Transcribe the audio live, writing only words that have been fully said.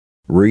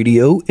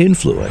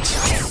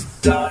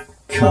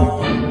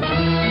radioinfluence.com.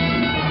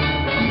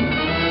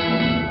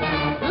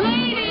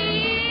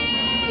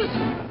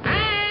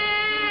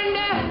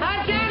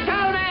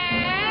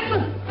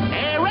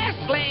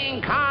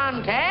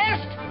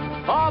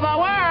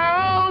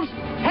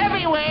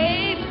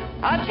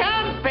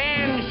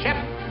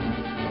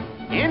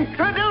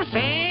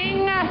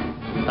 Introducing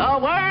the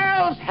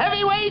world's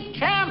heavyweight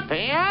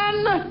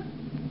champion,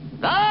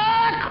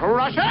 The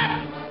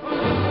Crusher.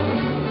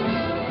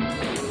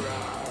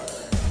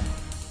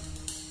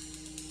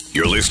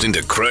 You're listening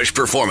to Crush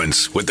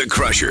Performance with The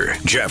Crusher,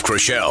 Jeff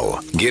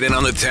Crushell. Get in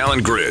on the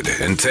talent grid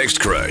and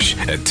text Crush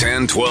at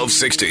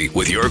 10-1260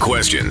 with your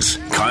questions,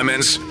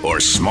 comments, or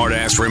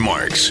smart-ass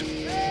remarks.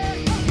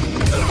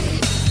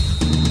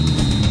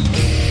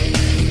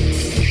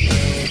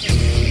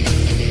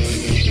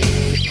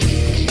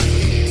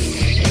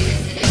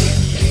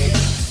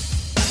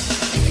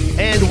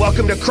 And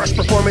welcome to Crush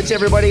Performance,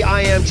 everybody.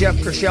 I am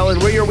Jeff Crushell,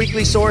 and we're your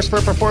weekly source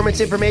for performance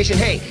information.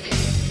 Hey,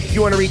 if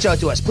you want to reach out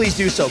to us, please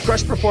do so.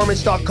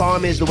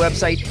 Crushperformance.com is the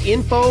website.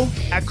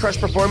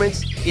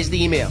 Info@Crushperformance is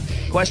the email.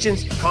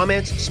 Questions,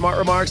 comments, smart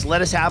remarks,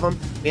 let us have them.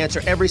 We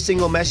answer every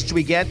single message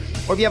we get.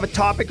 Or if you have a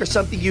topic or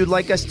something you'd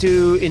like us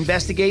to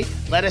investigate,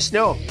 let us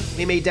know.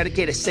 We may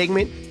dedicate a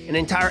segment, an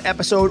entire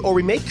episode, or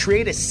we may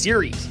create a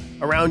series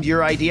around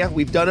your idea.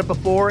 We've done it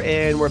before,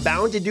 and we're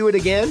bound to do it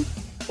again.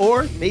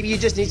 Or maybe you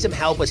just need some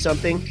help with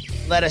something,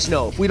 let us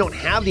know. If we don't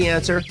have the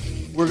answer,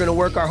 we're going to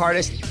work our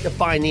hardest to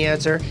find the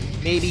answer.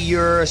 Maybe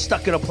you're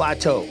stuck in a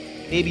plateau.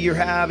 Maybe you're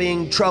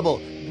having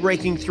trouble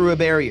breaking through a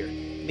barrier.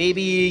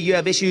 Maybe you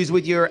have issues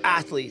with your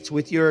athletes,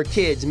 with your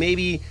kids.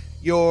 Maybe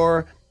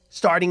you're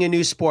starting a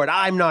new sport.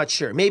 I'm not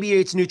sure. Maybe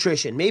it's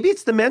nutrition. Maybe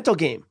it's the mental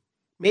game.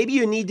 Maybe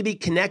you need to be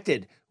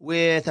connected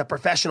with a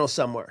professional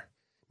somewhere.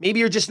 Maybe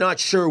you're just not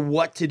sure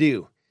what to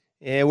do.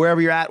 Wherever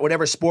you're at,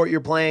 whatever sport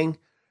you're playing,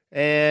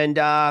 and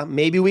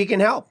maybe we can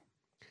help.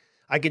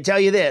 I can tell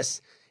you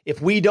this,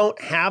 if we don't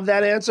have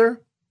that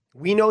answer,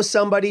 we know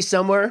somebody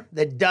somewhere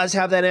that does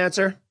have that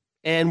answer,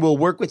 and we'll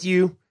work with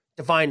you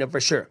to find them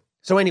for sure.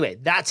 So anyway,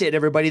 that's it,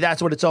 everybody.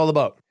 That's what it's all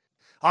about.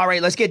 All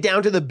right, let's get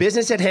down to the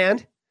business at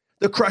hand,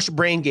 the Crush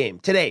Brain Game.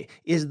 Today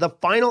is the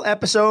final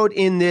episode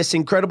in this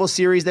incredible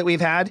series that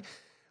we've had.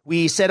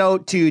 We set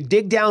out to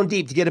dig down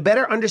deep to get a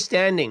better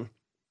understanding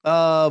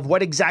of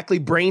what exactly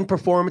brain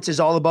performance is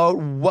all about,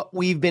 what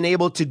we've been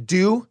able to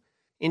do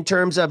in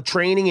terms of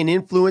training and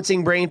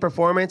influencing brain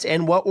performance,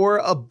 and what we're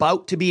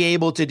about to be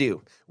able to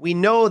do. We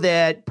know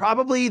that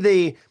probably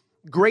the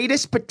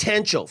greatest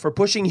potential for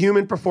pushing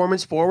human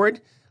performance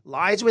forward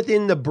lies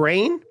within the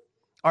brain,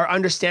 our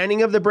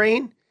understanding of the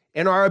brain,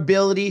 and our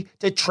ability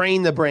to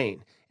train the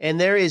brain.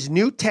 And there is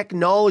new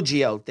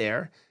technology out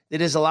there that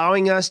is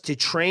allowing us to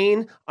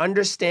train,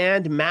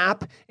 understand,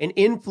 map, and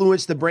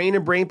influence the brain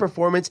and brain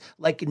performance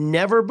like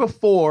never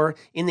before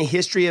in the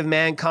history of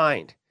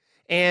mankind.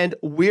 And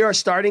we are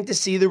starting to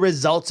see the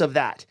results of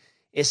that,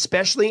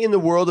 especially in the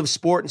world of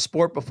sport and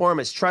sport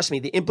performance. Trust me,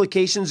 the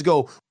implications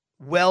go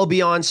well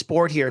beyond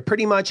sport here.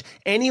 Pretty much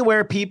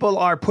anywhere people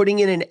are putting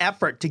in an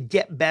effort to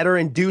get better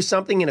and do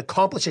something and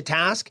accomplish a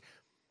task,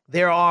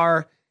 there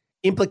are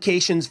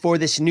implications for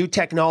this new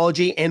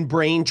technology and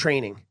brain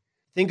training.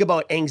 Think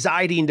about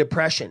anxiety and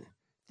depression.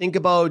 Think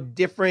about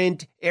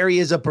different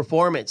areas of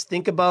performance.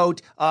 Think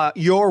about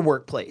your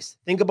workplace.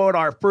 Think about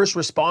our first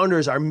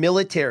responders, our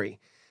military.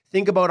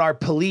 Think about our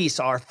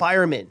police, our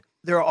firemen.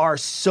 There are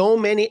so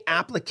many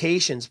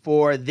applications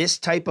for this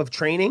type of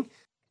training.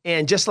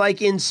 And just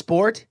like in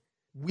sport,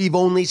 we've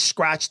only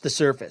scratched the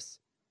surface.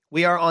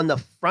 We are on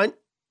the front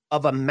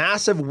of a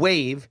massive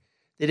wave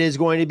that is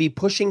going to be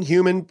pushing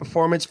human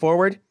performance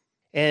forward.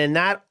 And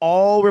that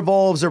all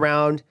revolves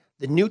around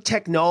the new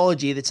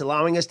technology that's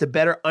allowing us to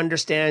better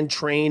understand,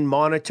 train,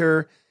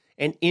 monitor,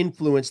 and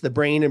influence the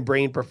brain and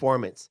brain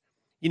performance.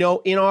 You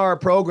know, in our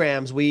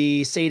programs,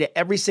 we say to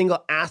every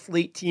single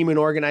athlete, team, and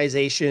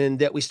organization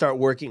that we start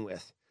working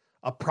with,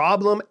 a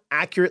problem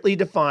accurately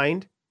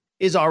defined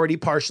is already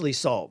partially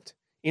solved.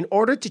 In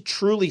order to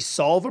truly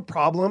solve a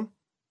problem,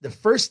 the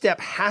first step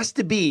has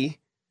to be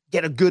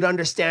get a good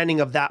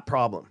understanding of that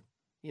problem.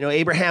 You know,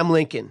 Abraham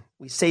Lincoln,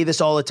 we say this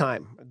all the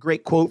time, a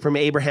great quote from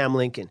Abraham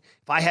Lincoln.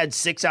 If I had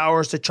 6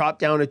 hours to chop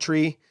down a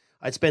tree,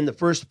 I'd spend the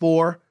first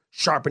 4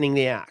 sharpening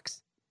the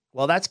axe.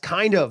 Well, that's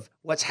kind of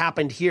what's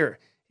happened here.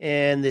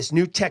 And this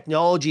new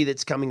technology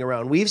that's coming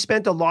around. We've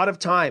spent a lot of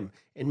time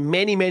and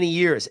many, many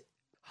years,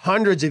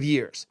 hundreds of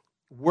years,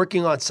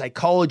 working on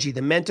psychology,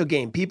 the mental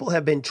game. People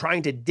have been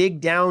trying to dig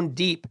down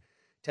deep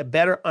to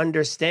better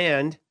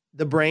understand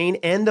the brain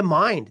and the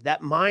mind,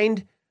 that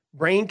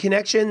mind-brain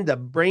connection, the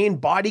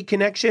brain-body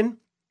connection,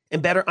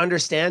 and better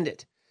understand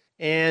it.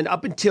 And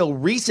up until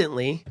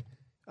recently,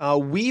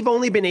 we've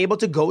only been able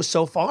to go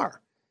so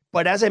far.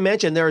 But as I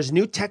mentioned, there's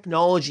new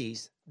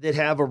technologies that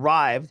have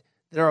arrived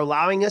that are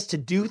allowing us to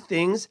do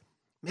things,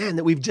 man,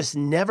 that we've just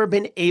never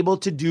been able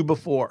to do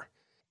before.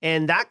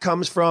 And that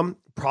comes from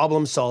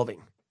problem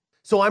solving.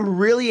 So I'm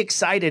really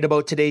excited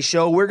about today's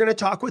show. We're going to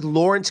talk with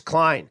Lawrence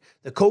Klein,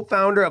 the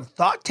co-founder of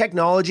Thought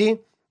Technology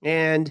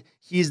and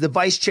he's the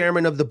vice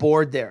chairman of the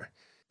board there.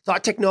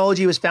 Thought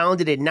Technology was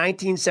founded in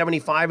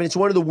 1975, and it's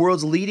one of the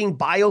world's leading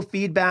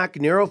biofeedback,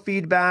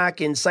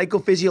 neurofeedback, and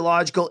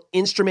psychophysiological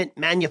instrument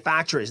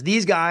manufacturers.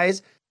 These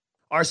guys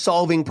are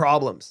solving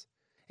problems,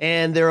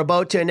 and they're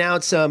about to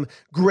announce some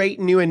great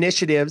new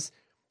initiatives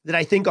that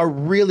I think are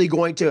really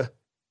going to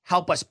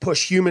help us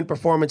push human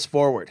performance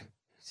forward.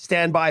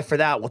 Stand by for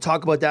that. We'll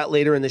talk about that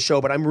later in the show,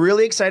 but I'm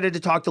really excited to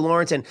talk to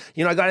Lawrence, and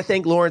I got to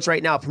thank Lawrence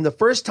right now. From the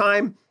first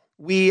time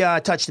we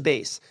touched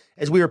base,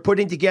 as we were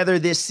putting together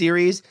this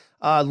series,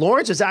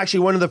 Lawrence was actually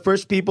one of the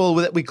first people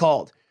that we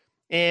called.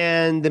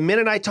 And the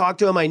minute I talked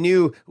to him, I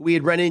knew we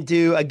had run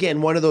into,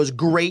 again, one of those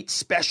great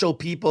special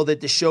people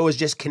that the show has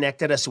just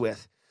connected us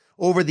with.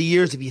 Over the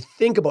years, if you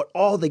think about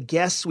all the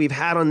guests we've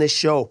had on this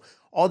show,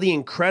 all the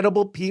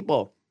incredible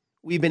people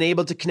we've been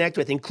able to connect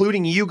with,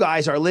 including you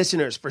guys, our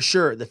listeners, for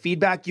sure. The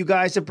feedback you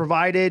guys have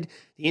provided,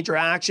 the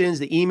interactions,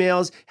 the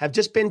emails have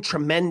just been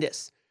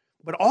tremendous.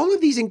 But all of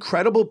these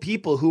incredible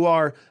people who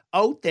are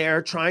out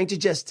there trying to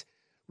just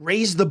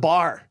raise the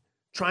bar,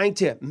 trying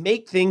to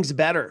make things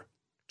better,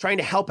 trying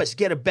to help us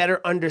get a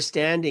better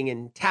understanding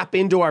and tap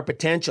into our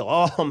potential.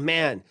 Oh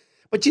man.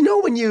 But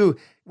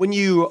when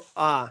you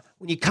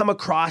come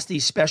across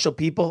these special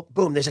people,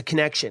 boom, there's a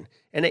connection.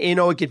 And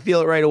you can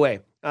feel it right away.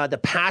 The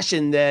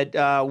passion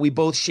that we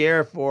both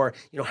share for,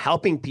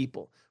 helping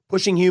people,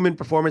 pushing human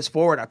performance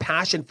forward, our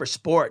passion for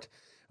sport.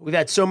 We've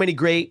had so many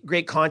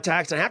great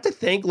contacts. And I have to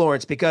thank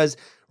Lawrence because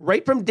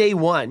right from day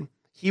one,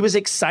 he was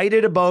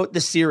excited about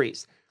the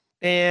series.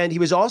 And he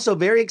was also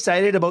very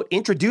excited about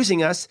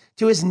introducing us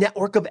to his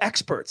network of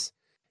experts.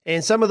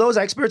 And some of those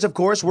experts, of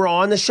course, were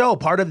on the show,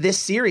 part of this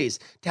series,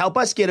 to help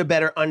us get a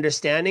better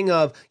understanding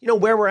of,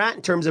 where we're at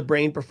in terms of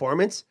brain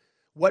performance,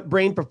 what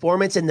brain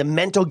performance and the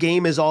mental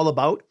game is all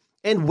about,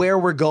 and where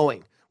we're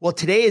going. Well,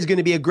 today is going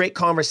to be a great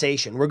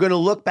conversation. We're going to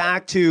look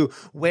back to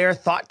where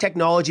Thought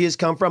Technology has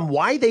come from,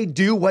 why they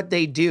do what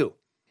they do.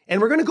 And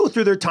we're going to go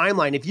through their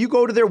timeline. If you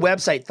go to their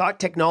website,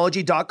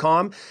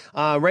 thoughttechnology.com,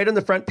 right on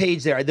the front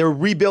page there, they're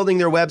rebuilding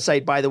their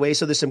website, by the way,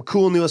 so there's some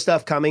cool new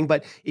stuff coming.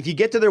 But if you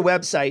get to their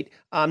website,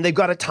 they've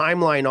got a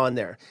timeline on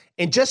there.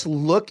 And just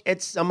look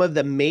at some of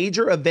the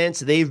major events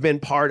they've been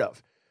part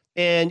of.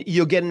 And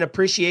you'll get an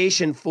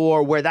appreciation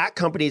for where that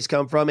company's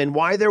come from and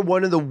why they're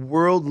one of the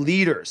world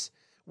leaders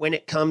when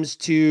it comes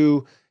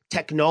to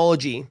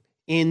technology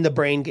in the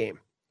brain game.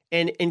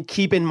 And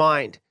keep in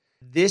mind,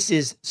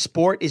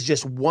 sport is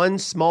just one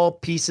small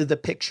piece of the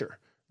picture.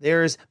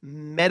 There's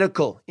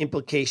medical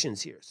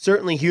implications here,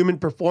 certainly human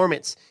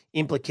performance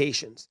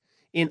implications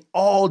in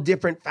all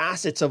different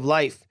facets of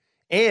life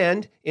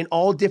and in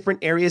all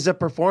different areas of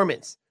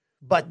performance.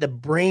 But the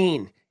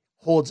brain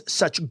holds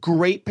such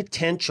great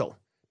potential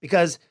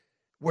because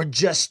we're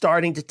just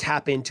starting to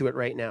tap into it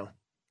right now.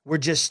 We're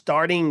just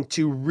starting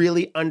to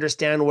really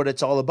understand what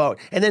it's all about.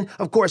 And then,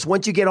 of course,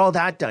 once you get all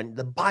that done,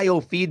 the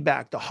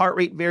biofeedback, the heart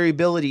rate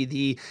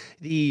variability,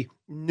 the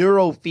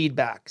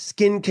neurofeedback,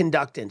 skin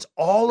conductance,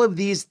 all of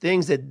these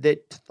things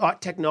that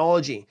Thought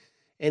Technology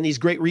and these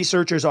great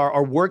researchers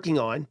are working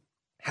on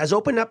has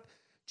opened up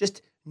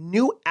just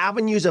new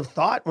avenues of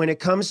thought when it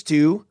comes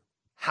to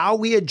how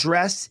we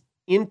address,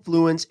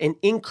 influence, and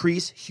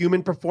increase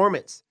human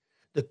performance.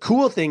 The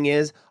cool thing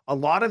is a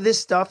lot of this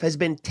stuff has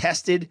been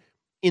tested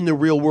in the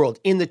real world,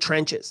 in the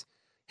trenches.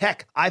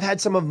 Heck, I've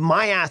had some of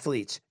my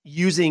athletes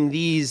using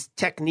these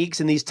techniques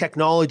and these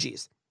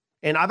technologies,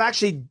 and I've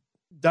actually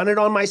done it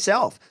on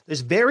myself.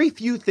 There's very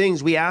few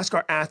things we ask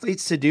our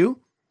athletes to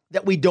do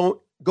that we don't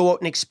go out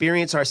and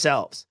experience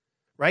ourselves,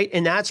 right?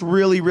 And that's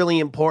really, really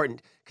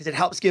important because it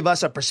helps give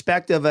us a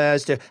perspective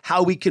as to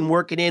how we can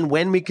work it in,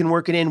 when we can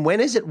work it in, when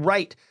is it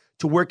right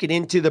to work it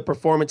into the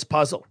performance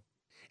puzzle.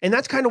 And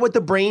that's kind of what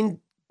the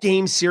Brain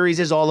Game series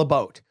is all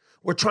about.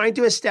 We're trying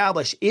to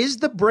establish, is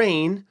the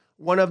brain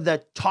one of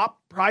the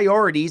top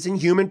priorities in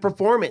human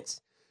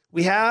performance?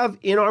 We have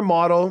in our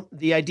model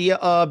the idea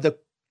of the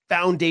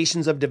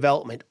foundations of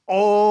development,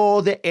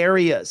 all the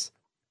areas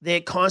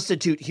that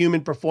constitute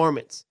human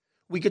performance.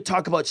 We could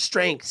talk about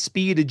strength,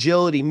 speed,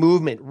 agility,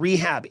 movement,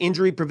 rehab,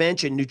 injury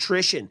prevention,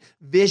 nutrition,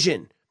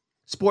 vision,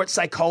 sports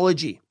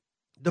psychology,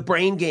 the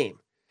brain game.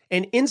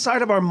 And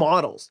inside of our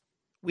models,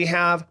 we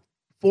have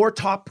 4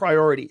 top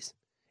priorities.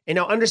 And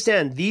now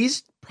understand,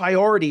 these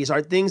priorities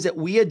are things that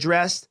we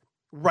addressed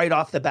right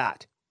off the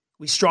bat.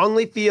 We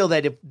strongly feel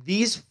that if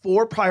these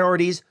 4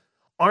 priorities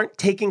aren't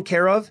taken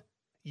care of,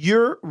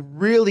 you're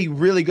really,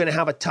 really going to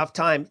have a tough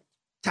time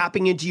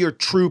tapping into your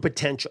true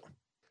potential.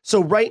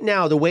 So right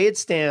now, the way it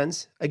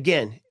stands,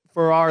 again,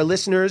 for our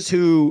listeners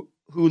who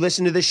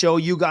listen to the show,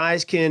 you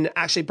guys can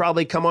actually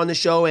probably come on the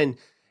show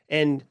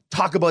and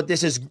talk about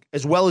this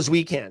as well as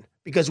we can,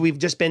 because we've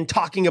just been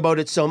talking about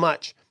it so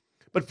much.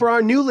 But for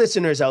our new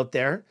listeners out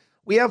there,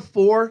 we have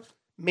 4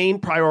 main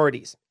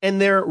priorities, and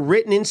they're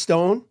written in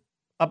stone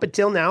up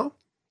until now,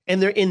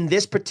 and they're in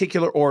this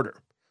particular order.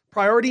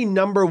 Priority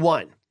number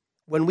 1,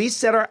 when we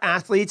set our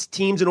athletes,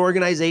 teams, and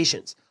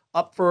organizations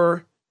up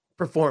for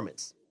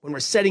performance, when we're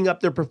setting up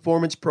their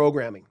performance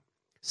programming,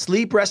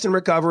 Sleep, rest, and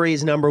recovery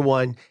is number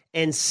one,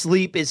 and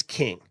sleep is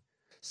king.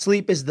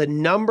 Sleep is the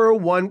number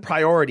one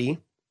priority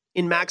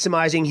in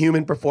maximizing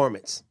human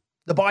performance.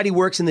 The body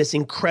works in this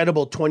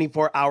incredible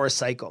 24-hour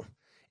cycle.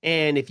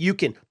 And if you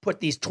can put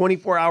these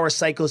 24-hour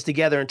cycles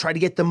together and try to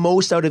get the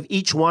most out of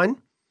each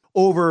one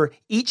over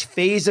each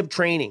phase of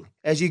training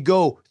as you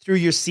go through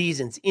your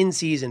seasons,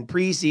 in-season,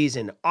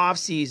 pre-season,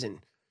 off-season,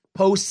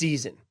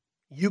 post-season,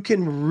 you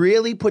can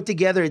really put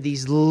together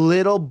these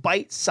little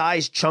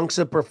bite-sized chunks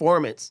of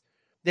performance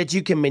that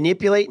you can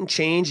manipulate and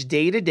change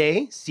day to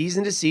day,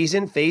 season to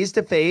season, phase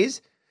to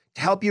phase,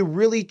 to help you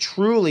really,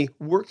 truly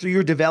work through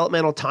your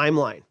developmental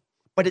timeline.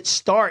 But it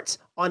starts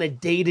on a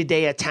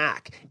day-to-day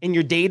attack, and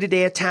your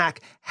day-to-day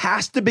attack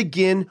has to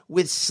begin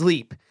with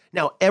sleep.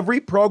 Now, every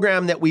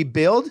program that we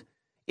build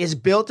is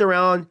built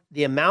around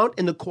the amount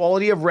and the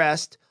quality of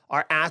rest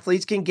our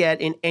athletes can get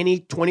in any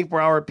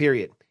 24-hour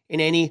period, in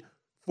any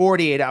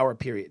 48-hour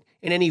period,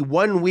 in any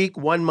 1 week,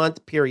 1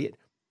 month period.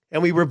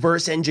 And we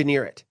reverse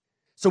engineer it.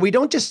 So we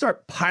don't just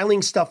start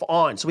piling stuff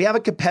on. So we have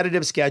a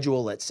competitive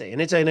schedule, let's say, and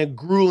it's a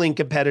grueling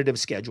competitive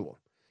schedule.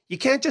 You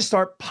can't just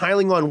start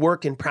piling on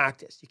work in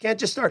practice. You can't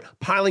just start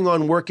piling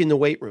on work in the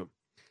weight room.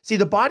 See,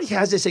 the body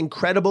has this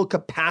incredible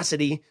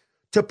capacity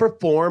to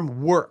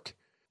perform work.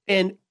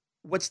 And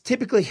what's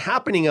typically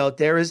happening out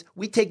there is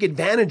we take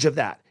advantage of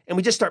that and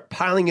we just start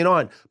piling it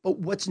on. But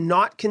what's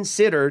not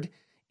considered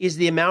is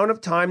the amount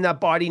of time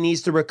that body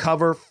needs to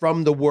recover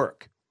from the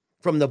work,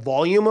 from the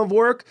volume of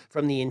work,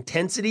 from the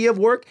intensity of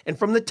work, and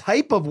from the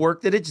type of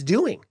work that it's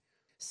doing.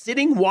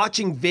 Sitting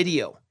watching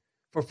video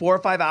for 4 or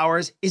 5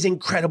 hours is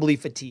incredibly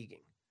fatiguing.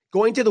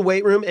 Going to the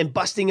weight room and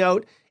busting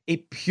out a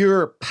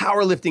pure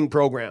powerlifting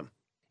program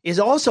is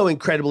also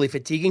incredibly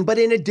fatiguing, but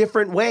in a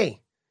different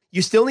way.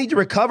 You still need to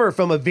recover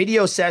from a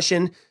video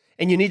session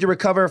and you need to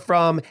recover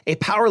from a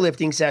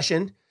powerlifting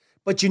session,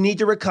 but you need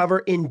to recover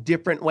in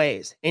different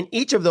ways. And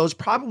each of those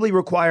probably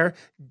require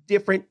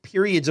different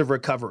periods of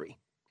recovery.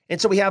 And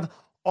so we have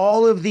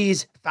all of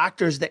these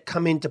factors that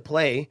come into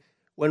play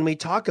when we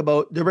talk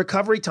about the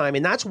recovery time.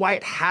 And that's why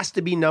it has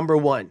to be number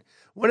one.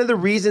 One of the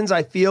reasons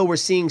I feel we're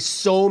seeing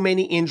so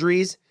many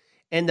injuries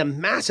and the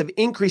massive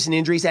increase in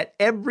injuries at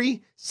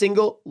every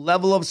single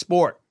level of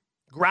sport,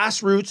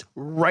 grassroots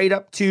right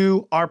up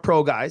to our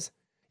pro guys,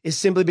 is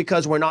simply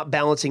because we're not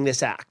balancing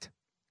this act.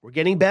 We're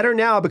getting better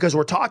now because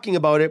we're talking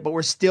about it, but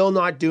we're still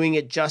not doing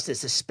it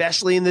justice,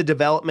 especially in the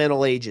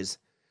developmental ages.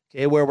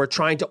 Okay, where we're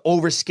trying to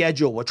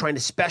overschedule, we're trying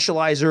to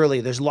specialize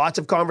early. There's lots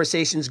of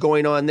conversations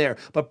going on there.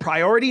 But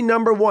priority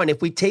number one, if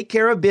we take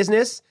care of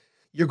business,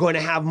 you're going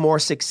to have more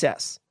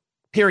success.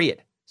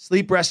 Period.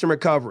 Sleep, rest, and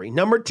recovery.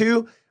 Number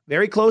two,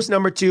 very close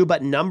number two,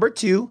 but number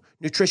two,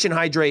 nutrition,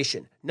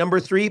 hydration. Number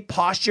three,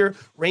 posture,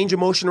 range of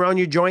motion around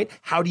your joint.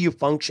 How do you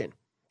function?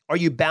 Are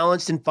you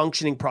balanced and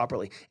functioning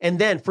properly? And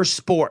then for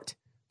sport,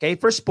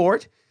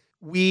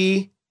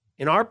 we,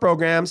 in our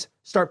programs,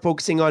 start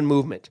focusing on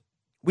movement.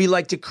 We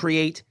like to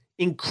create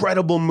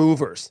incredible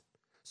movers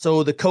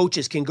so the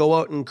coaches can go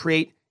out and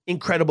create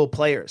incredible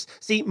players.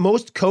 See,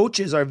 most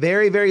coaches are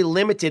very, very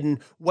limited in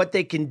what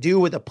they can do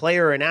with a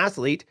player or an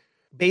athlete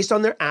based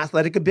on their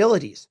athletic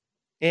abilities.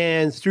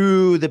 And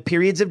through the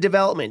periods of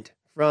development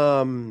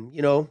from,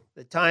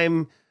 the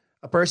time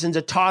a person's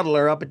a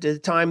toddler up to the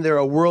time they're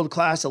a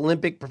world-class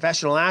Olympic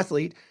professional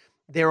athlete,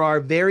 there are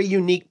very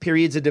unique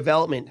periods of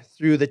development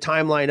through the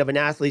timeline of an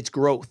athlete's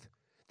growth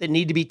that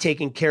need to be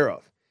taken care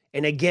of.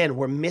 And again,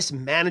 we're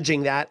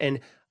mismanaging that in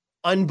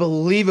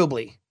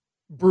unbelievably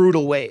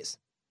brutal ways.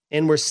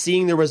 And we're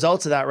seeing the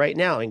results of that right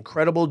now.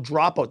 Incredible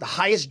dropout, the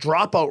highest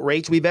dropout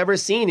rates we've ever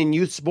seen in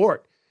youth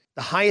sport,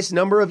 the highest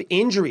number of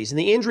injuries and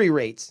the injury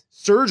rates,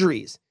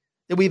 surgeries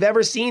that we've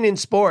ever seen in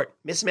sport.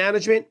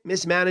 Mismanagement.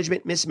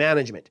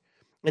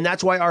 And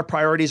that's why our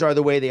priorities are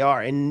the way they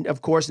are. And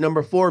of course,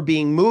 number four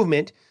being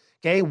movement.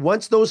 Okay,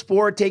 once those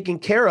four are taken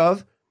care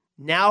of,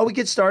 now we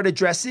could start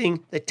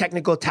addressing the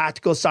technical,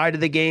 tactical side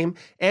of the game,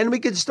 and we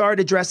could start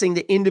addressing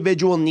the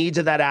individual needs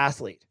of that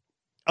athlete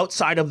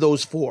outside of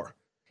those four.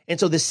 And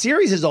so the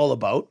series is all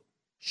about,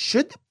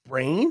 should the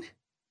brain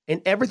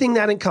and everything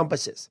that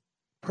encompasses,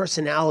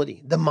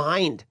 personality, the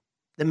mind,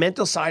 the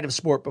mental side of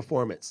sport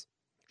performance,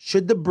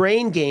 should the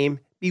brain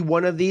game be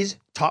one of these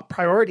top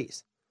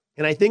priorities?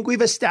 And I think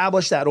we've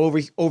established that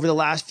over the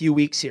last few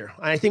weeks here.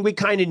 I think we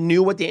kind of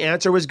knew what the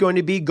answer was going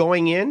to be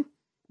going in,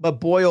 but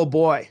boy, oh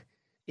boy,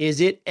 is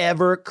it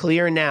ever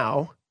clear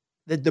now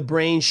that the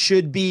brain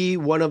should be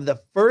one of the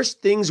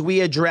first things we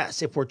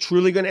address if we're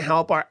truly going to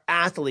help our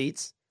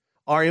athletes,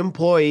 our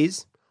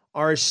employees,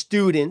 our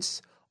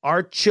students,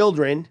 our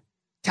children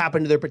tap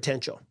into their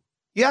potential.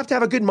 You have to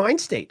have a good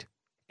mind state,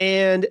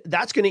 and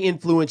that's going to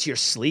influence your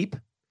sleep.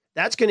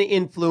 That's going to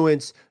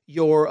influence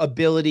your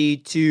ability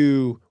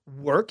to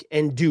work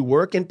and do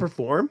work and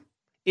perform.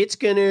 It's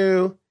going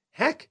to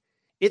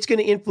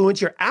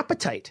influence your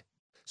appetite.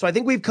 So I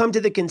think we've come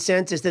to the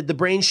consensus that the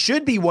brain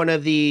should be one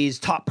of these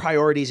top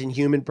priorities in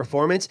human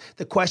performance.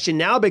 The question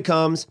now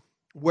becomes,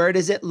 where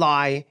does it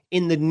lie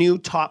in the new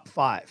top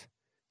five?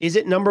 Is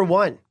it number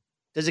one?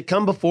 Does it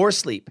come before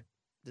sleep?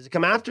 Does it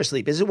come after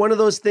sleep? Is it one of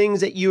those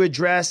things that you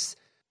address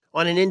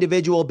on an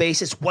individual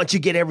basis once you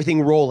get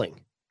everything rolling?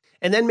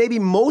 And then maybe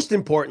most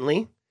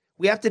importantly,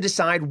 we have to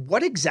decide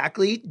what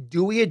exactly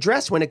do we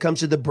address when it comes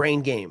to the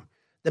brain game,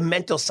 the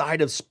mental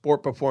side of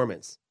sport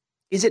performance.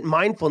 Is it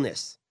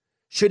mindfulness?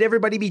 Should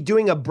everybody be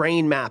doing a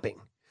brain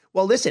mapping?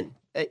 Well, listen,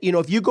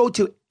 if you go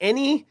to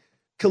any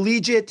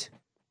collegiate,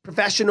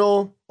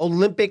 professional,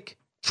 Olympic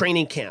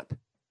training camp,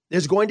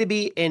 there's going to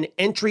be an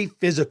entry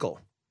physical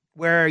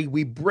where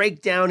we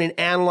break down and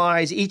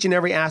analyze each and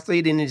every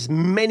athlete in as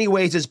many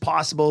ways as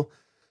possible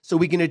so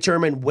we can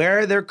determine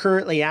where they're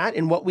currently at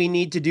and what we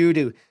need to do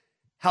to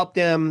help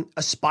them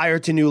aspire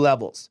to new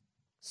levels.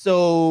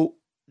 So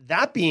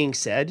that being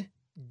said,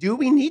 do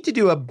we need to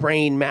do a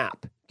brain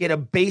map, get a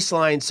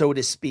baseline, so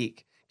to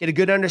speak, get a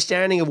good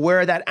understanding of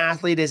where that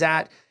athlete is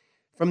at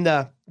from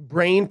the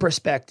brain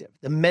perspective,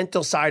 the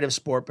mental side of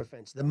sport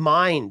performance, the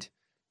mind?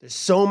 There's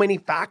so many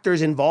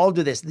factors involved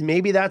with this.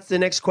 Maybe that's the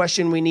next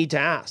question we need to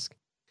ask.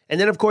 And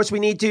then, of course, we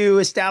need to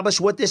establish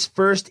what this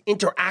first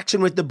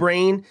interaction with the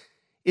brain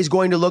is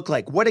going to look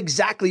like. What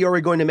exactly are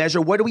we going to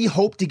measure? What do we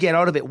hope to get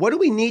out of it? What do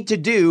we need to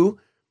do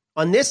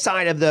on this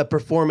side of the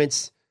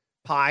performance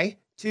pie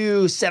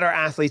to set our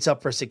athletes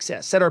up for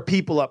success, set our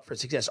people up for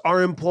success,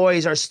 our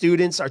employees, our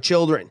students, our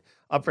children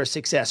up for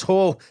success?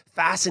 Oh,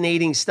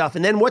 fascinating stuff.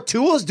 And then what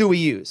tools do we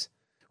use?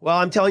 Well,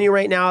 I'm telling you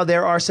right now,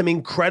 there are some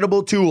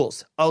incredible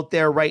tools out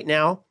there right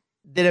now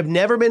that have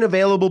never been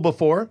available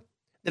before,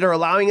 that are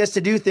allowing us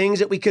to do things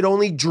that we could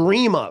only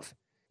dream of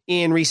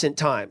in recent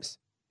times.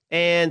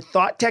 And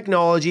thought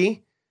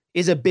technology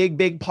is a big,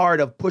 big part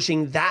of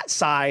pushing that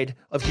side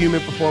of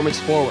human performance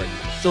forward.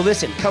 So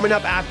listen, coming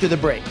up after the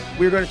break,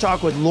 we're going to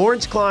talk with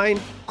Lawrence Klein,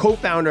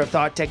 co-founder of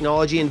Thought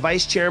Technology and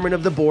vice chairman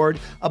of the board,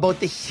 about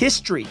the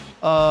history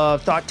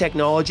of Thought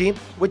Technology,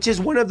 which is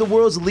one of the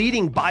world's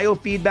leading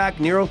biofeedback,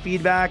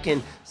 neurofeedback,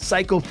 and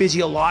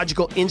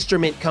psychophysiological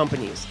instrument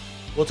companies.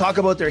 We'll talk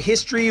about their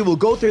history, we'll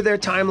go through their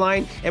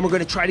timeline, and we're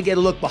going to try to get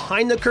a look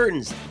behind the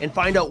curtains and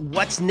find out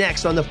what's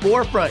next on the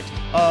forefront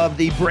of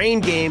the brain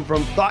game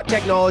from Thought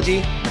Technology.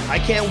 I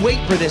can't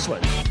wait for this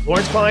one.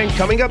 Lawrence Klein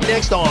coming up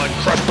next on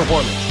Crush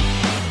Performance.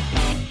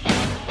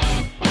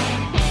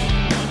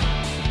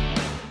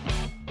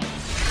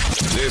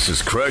 This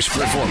is Crush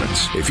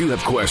Performance. If you have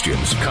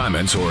questions,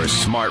 comments, or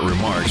smart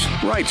remarks,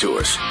 write to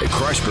us at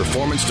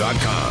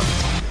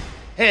crushperformance.com.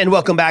 And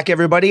welcome back,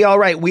 everybody. All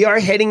right, we are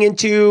heading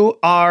into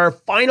our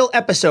final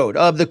episode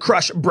of the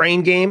Crush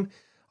Brain Game,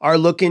 our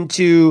look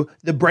into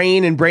the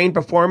brain and brain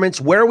performance,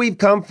 where we've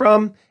come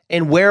from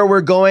and where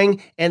we're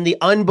going, and the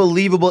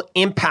unbelievable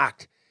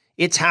impact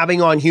it's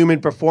having on human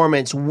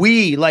performance.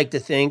 We like to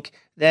think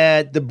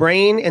that the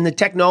brain and the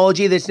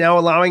technology that's now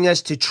allowing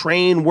us to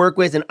train, work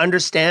with, and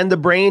understand the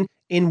brain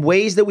in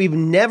ways that we've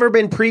never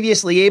been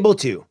previously able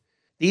to.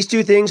 These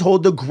two things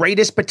hold the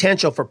greatest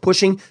potential for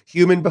pushing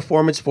human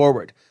performance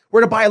forward.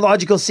 We're at a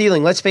biological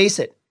ceiling, let's face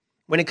it.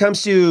 When it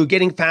comes to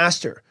getting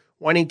faster,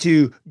 wanting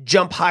to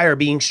jump higher,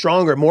 being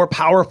stronger, more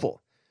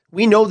powerful,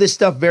 we know this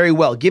stuff very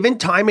well. Given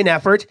time and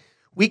effort,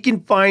 we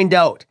can find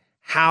out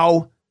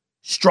how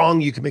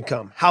strong you can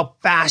become, how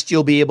fast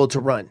you'll be able to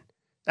run.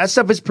 That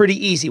stuff is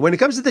pretty easy. When it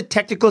comes to the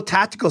technical,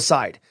 tactical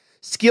side,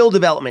 skill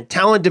development,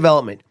 talent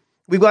development,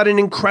 we've got an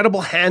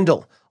incredible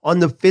handle on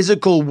the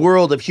physical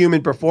world of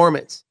human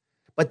performance.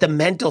 But the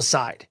mental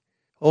side,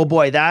 oh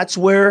boy, that's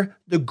where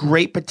the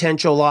great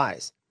potential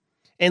lies.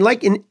 And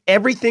like in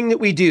everything that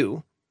we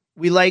do,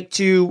 we like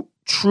to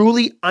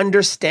truly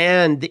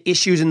understand the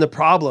issues and the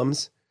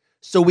problems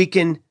so we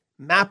can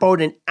map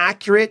out an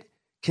accurate,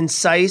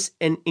 concise,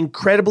 and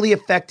incredibly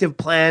effective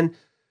plan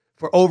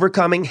for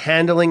overcoming,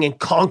 handling, and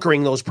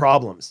conquering those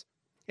problems.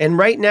 And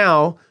right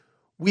now,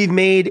 we've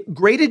made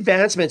great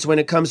advancements when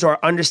it comes to our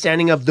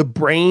understanding of the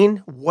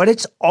brain, what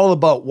it's all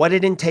about, what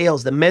it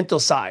entails, the mental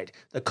side,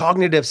 the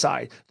cognitive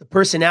side, the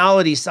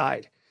personality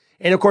side,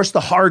 and of course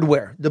the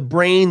hardware, the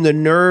brain, the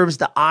nerves,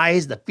 the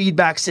eyes, the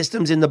feedback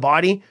systems in the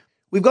body.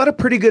 We've got a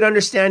pretty good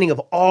understanding of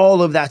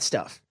all of that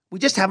stuff. We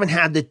just haven't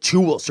had the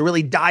tools to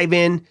really dive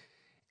in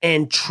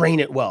and train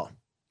it well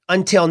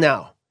until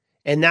now.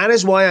 And that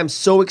is why I'm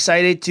so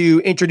excited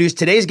to introduce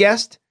today's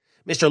guest,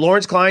 Mr.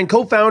 Lawrence Klein,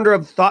 co-founder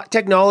of Thought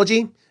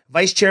Technology,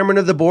 vice chairman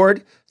of the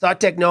board.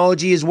 Thought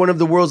Technology is one of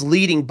the world's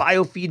leading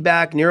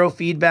biofeedback,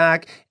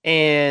 neurofeedback,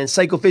 and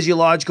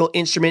psychophysiological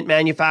instrument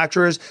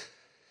manufacturers.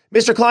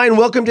 Mr. Klein,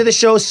 welcome to the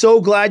show. So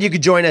glad you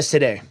could join us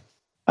today.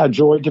 A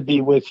joy to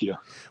be with you.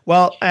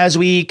 Well, as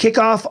we kick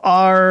off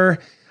our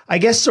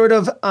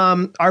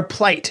our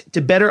plight to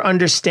better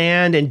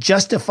understand and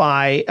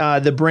justify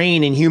the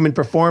brain in human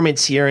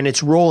performance here and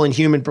its role in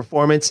human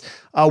performance,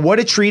 what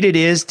a treat it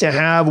is to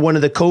have one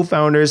of the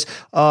co-founders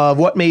of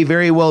what may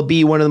very well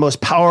be one of the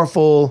most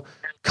powerful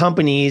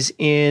companies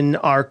in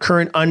our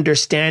current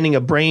understanding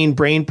of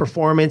brain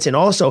performance, and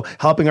also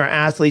helping our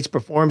athletes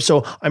perform.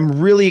 So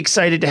I'm really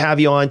excited to have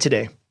you on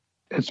today.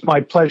 It's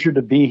my pleasure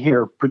to be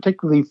here,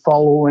 particularly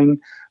following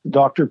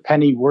Dr.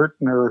 Penny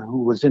Wertner,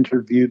 who was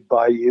interviewed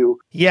by you.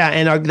 Yeah,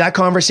 and that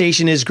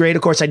conversation is great.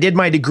 Of course, I did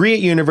my degree at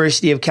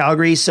University of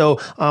Calgary, so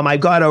I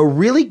got a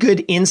really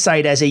good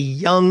insight as a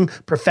young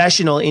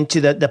professional into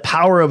the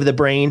power of the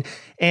brain.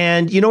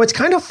 And, it's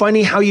kind of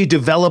funny how you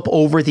develop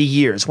over the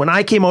years. When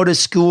I came out of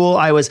school,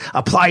 I was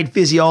applied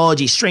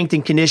physiology, strength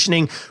and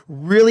conditioning,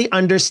 really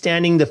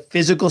understanding the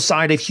physical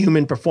side of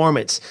human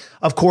performance.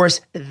 Of course,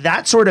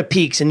 that sort of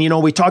peaks. And,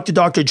 we talked to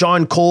Dr.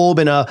 John Kolb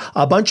and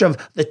a bunch of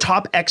the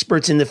top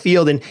experts in the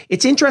field. And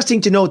it's interesting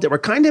to note that we're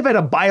kind of at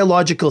a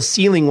biological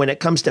ceiling when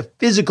it comes to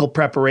physical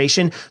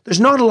preparation.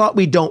 There's not a lot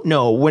we don't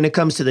know when it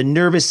comes to the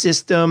nervous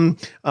system,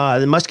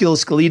 the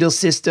musculoskeletal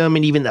system,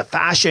 and even the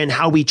fascia and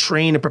how we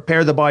train and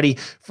prepare the body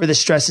for the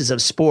stresses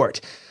of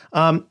sport.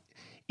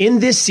 In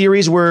this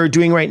series we're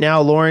doing right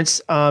now,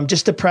 Lawrence,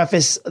 just to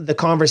preface the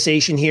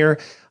conversation here,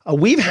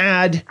 we've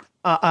had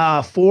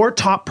 4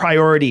 top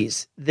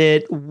priorities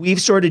that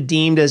we've sort of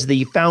deemed as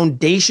the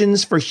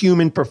foundations for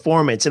human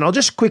performance. And I'll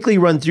just quickly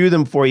run through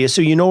them for you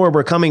so you know where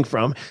we're coming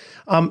from.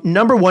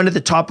 Number 1 at the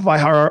top of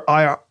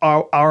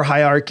our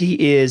hierarchy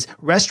is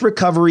rest,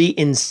 recovery,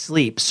 and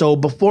sleep. So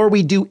before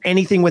we do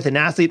anything with an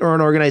athlete or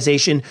an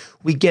organization,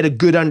 we get a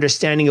good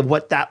understanding of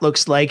what that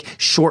looks like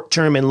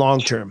short-term and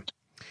long-term.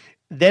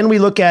 Then we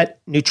look at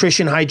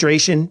nutrition,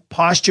 hydration,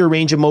 posture,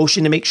 range of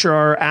motion to make sure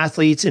our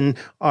athletes and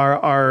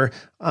our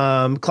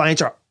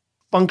clients are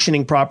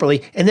functioning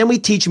properly. And then we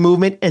teach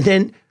movement, and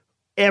then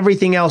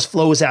everything else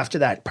flows after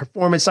that.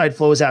 Performance side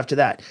flows after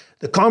that.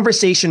 The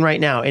conversation right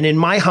now, and in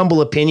my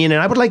humble opinion,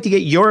 and I would like to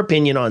get your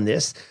opinion on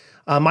this,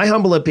 my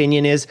humble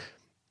opinion is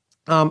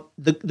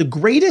the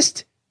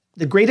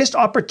greatest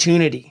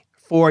opportunity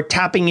for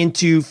tapping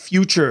into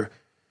future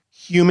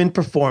human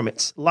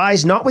performance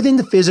lies not within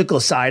the physical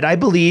side. I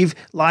believe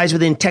lies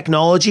within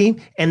technology,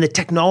 and the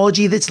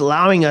technology that's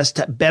allowing us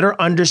to better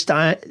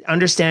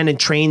understand and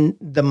train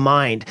the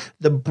mind,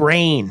 the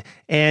brain.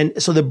 And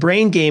so the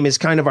brain game is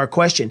kind of our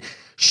question.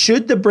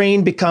 Should the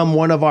brain become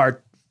one of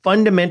our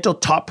fundamental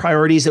top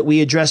priorities that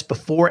we address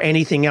before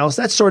anything else?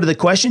 That's sort of the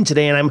question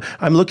today. And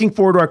I'm looking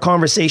forward to our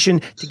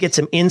conversation to get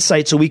some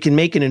insight so we can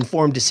make an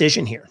informed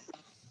decision here.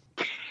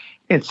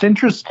 It's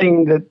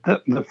interesting that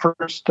the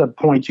first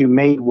point you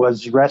made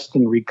was rest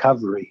and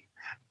recovery,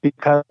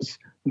 because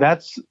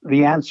that's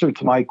the answer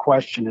to my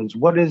question is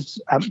what is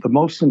the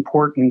most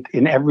important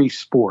in every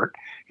sport?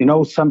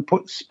 Some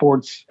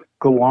sports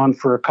go on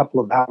for a couple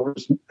of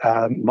hours,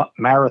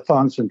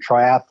 marathons and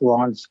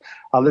triathlons.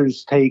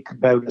 Others take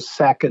about a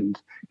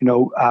second,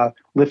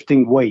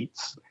 lifting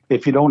weights.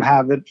 If you don't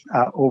have it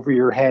over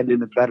your head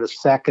in about a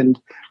second,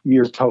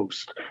 you're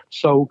toast.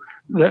 So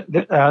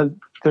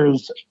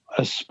there's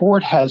a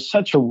sport has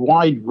such a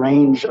wide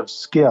range of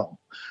skill,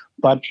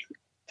 but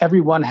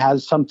everyone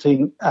has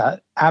something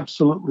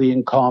absolutely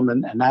in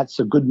common, and that's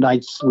a good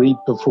night's sleep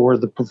before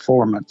the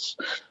performance.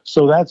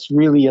 So that's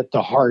really at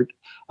the heart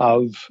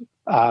of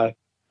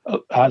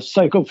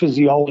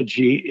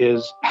psychophysiology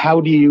is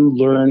how do you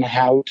learn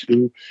how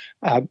to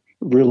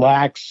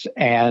relax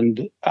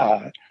and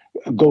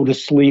go to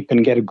sleep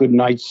and get a good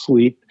night's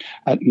sleep.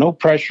 No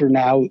pressure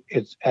now.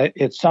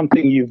 It's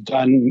something you've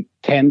done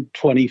 10,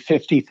 20,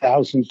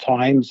 50,000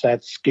 times,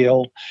 that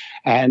skill.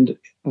 And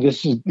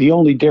this is the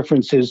only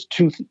difference is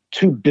 2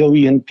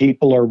 billion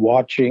people are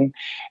watching,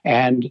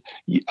 and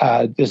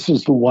this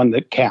is the one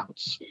that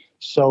counts.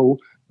 So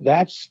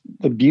that's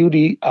the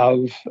beauty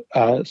of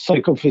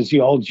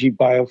psychophysiology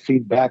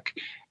biofeedback,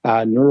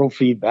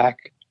 neurofeedback,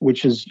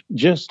 which is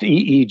just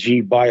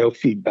EEG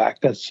biofeedback.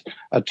 That's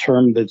a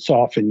term that's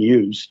often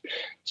used.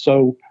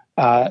 So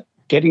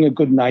getting a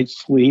good night's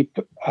sleep,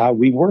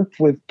 we worked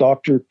with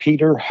Dr.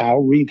 Peter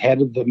Howreed,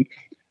 head of the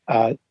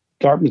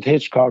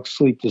Dartmouth-Hitchcock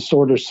Sleep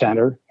Disorder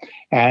Center,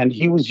 and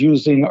he was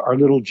using our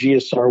little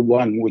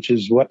GSR-1, which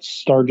is what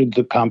started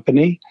the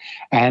company,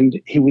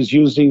 and he was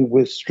using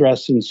with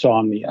stress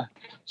insomnia.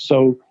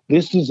 So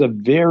this is a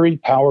very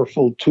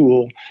powerful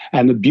tool,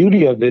 and the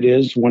beauty of it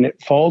is when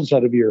it falls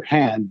out of your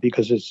hand,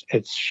 because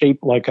it's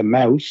shaped like a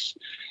mouse,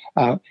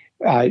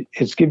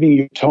 it's giving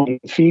you tone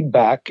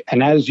feedback,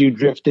 and as you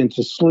drift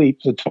into sleep,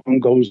 the tone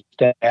goes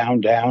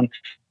down,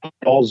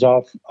 falls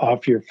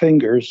off your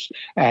fingers,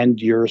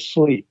 and you're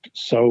asleep.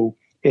 So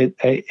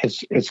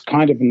it's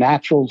kind of a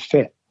natural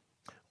fit.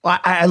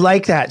 I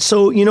like that.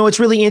 So, it's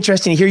really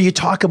interesting to hear you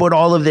talk about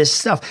all of this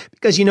stuff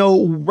because,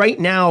 right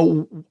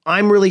now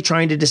I'm really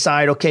trying to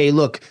decide, okay,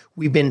 look,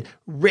 we've been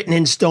written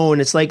in stone.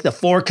 It's like the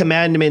 4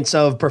 commandments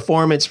of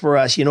performance for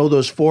us,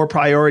 those 4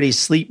 priorities,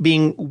 sleep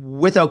being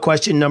without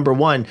question number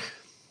 1.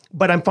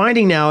 But I'm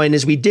finding now, and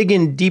as we dig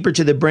in deeper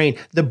to the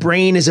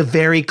brain is a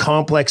very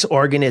complex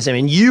organism.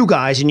 And you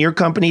guys in your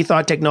company,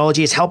 Thought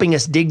Technology, is helping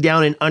us dig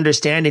down and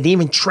understand and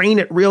even train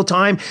it real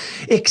time.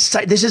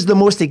 This is the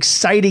most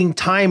exciting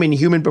time in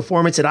human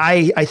performance that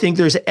I think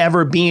there's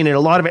ever been. And a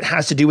lot of it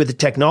has to do with the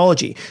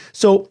technology.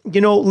 So,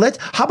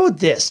 how about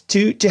this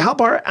to help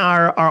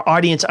our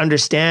audience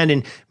understand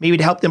and maybe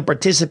to help them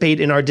participate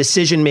in our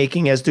decision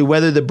making as to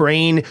whether the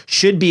brain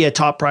should be a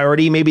top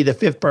priority, maybe the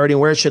 5th priority and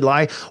where it should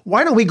lie.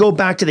 Why don't we go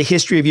back to the the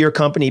history of your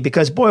company,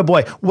 because boy, oh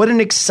boy, what an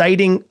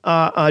exciting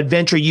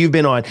adventure you've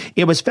been on.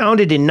 It was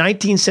founded in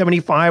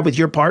 1975 with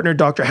your partner,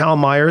 Dr. Hal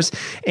Myers.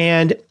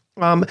 And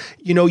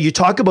you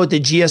talk about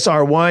the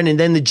GSR-1 and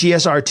then the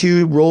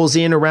GSR-2 rolls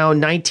in around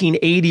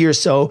 1980 or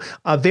so.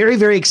 Very,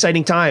 very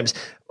exciting times.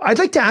 I'd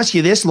like to ask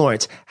you this,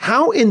 Lawrence.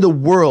 How in the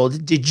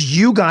world did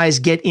you guys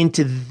get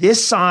into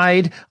this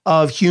side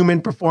of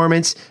human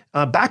performance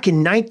back in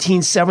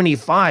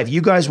 1975?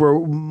 You guys were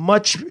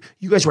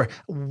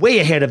way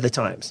ahead of the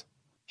times.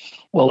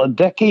 Well, a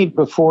decade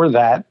before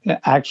that,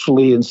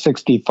 actually in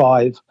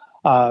 65,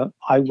 I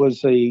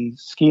was a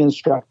ski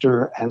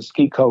instructor and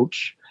ski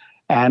coach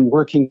and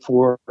working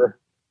for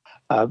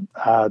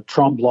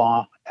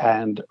Tremblant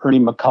and Ernie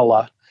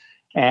McCullough.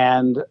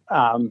 And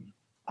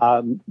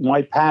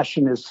my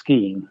passion is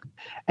skiing.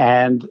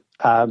 And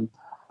I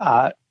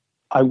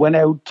went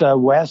out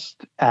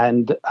west,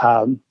 and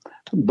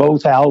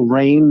both Al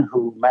Rain,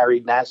 who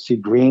married Nancy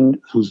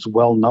Green, who's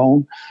well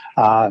known,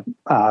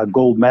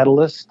 gold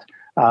medalist,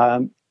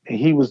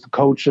 he was the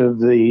coach of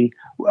the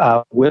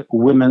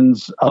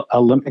women's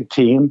Olympic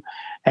team,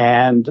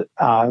 and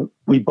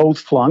we both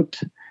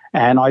flunked.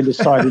 And I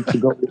decided to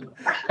go.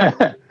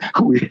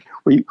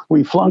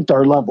 we flunked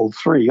our level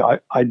 3.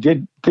 I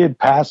did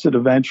pass it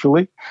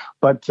eventually,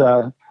 but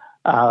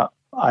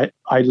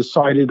I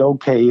decided,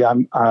 okay,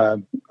 I'm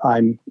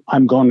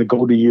going to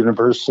go to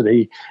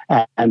university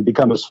and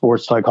become a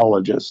sports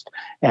psychologist.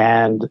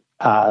 And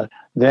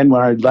then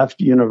when I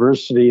left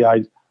university,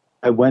 I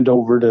went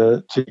over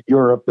to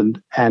Europe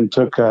and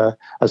took a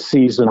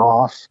season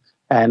off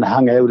and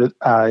hung out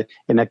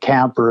in a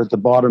camper at the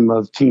bottom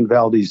of Teen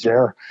Val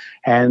d'Isère.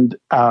 And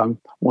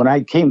when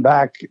I came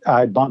back,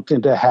 I bumped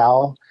into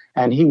Hal,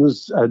 and he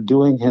was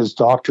doing his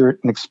doctorate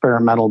in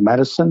experimental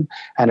medicine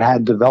and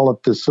had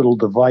developed this little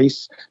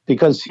device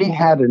because he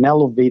had an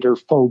elevator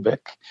phobic.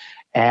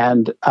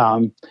 And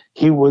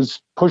he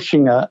was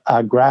pushing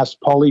a grass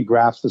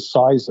polygraph the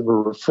size of a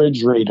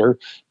refrigerator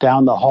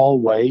down the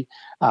hallway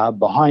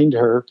behind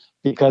her,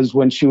 because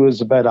when she was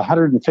about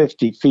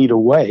 150 feet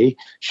away,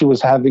 she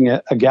was having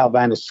a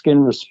galvanic skin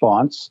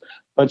response,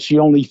 but she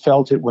only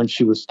felt it when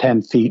she was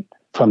 10 feet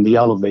from the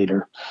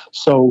elevator.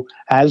 So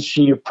as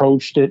she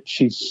approached it,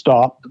 she'd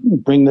stop,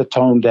 bring the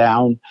tone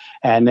down,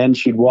 and then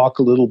she'd walk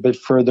a little bit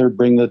further,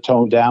 bring the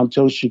tone down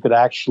till she could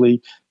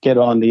actually get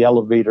on the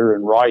elevator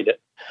and ride it.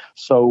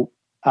 So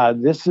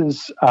this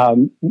is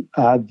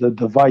the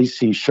device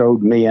he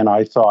showed me, and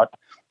I thought,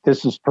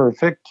 this is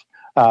perfect.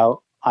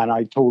 And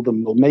I told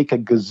him, we'll make a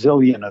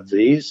gazillion of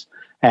these.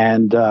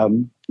 And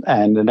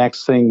the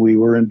next thing, we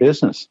were in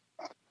business.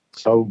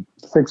 So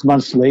 6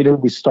 months later,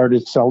 we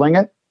started selling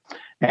it.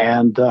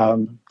 And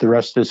the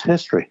rest is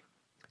history.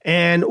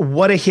 And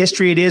what a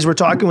history it is. We're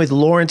talking with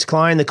Lawrence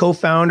Klein, the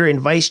co-founder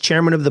and vice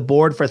chairman of the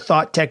board for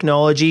Thought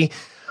Technology.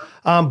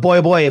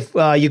 Boy, if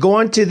you go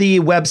onto the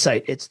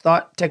website, it's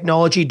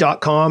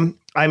thoughttechnology.com.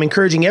 I'm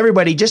encouraging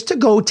everybody just to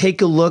go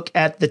take a look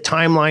at the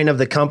timeline of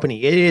the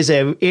company. It is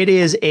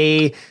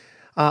a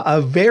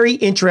very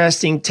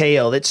interesting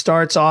tale that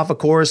starts off, of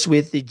course,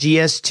 with the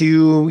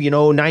GS2,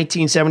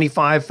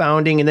 1975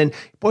 founding. And then,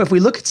 boy, if we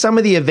look at some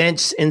of the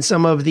events and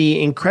some of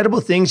the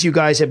incredible things you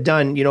guys have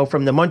done,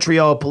 from the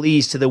Montreal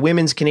Police to the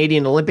Women's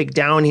Canadian Olympic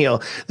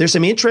Downhill, there's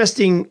some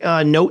interesting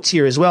notes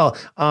here as well.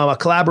 A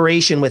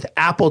collaboration with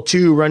Apple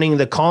II running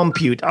the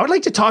Compute. I would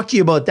like to talk to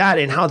you about that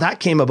and how that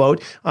came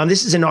about.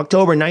 This is in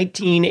October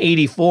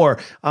 1984.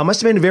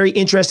 Must have been a very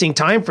interesting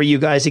time for you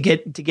guys to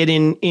get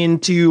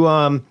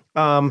into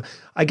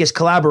I guess,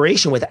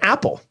 collaboration with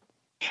Apple.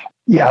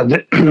 Yeah,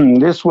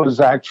 this was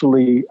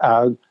actually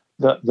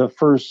the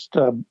first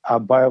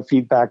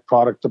biofeedback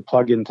product to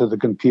plug into the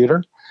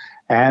computer.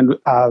 And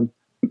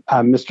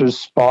Mr.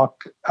 Spock,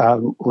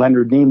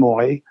 Leonard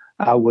Nimoy,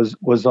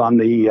 was on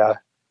the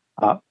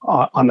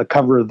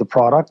cover of the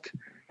product.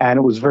 And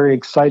it was very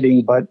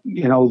exciting, but,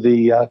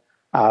 the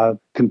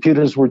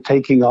computers were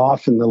taking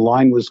off and the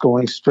line was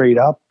going straight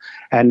up.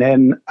 And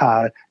then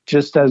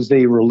just as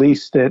they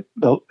released it,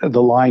 the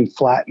line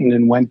flattened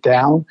and went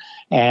down.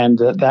 And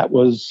that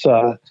was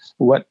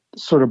what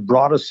sort of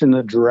brought us in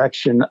the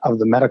direction of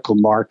the medical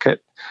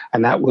market.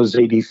 And that was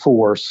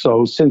 84.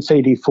 So since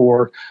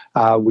 84,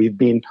 we've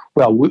been,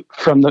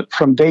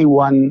 from day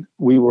one,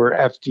 we were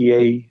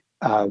FDA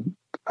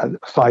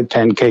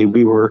 510K.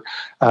 We were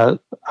a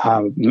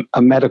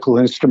medical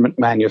instrument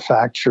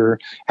manufacturer,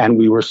 and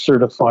we were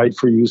certified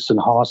for use in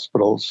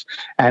hospitals.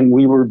 And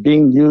we were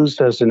being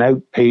used as an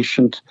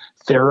outpatient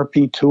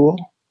therapy tool.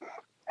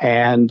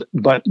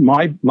 But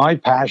my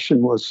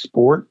passion was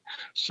sport,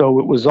 so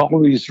it was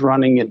always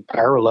running in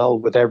parallel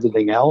with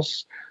everything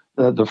else.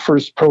 The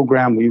first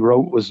program we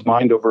wrote was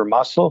Mind Over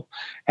Muscle.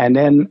 And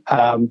then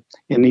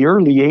in the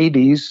early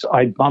 80s,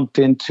 I bumped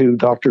into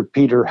Dr.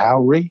 Peter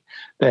Howry,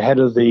 the head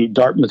of the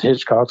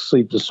Dartmouth-Hitchcock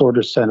Sleep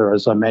Disorder Center,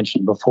 as I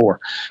mentioned before.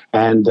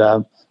 And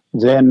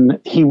then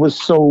he was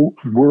so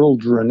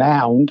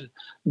world-renowned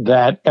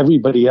that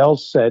everybody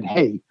else said,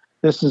 hey,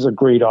 this is a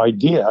great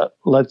idea.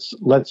 Let's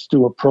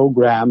do a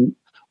program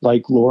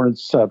like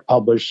Lawrence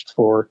published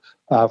for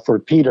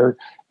Peter.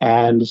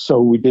 And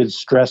so we did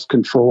stress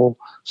control,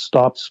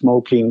 stop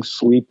smoking,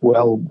 sleep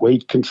well,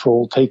 weight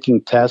control, taking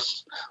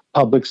tests,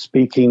 public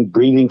speaking,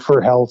 breathing for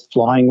health,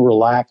 flying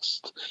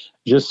relaxed,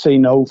 just say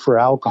no for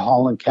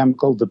alcohol and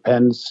chemical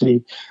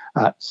dependency,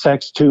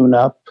 sex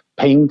tune-up,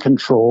 pain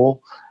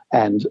control,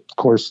 and of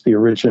course the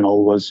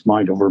original was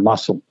Mind Over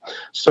Muscle.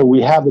 So we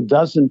have a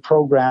dozen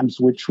programs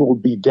which will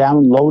be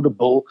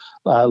downloadable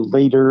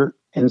later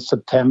in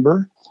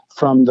September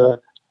from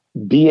the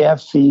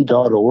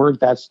BFE.org,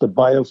 that's the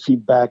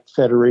Biofeedback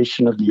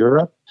Federation of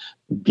Europe,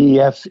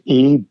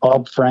 BFE,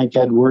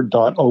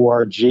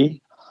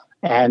 BobFrankEdward.org,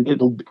 and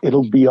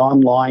it'll be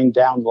online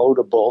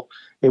downloadable.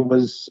 It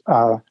was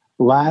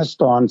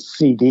last on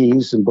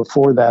CDs and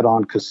before that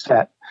on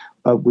cassette,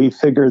 but we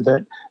figured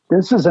that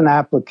this is an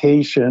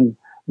application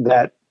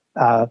that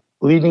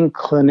leading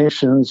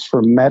clinicians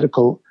from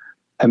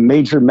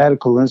major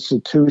medical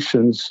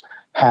institutions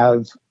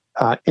have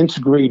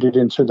integrated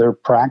into their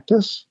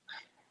practice.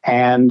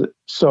 And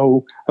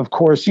so, of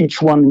course,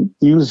 each one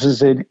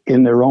uses it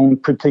in their own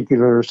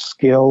particular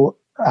skill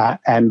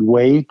and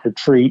way to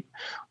treat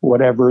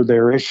whatever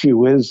their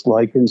issue is,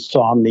 like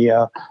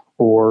insomnia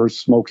or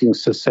smoking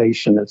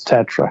cessation,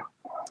 etc.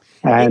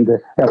 And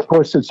of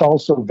course, it's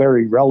also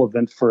very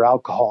relevant for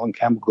alcohol and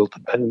chemical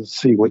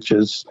dependency, which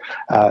is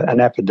an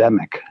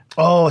epidemic.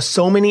 Oh,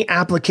 so many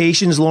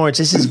applications, Lawrence.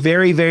 This is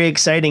very, very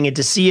exciting. And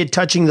to see it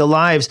touching the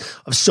lives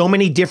of so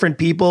many different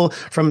people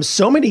from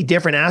so many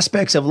different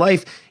aspects of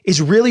life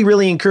is really,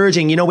 really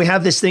encouraging. You know, we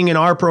have this thing in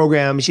our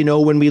programs, you know,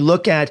 when we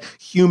look at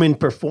human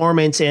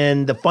performance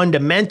and the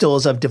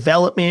fundamentals of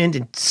development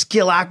and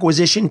skill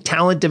acquisition,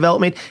 talent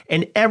development,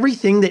 and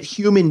everything that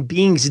human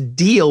beings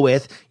deal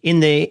with in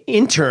the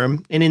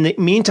interim and in the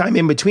meantime,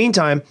 in between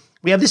time,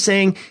 we have this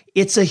saying,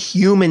 it's a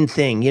human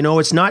thing. You know,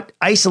 it's not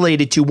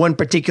isolated to one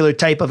particular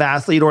type of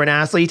athlete or an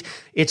athlete.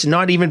 It's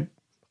not even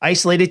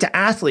isolated to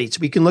athletes.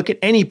 We can look at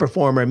any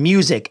performer,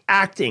 music,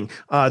 acting,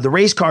 the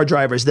race car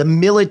drivers, the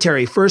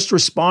military, first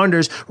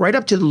responders, right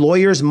up to the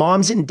lawyers,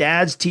 moms and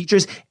dads,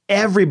 teachers,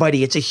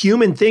 everybody. It's a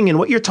human thing. And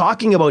what you're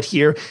talking about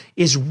here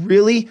is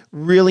really,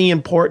 really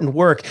important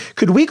work.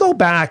 Could we go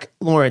back,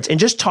 Lawrence, and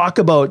just talk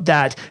about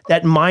that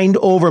mind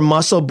over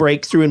muscle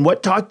breakthrough and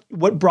what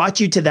brought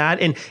you to that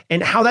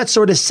and how that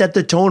sort of set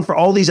the tone for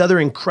all these other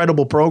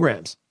incredible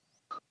programs?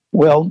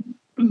 Well,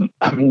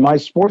 my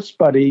sports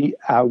buddy,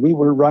 we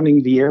were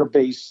running the air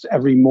base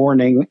every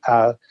morning,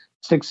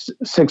 six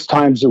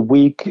times a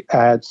week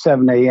at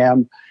 7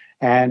 a.m.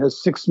 and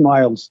 6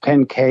 miles,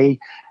 10K.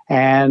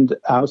 And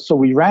so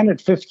we ran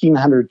it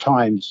 1,500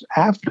 times.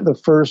 After the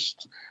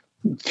first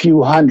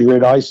few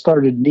hundred, I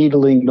started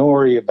needling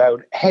Nori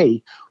about,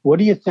 hey, what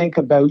do you think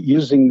about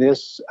using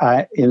this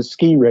in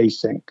ski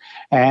racing?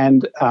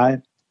 And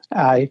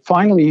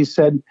finally he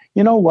said,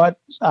 you know what,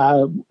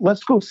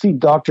 let's go see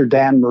Dr.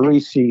 Dan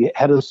Marisi,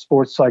 head of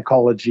sports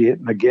psychology at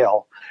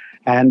McGill.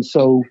 And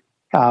so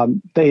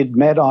they had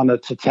met on a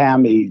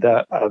tatami.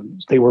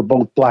 They were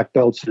both black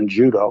belts in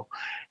judo.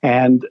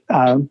 And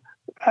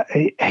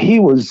he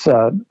was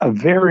a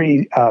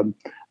very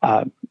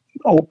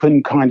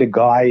open kind of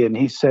guy. And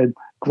he said,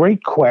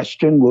 great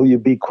question. Will you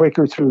be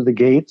quicker through the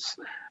gates?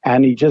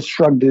 And he just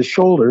shrugged his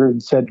shoulder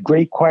and said,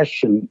 great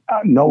question.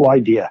 No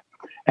idea.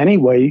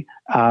 Anyway,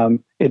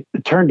 it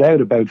turned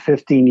out about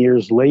 15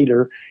 years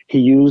later, he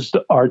used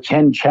our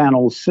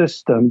 10-channel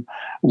system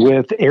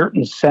with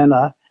Ayrton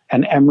Senna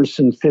and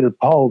Emerson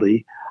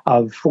Fittipaldi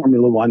of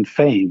Formula One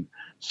fame.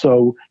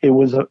 So it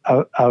was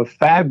a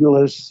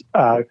fabulous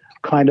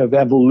kind of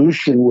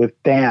evolution with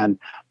Dan.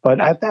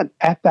 But at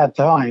that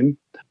time,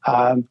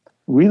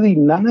 really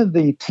none of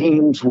the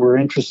teams were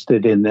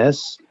interested in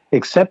this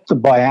except the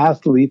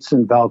biathletes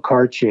in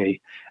Valcartier.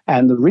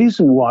 And the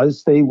reason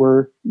was they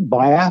were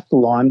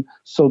biathlon,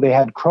 so they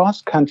had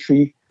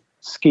cross-country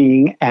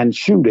skiing and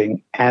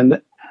shooting.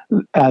 And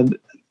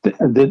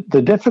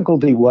the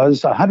difficulty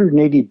was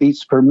 180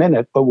 beats per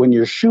minute, but when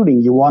you're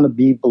shooting, you want to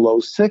be below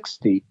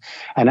 60.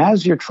 And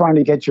as you're trying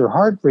to get your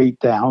heart rate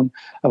down,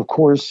 of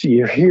course,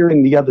 you're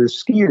hearing the other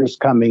skiers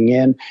coming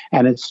in,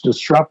 and it's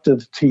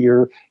disruptive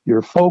to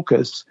your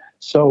focus.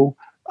 So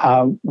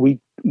we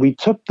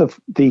took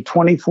the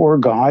 24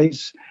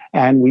 guys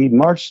and we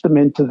marched them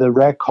into the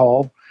rec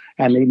hall,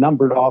 and they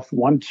numbered off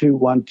 1, 2,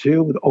 1,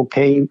 2.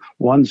 Okay,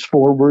 one's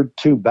forward,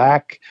 two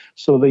back.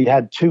 So they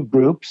had two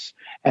groups.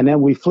 And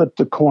then we flipped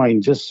a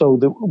coin just so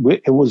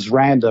that it was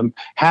random.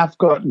 Half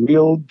got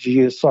real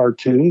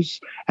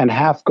GSR2s and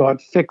half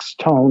got fixed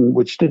tone,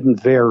 which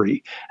didn't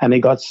vary. And they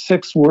got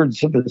 6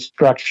 words of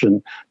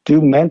instruction.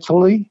 Do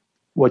mentally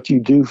what you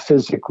do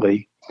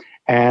physically.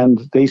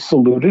 And they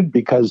saluted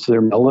because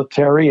they're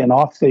military, and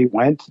off they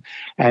went.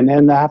 And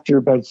then after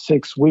about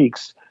 6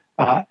 weeks,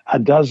 a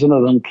dozen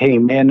of them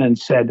came in and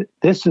said,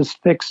 this is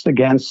fixed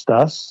against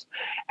us.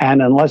 And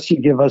unless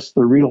you give us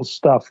the real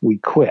stuff, we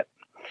quit.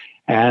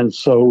 And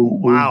so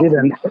wow.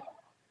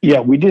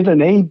 we did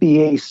an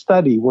ABA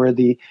study where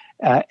the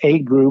A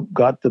group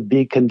got the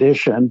B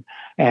condition,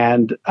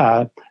 and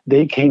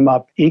they came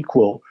up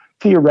equal.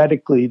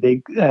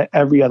 theoretically,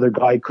 every other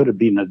guy could have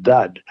been a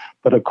dud.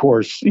 But of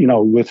course,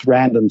 with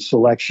random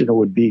selection, it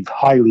would be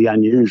highly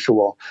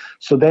unusual.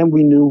 So then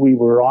we knew we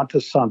were onto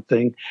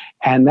something.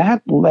 And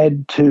that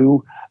led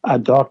to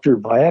Dr.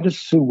 Vieta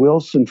Sue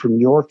Wilson from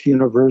York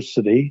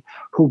University,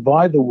 who,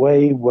 by the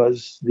way,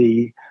 was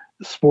the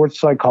sports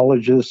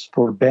psychologist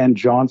for Ben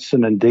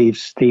Johnson and Dave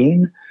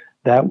Steen.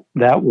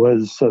 That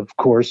was, of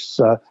course,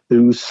 the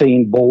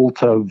Usain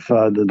Bolt of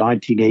the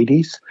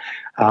 1980s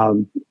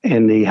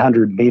in the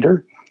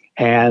 100-meter.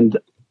 And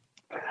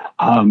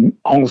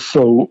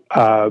also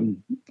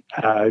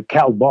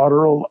Cal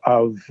Botterill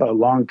of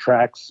long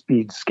track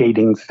speed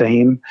skating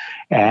fame,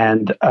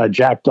 and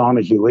Jack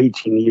Donahue,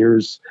 18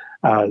 years,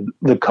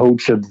 the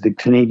coach of the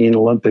Canadian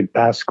Olympic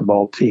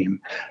basketball team.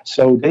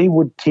 So they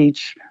would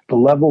teach the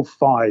level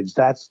 5s.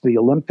 That's the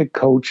Olympic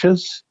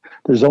coaches.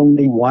 There's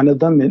only one of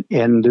them,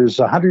 and there's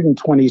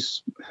 120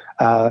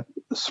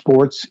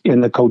 sports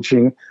in the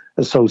Coaching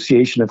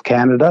Association of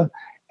Canada.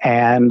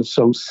 And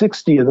so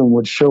 60 of them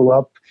would show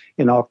up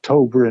in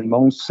October in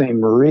Mont Ste.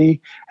 Marie,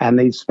 and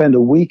they'd spend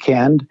a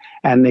weekend,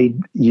 and they'd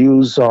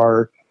use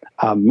our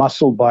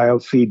muscle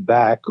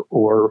biofeedback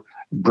or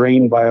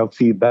brain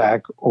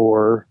biofeedback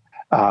or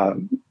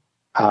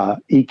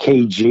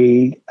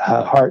EKG,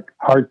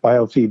 heart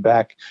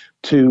biofeedback,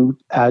 to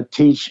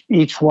teach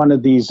each one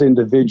of these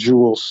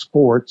individual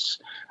sports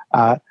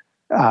how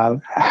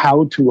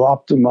to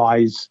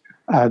optimize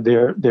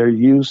their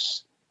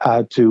use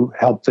to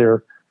help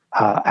their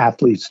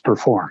athletes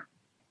perform.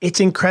 It's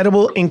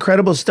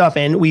incredible stuff.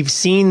 And we've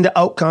seen the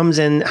outcomes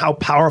and how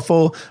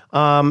powerful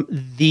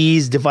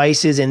these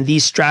devices and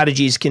these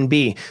strategies can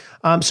be.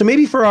 So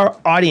maybe for our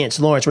audience,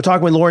 Lawrence, we're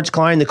talking with Lawrence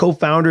Klein, the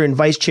co-founder and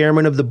vice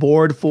chairman of the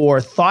board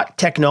for Thought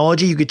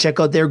Technology. You could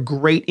check out their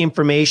great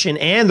information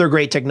and their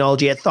great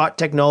technology at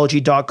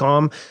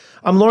thoughttechnology.com.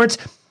 Lawrence,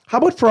 how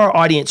about for our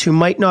audience who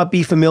might not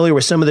be familiar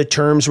with some of the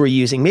terms we're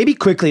using? Maybe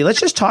quickly, let's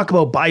just talk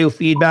about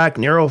biofeedback,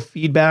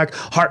 neurofeedback,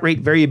 heart rate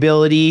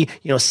variability,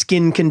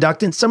 skin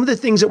conductance, some of the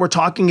things that we're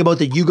talking about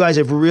that you guys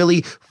have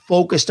really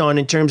focused on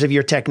in terms of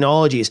your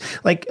technologies.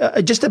 Like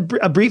just a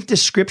brief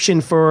description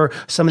for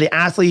some of the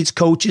athletes,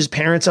 coaches,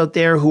 parents out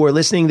there who are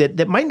listening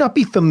that might not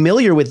be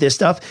familiar with this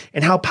stuff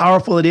and how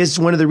powerful it is. It's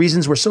one of the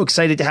reasons we're so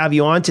excited to have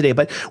you on today.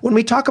 But when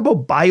we talk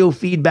about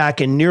biofeedback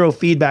and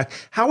neurofeedback,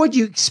 how would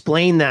you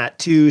explain that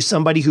to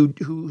somebody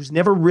who's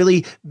never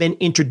really been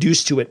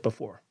introduced to it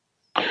before?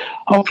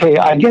 Okay,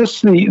 I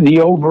guess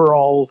the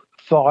overall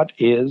thought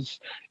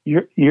is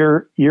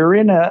you're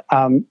in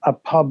a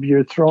pub,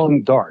 you're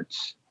throwing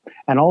darts,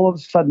 and all of a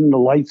sudden the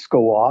lights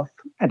go off,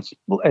 and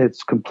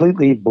it's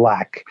completely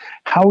black.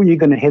 How are you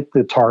going to hit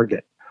the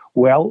target?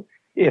 Well,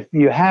 if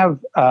you have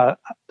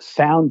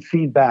sound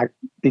feedback,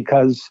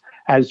 because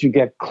as you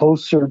get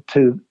closer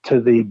to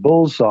the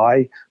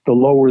bullseye, the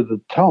lower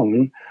the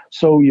tone.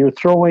 So you're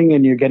throwing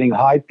and you're getting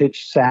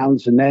high-pitched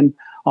sounds, and then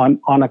on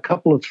a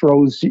couple of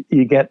throws,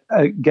 you get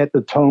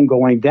the tone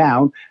going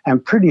down,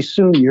 and pretty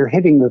soon you're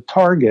hitting the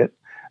target.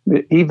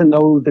 Even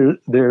though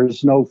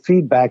there's no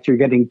feedback, you're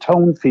getting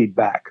tone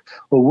feedback.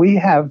 Well, we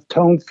have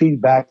tone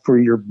feedback for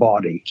your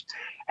body.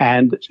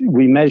 And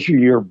we measure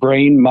your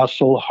brain,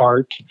 muscle,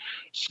 heart,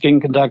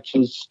 skin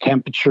conductance,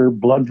 temperature,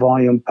 blood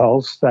volume,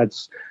 pulse.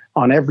 That's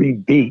on every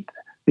beat.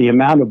 The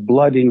amount of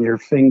blood in your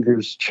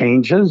fingers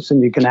changes,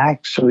 and you can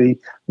actually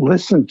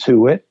listen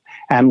to it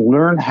and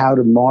learn how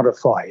to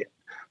modify it.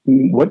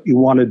 What you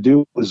want to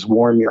do is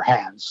warm your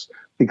hands,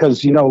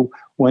 because,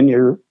 when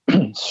you're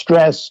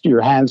stressed,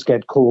 your hands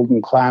get cold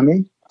and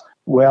clammy.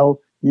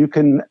 Well, you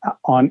can,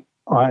 on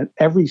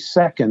every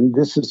second,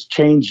 this is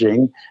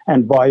changing,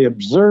 and by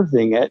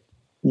observing it,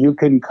 you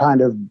can kind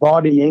of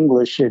body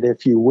English it,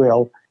 if you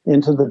will,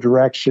 into the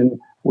direction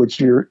which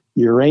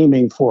you're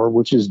aiming for,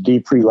 which is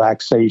deep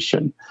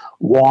relaxation.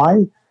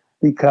 Why?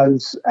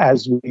 Because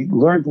as we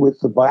learned with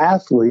the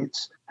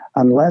biathletes,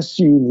 unless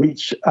you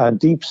reach a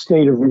deep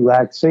state of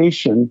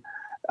relaxation,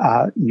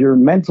 your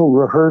mental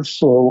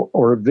rehearsal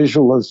or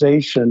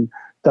visualization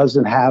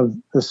doesn't have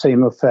the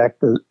same effect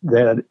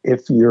that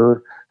if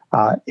you're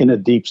in a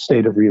deep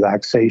state of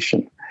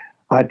relaxation.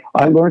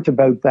 I learned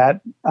about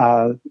that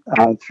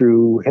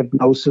through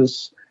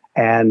hypnosis,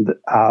 and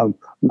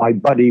my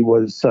buddy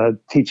was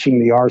teaching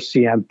the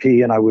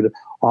RCMP, and I would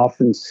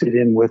often sit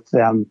in with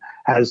them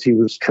as he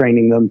was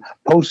training them.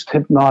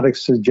 Post-hypnotic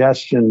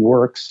suggestion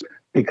works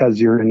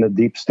because you're in a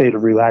deep state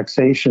of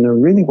relaxation.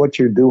 And really what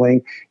you're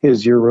doing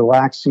is you're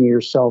relaxing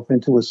yourself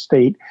into a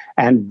state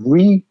and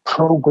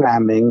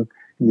reprogramming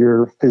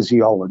your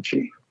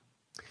physiology.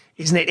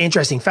 Isn't it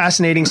interesting?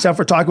 Fascinating stuff.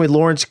 We're talking with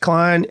Lawrence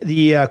Klein,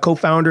 the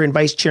co-founder and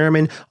vice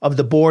chairman of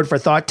the board for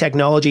Thought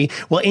Technology.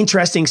 Well,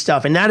 interesting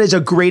stuff. And that is a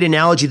great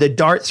analogy, the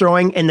dart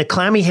throwing and the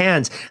clammy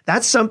hands.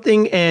 That's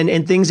something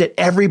and things that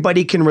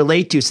everybody can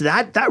relate to. So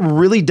that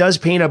really does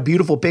paint a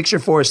beautiful picture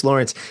for us,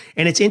 Lawrence.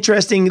 And it's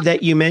interesting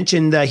that you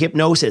mentioned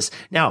hypnosis.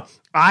 Now,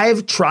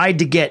 I've tried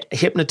to get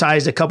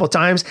hypnotized a couple of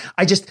times.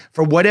 I just,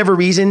 for whatever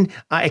reason,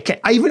 I can't.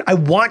 I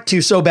want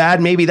to so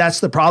bad. Maybe that's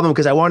the problem,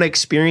 because I want to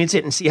experience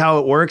it and see how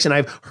it works. And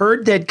I've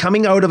heard that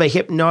coming out of a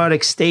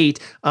hypnotic state,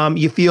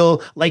 you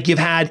feel like you've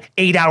had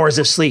 8 hours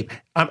of sleep.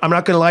 I'm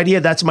not going to lie to you.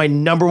 That's my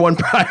number one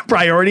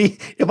priority.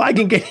 If I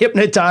can get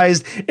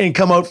hypnotized and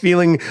come out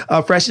feeling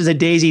fresh as a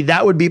daisy,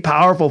 that would be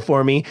powerful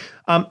for me.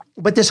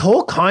 But this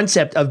whole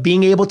concept of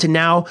being able to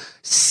now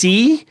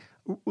see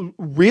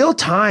real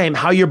time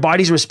how your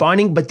body's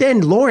responding. But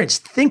then,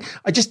 Lawrence,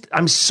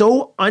 I'm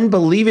so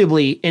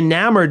unbelievably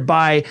enamored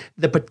by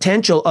the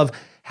potential of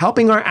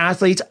helping our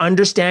athletes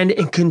understand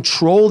and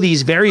control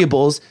these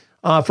variables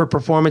for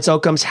performance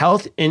outcomes,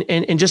 health,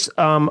 and just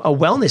a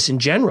wellness in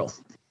general.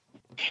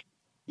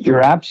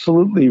 You're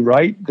absolutely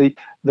right.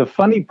 The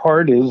funny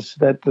part is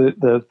that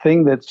the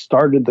thing that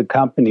started the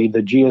company,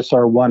 the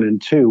GSR 1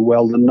 and 2,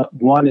 well, the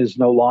 1 is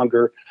no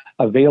longer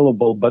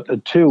available, but the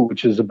 2,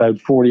 which is about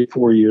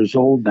 44 years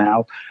old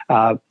now,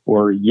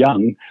 or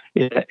young,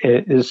 it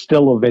is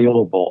still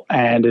available,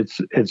 and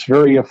it's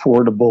very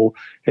affordable.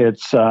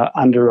 It's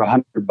under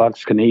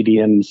 $100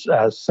 Canadian,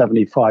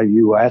 75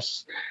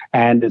 US,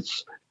 and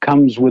it's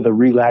comes with a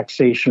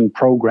relaxation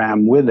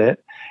program with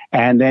it,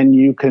 and then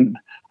you can.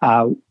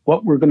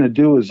 What we're going to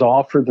do is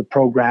offer the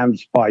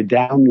programs by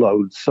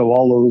download. So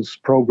all those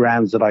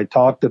programs that I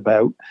talked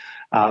about,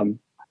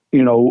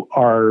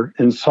 our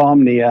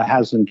insomnia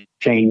hasn't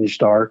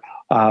changed. Our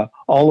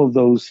all of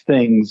those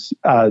things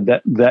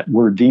that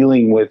we're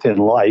dealing with in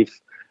life,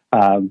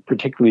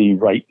 particularly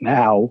right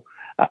now.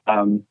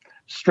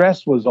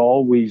 Stress was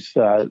always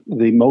the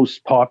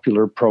most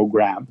popular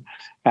program,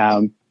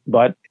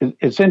 but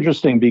it's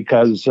interesting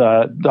because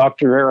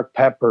Dr. Eric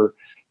Pepper,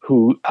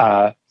 who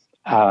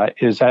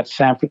is at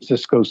San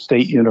Francisco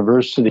State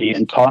University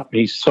and taught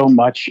me so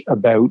much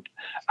about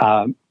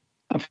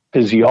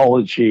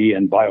physiology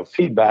and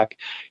biofeedback.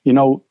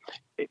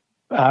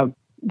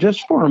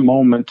 Just for a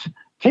moment,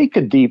 take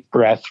a deep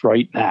breath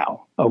right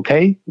now.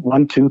 Okay,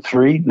 1, 2,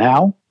 3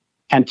 now,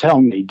 and tell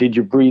me, did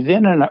you breathe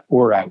in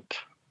or out?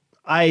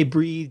 I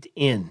breathed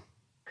in.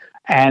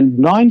 And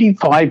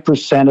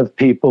 95% of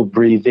people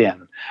breathe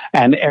in.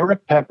 And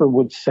Eric Pepper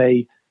would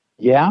say,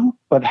 yeah,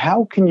 but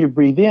how can you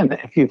breathe in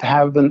if you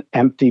haven't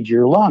emptied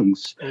your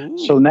lungs? Ooh.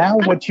 So now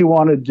what you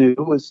want to do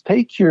is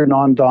take your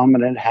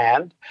non-dominant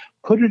hand,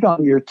 put it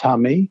on your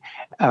tummy,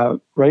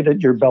 right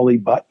at your belly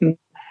button,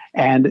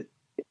 and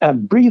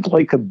breathe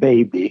like a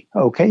baby,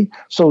 okay?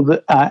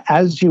 So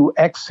as you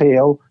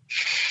exhale,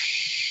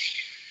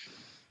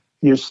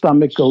 your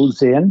stomach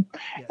goes in,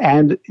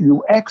 and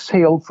you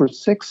exhale for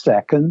 6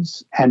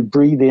 seconds and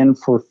breathe in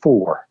for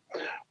 4.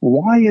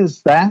 Why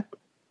is that?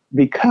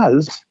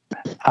 Because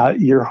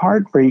your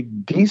heart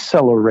rate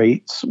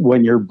decelerates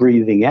when you're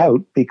breathing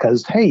out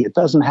because, hey, it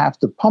doesn't have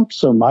to pump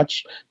so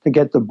much to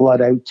get the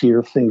blood out to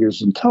your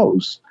fingers and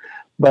toes.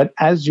 But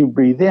as you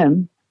breathe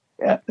in,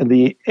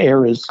 the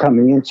air is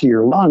coming into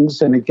your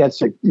lungs and it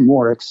gets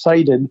more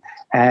excited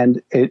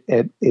and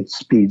it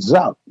speeds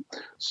up.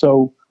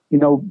 So,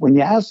 when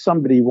you ask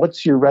somebody,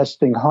 what's your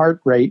resting heart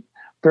rate?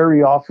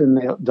 Very often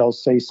they'll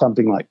say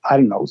something like,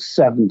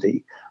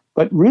 70.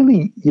 But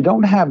really, you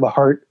don't have a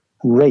heart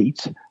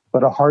rate,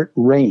 but a heart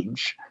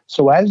range.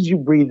 So as you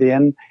breathe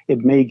in, it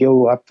may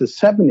go up to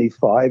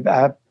 75,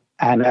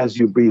 and as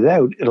you breathe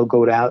out, it'll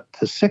go down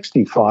to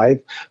 65.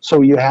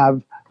 So you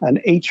have an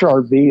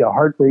HRV, a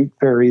heart rate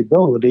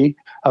variability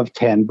of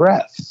 10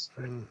 breaths.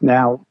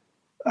 Now,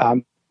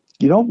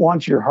 you don't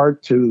want your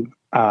heart to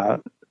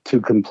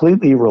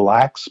completely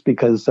relax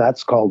because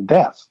that's called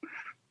death.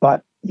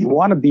 But you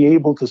want to be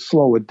able to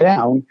slow it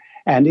down.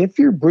 And if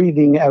you're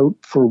breathing out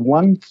for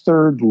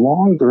 1/3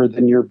 longer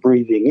than you're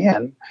breathing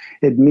in,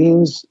 it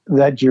means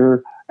that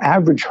your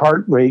average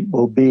heart rate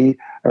will be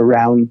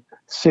around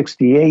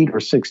 68 or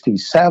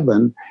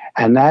 67,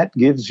 and that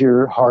gives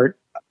your heart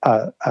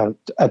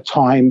a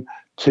time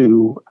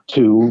to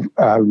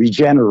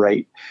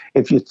regenerate.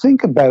 If you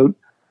think about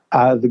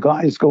the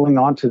guys going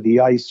onto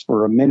the ice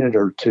for a minute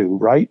or two,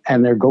 right,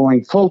 and they're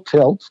going full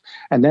tilt,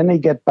 and then they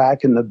get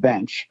back in the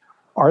bench,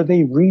 are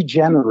they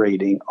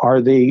regenerating?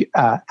 Are they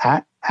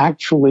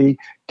actually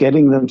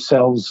getting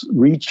themselves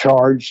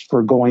recharged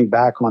for going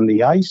back on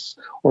the ice?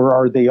 Or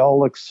are they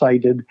all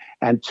excited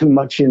and too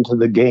much into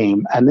the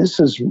game? And this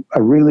is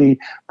really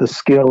the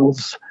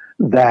skills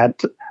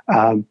that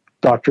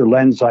Dr.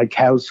 Len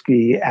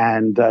Zykowski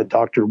and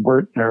Dr.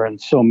 Wertner and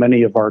so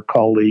many of our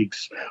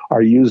colleagues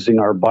are using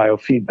our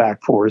biofeedback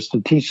for us to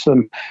teach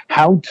them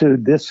how to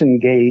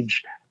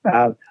disengage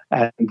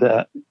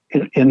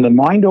in the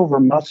Mind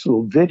Over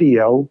Muscle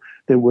video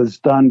that was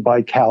done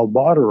by Cal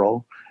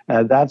Botterill,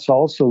 that's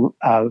also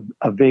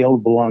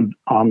available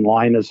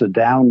online as a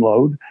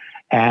download.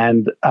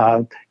 And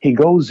he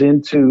goes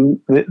into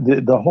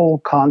the whole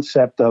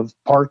concept of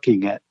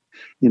parking it.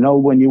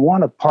 When you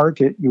want to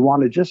park it, you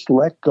want to just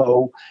let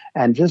go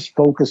and just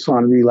focus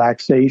on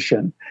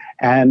relaxation.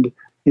 And,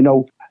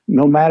 no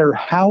matter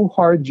how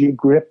hard you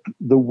grip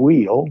the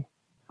wheel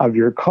of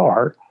your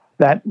car,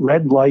 that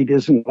red light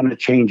isn't going to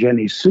change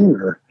any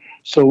sooner.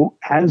 So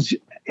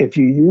if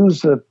you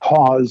use the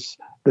pause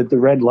that the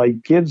red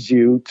light gives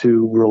you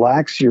to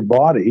relax your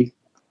body,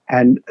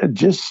 and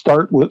just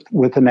start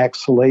with an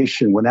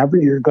exhalation. Whenever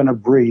you're going to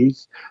breathe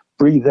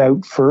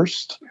out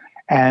first,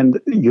 and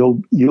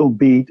you'll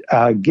be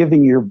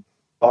giving your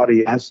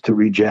body a chance to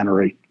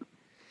regenerate.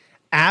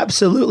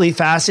 Absolutely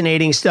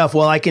fascinating stuff.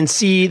 Well, I can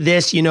see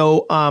this,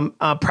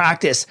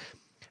 practice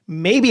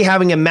maybe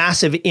having a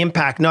massive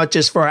impact, not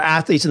just for our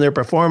athletes and their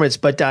performance,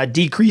 but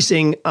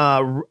decreasing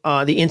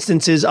the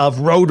instances of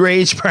road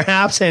rage,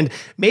 perhaps, and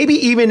maybe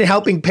even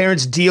helping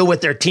parents deal with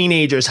their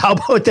teenagers. How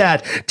about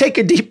that? Take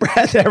a deep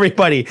breath,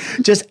 everybody.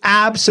 Just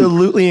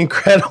absolutely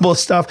incredible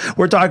stuff.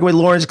 We're talking with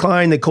Lawrence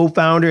Klein, the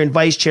co-founder and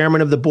vice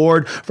chairman of the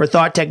board for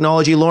Thought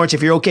Technology. Lawrence,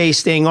 if you're okay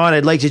staying on,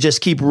 I'd like to just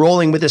keep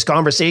rolling with this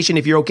conversation,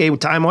 if you're okay with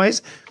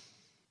time-wise.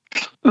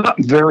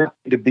 Very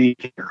happy to be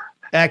here.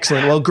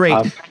 Excellent. Well,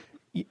 great.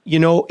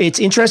 It's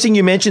interesting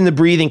you mentioned the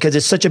breathing because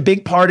it's such a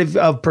big part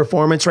of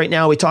performance right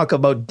now. We talk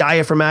about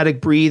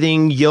diaphragmatic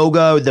breathing,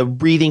 yoga, the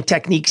breathing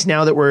techniques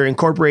now that we're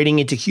incorporating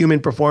into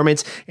human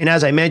performance. And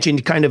as I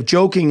mentioned, kind of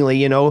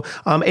jokingly,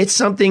 it's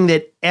something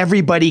that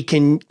everybody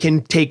can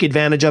take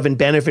advantage of and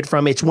benefit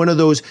from. It's one of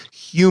those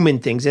human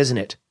things, isn't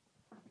it?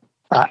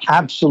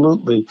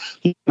 Absolutely.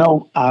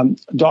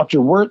 Dr.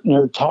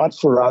 Wertner taught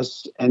for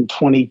us in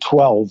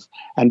 2012.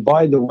 And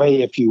by the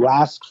way, if you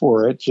ask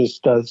for it,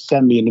 just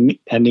send me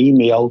an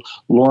email,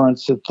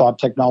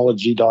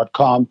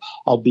 lawrence@thoughttechnology.com.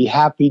 I'll be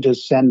happy to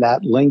send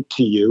that link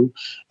to you.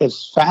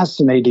 It's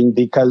fascinating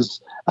because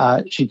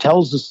she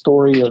tells the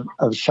story of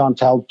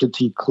Chantal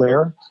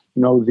Petit-Clair,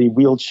 the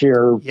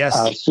wheelchair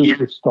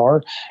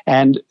superstar.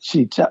 And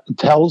she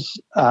tells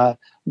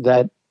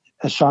that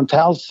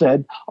Chantal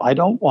said, I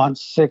don't want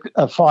 5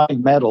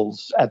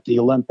 medals at the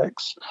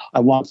Olympics. I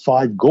want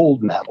 5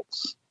 gold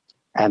medals.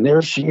 And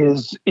there she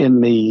is in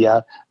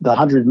the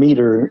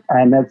 100-meter,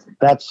 and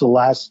that's the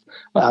last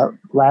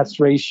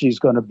race she's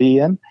going to be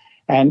in.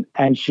 And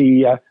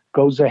she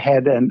goes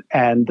ahead and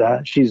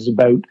she's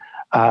about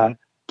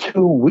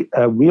 2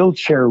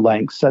 wheelchair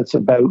lengths. That's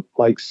about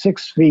like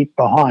 6 feet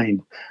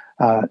behind.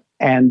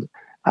 And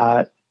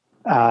at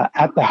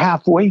the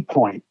halfway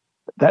point,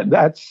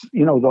 that's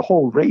the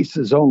whole race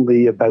is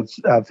only about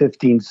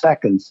 15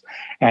 seconds,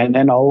 and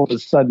then all of a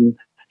sudden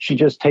she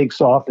just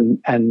takes off and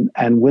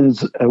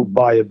wins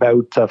by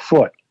about a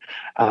foot,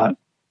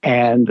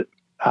 and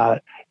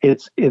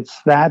it's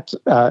that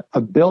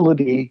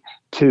ability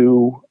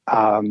to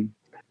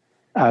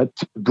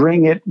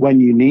bring it when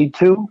you need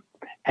to,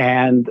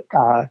 and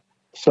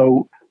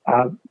so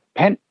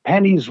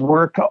Penny's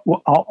work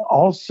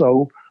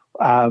also.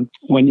 I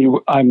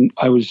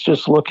was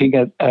just looking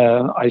at.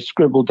 I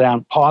scribbled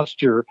down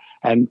posture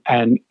and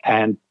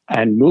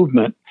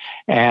movement,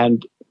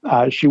 and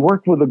she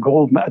worked with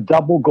a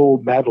double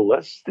gold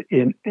medalist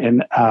in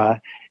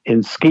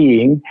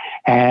skiing.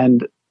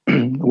 And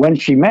when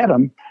she met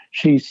him,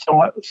 she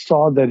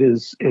saw that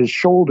his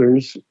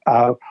shoulders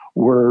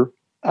were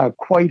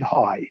quite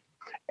high,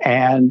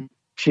 and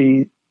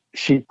she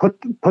put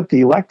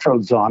the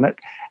electrodes on it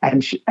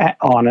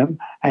on him,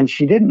 and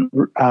she didn't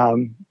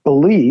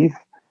believe.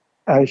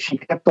 She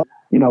kept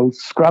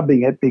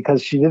scrubbing it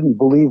because she didn't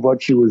believe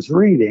what she was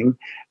reading,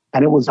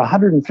 and it was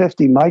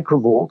 150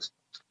 microvolts,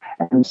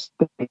 and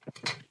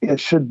it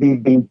should be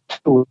being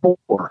 2 or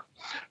 4.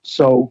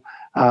 So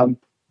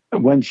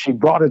when she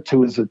brought it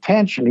to his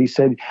attention, he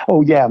said,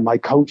 "Oh yeah, my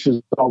coach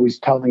is always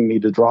telling me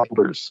to drop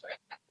shoulders."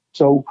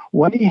 So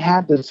when he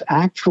had this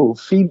actual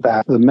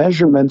feedback, the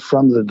measurement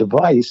from the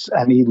device,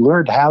 and he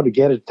learned how to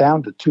get it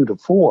down to 2 to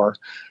 4,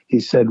 he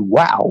said,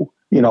 "Wow."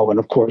 And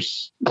of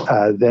course,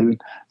 then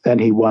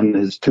he won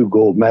his 2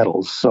 gold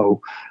medals.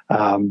 So,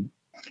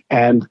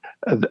 and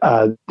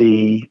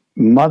the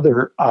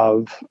mother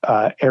of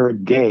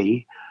Eric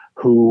Gay,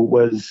 who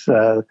was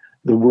the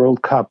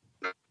World Cup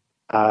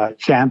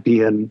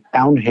champion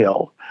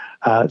downhill,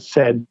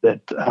 said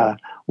that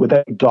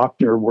without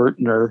Dr.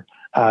 Wertner,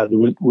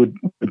 would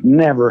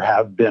never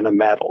have been a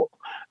medal.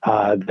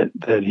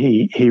 That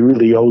he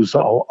really owes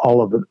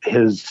all of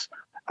his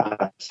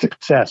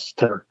success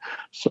to her.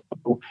 So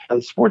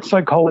sports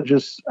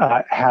psychologists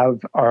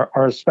are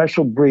a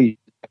special breed,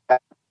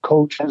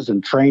 coaches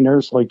and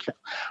trainers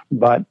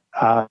but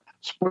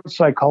sports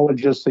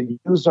psychologists that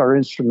use our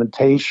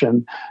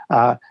instrumentation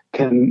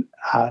can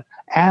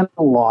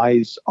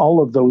analyze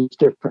all of those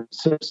different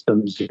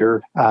systems,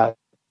 your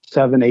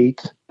 7,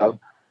 8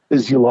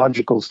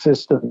 physiological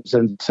systems,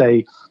 and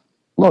say,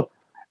 look,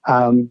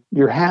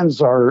 your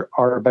hands are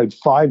about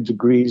 5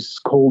 degrees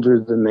colder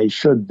than they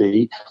should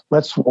be.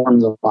 Let's warm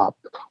them up.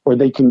 Or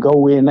they can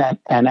go in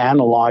and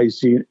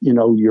analyze,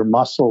 your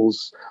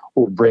muscles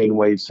or brain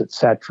waves,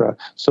 etc.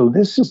 So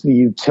this is the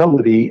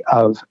utility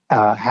of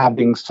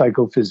having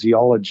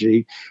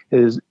psychophysiology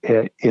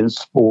in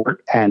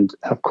sport and,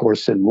 of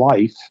course, in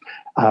life,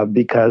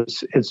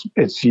 because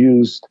it's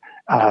used.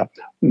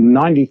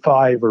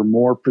 95 or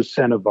more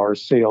 % of our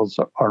sales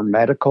are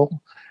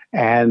medical,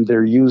 and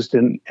they're used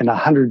in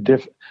 100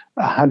 different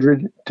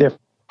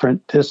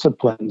different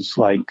disciplines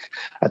like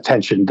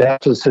attention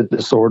deficit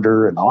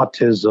disorder and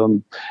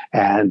autism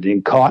and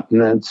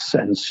incontinence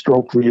and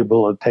stroke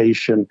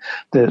rehabilitation.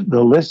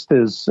 The list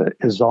is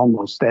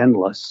almost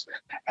endless.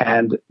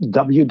 And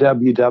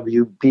www.bfe.org,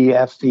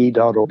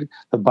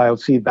 the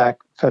Biofeedback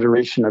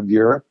Federation of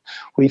Europe,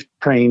 we've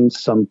trained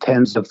some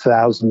tens of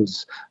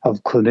thousands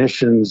of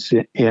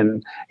clinicians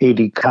in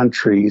 80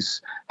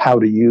 countries how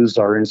to use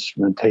our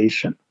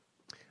instrumentation.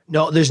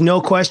 No, there's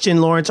no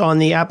question, Lawrence, on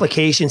the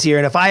applications here.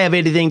 And if I have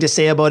anything to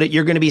say about it,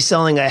 you're going to be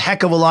selling a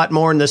heck of a lot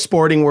more in the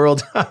sporting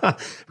world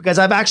because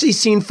I've actually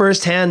seen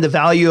firsthand the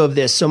value of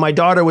this. So my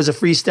daughter was a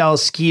freestyle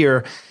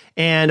skier.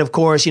 And of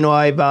course,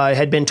 I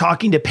had been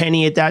talking to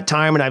Penny at that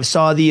time, and I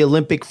saw the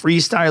Olympic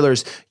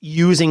freestylers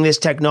using this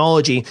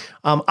technology.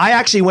 I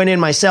actually went in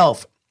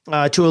myself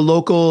to a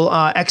local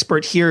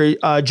expert here,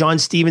 John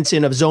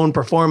Stevenson of Zone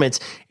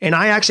Performance. And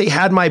I actually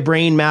had my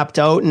brain mapped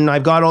out and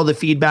I've got all the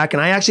feedback,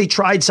 and I actually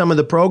tried some of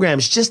the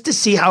programs just to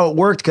see how it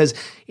worked. Because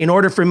in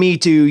order for me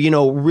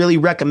to, really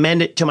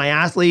recommend it to my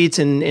athletes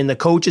and the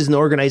coaches and the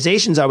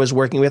organizations I was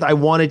working with, I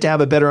wanted to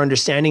have a better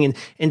understanding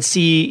and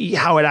see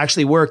how it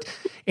actually worked.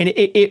 And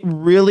it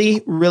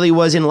really, really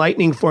was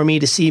enlightening for me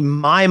to see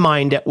my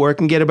mind at work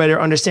and get a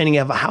better understanding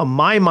of how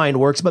my mind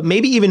works. But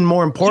maybe even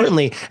more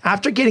importantly,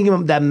 after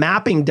getting that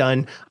mapping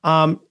done,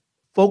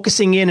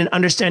 focusing in and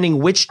understanding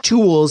which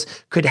tools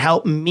could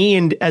help me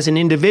and as an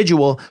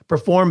individual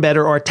perform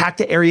better or attack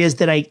the areas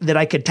that I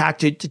could attack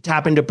to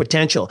tap into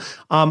potential.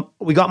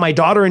 We got my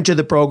daughter into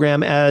the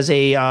program as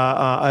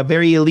a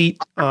very elite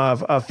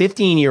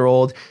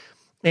 15-year-old.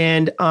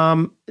 And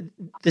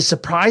the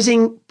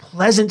surprising,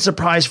 pleasant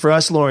surprise for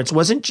us, Lawrence,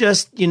 wasn't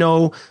just,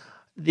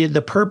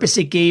 the purpose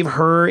it gave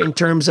her in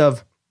terms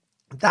of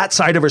that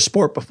side of her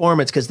sport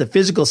performance, because the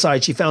physical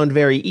side she found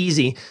very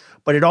easy,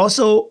 but it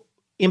also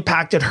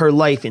impacted her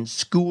life in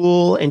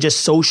school and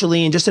just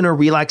socially and just in her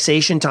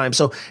relaxation time.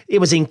 So it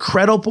was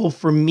incredible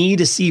for me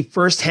to see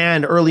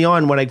firsthand early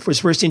on when I was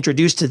first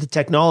introduced to the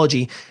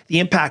technology,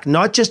 the impact,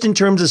 not just in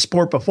terms of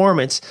sport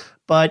performance,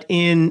 but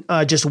in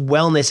just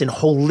wellness and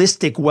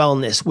holistic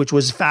wellness, which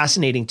was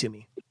fascinating to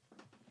me.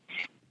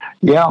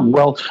 Yeah,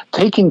 well,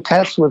 taking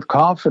tests with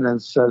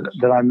confidence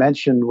that I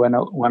mentioned when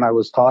I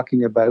was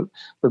talking about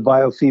the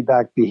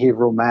Biofeedback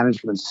Behavioral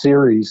Management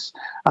series,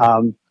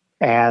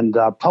 and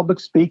public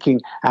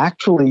speaking,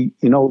 actually,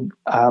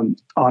 on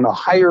a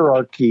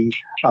hierarchy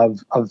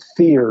of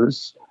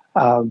fears,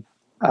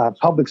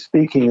 public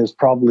speaking is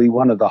probably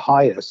one of the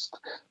highest.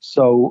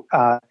 So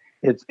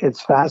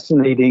it's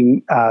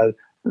fascinating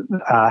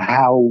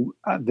how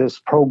this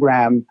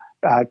program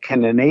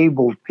can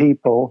enable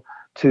people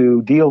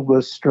to deal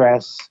with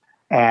stress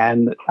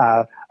and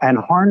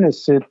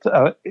harness it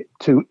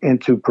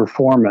into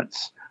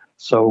performance.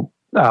 So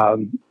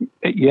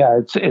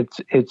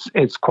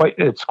it's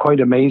quite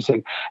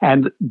amazing.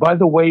 And by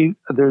the way,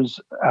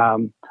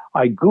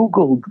 I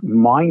Googled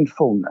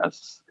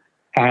mindfulness,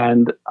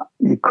 and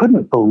you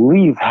couldn't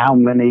believe how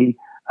many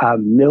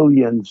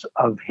millions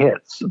of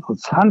hits.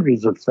 It's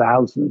hundreds of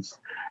thousands,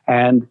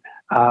 and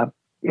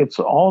it's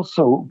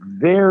also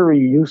very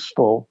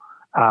useful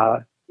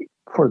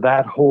for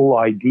that whole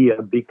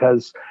idea,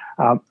 because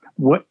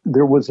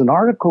there was an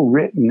article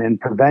written in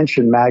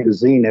Prevention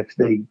Magazine. If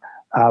they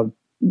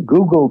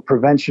Google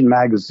Prevention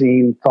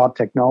Magazine Thought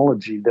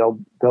Technology,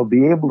 they'll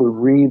be able to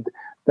read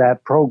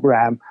that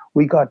program.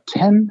 We got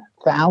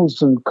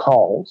 10,000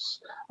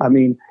 calls. I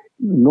mean,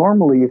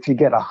 normally if you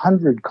get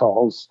 100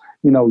 calls,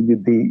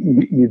 you'd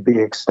be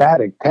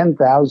ecstatic.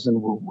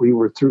 10,000, we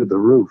were through the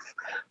roof.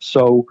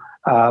 So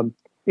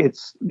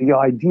it's the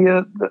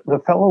idea that the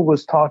fellow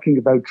was talking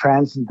about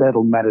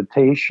transcendental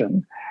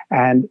meditation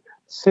and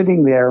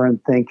sitting there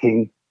and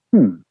thinking,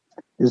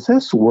 is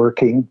this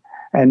working?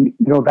 And,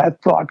 that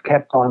thought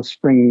kept on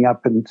springing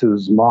up into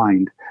his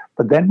mind.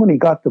 But then when he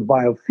got the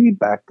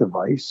biofeedback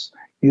device,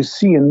 you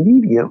see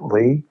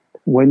immediately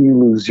when you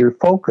lose your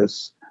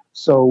focus.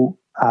 So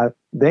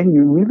then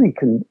you really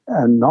can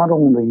not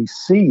only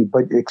see,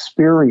 but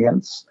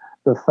experience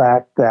the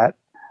fact that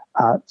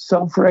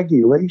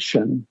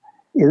self-regulation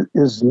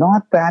is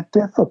not that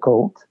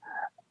difficult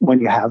when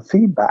you have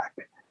feedback.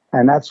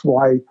 And that's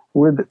why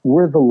we're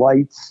the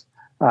lights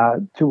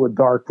to a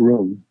dark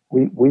room.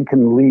 We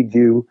can lead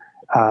you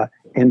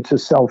into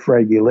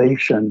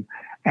self-regulation,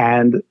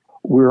 and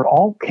we're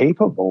all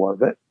capable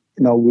of it.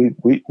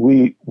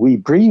 We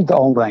breathe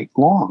all night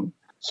long.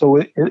 So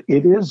it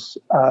is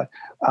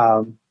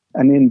an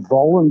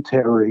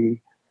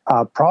involuntary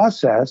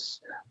process,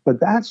 but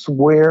that's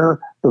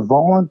where the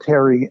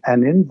voluntary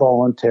and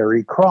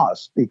involuntary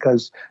cross,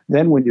 because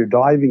then when you're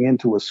diving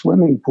into a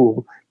swimming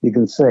pool, you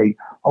can say,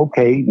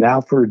 okay,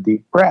 now for a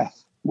deep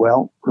breath.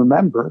 Well,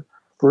 remember,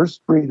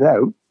 first breathe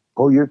out,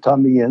 pull your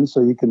tummy in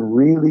so you can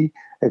really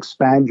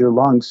expand your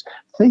lungs.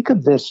 Think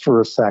of this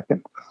for a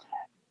second.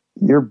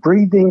 You're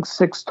breathing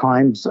 6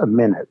 times a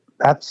minute.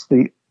 That's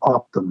the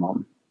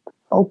optimum.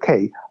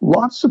 Okay,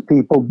 lots of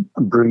people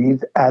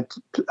breathe at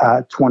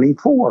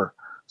 24.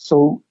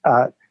 So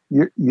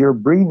you're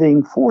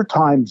breathing 4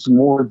 times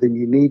more than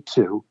you need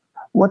to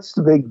what's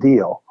the big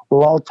deal?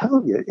 Well, I'll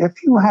tell you,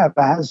 if you have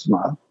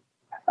asthma,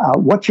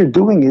 what you're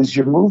doing is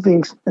you're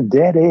moving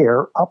dead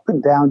air up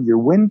and down your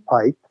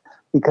windpipe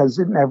because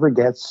it never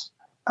gets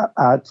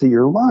to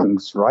your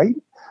lungs, right?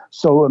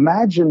 So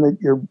imagine that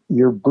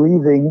you're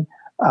breathing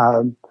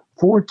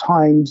 4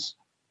 times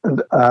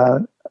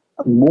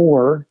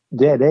more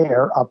dead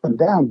air up and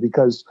down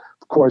because,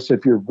 of course,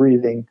 if you're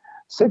breathing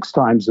 6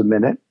 times a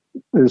minute,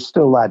 there's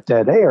still that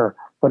dead air.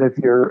 But if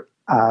you're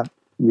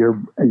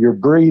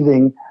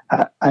breathing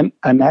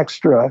an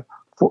extra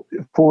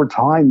 4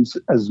 times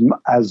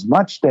as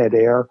much dead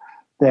air,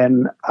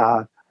 then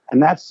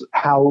and that's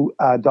how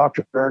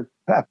Dr. Eric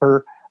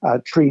Pepper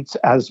treats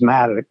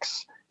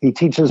asthmatics. He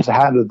teaches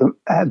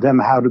them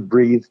how to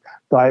breathe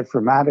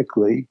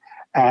diaphragmatically,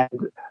 and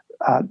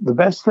the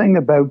best thing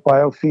about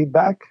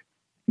biofeedback,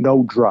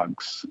 no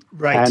drugs.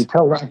 Right. And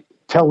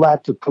tell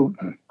that to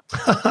Putin.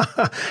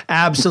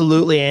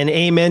 Absolutely. And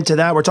amen to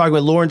that. We're talking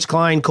with Lawrence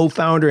Klein,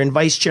 co-founder and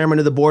vice chairman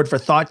of the board for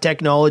Thought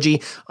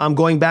Technology.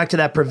 Going back to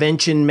that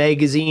Prevention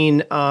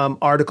Magazine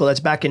article that's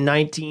back in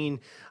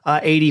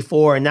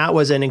 1984, and that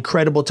was an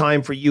incredible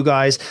time for you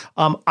guys.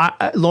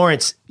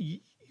 Lawrence,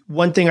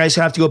 one thing I just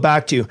have to go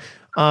back to,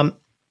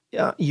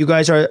 you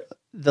guys are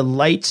the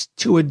lights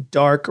to a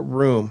dark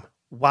room.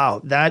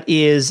 Wow, that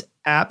is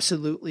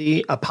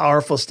absolutely a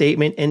powerful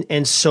statement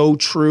and so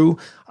true.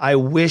 I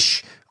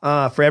wish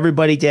for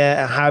everybody to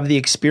have the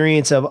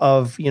experience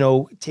of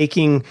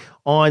taking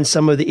on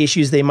some of the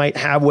issues they might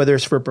have, whether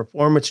it's for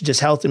performance or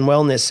just health and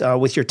wellness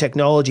with your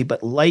technology.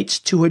 But lights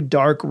to a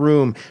dark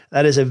room,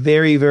 that is a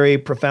very, very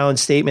profound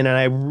statement. And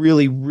I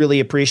really, really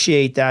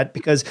appreciate that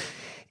because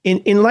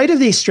in light of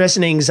the stress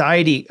and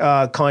anxiety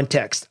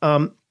context,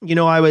 I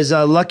was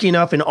lucky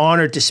enough and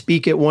honored to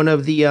speak at one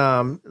of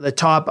the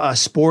top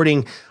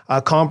sporting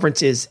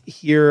conferences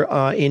here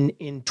in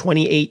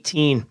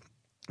 2018.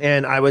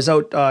 And I was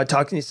out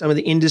talking to some of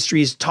the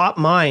industry's top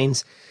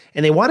minds,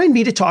 and they wanted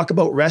me to talk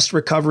about rest,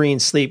 recovery,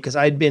 and sleep because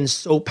I'd been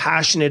so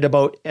passionate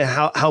about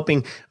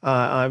helping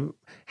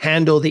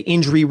handle the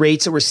injury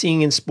rates that we're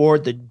seeing in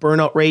sport, the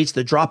burnout rates,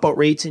 the dropout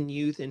rates in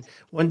youth. And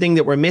one thing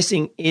that we're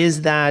missing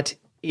is that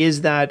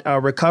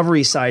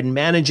recovery side, and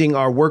managing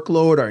our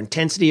workload, our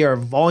intensity, our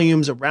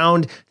volumes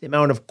around the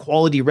amount of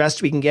quality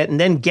rest we can get. And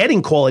then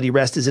getting quality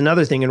rest is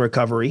another thing in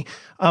recovery.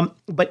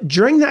 But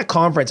during that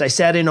conference, I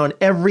sat in on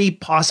every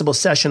possible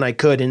session I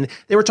could. And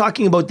they were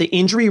talking about the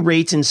injury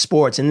rates in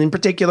sports, and in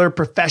particular,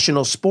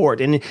 professional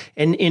sport. And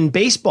in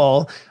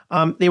baseball,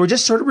 they were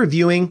just sort of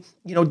reviewing,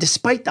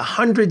 despite the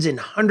hundreds and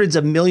hundreds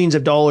of millions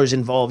of dollars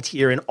involved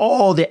here and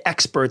all the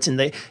experts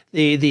and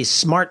the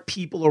smart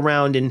people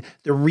around and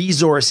the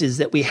resources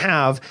that we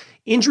have,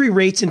 injury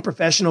rates in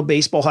professional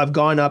baseball have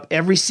gone up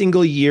every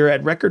single year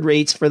at record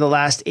rates for the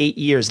last 8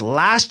 years.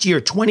 Last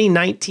year,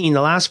 2019,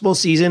 the last full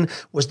season,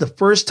 was the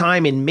first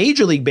time in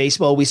Major League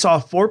Baseball we saw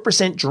a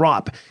 4%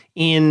 drop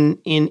in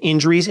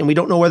injuries, and we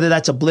don't know whether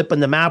that's a blip on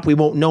the map. We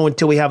won't know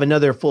until we have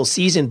another full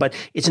season, but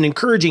it's an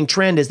encouraging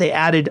trend as they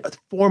added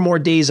 4 more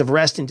days of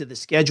rest into the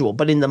schedule.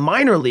 But in the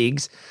minor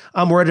leagues,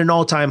 we're at an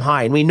all-time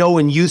high, and we know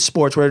in youth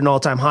sports we're at an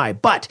all-time high.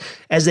 But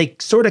as they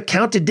sort of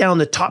counted down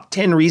the top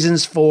 10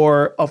 reasons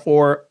for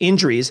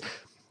injuries,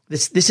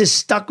 this is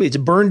stuck. It's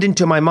burned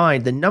into my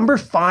mind. The number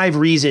 5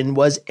 reason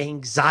was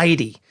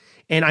anxiety.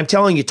 And I'm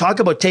telling you, talk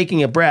about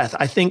taking a breath.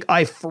 I think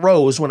I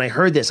froze when I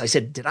heard this. I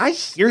said, did I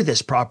hear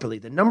this properly?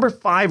 The number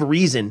 5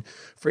 reason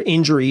for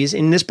injuries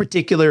in this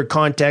particular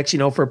context,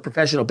 for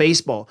professional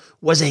baseball,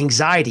 was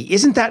anxiety.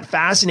 Isn't that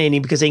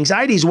fascinating? Because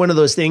anxiety is one of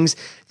those things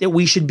that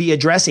we should be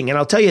addressing. And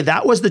I'll tell you,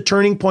 that was the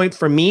turning point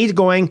for me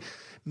going,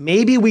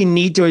 maybe we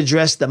need to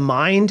address the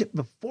mind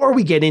before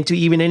we get into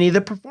even any of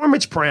the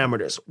performance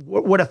parameters.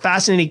 What a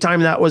fascinating time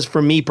that was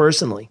for me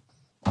personally.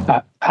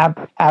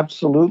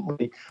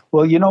 Absolutely.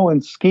 Well,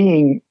 in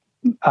skiing,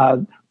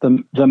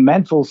 the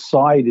mental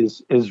side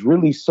is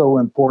really so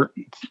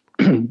important.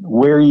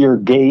 Where your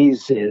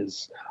gaze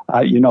is,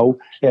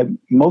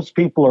 most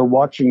people are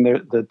watching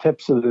the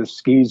tips of their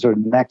skis or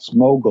next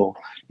mogul,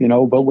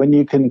 but when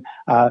you can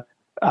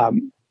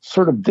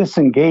sort of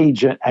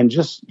disengage and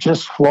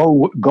just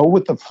flow, go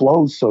with the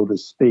flow, so to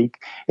speak,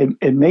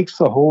 it makes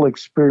the whole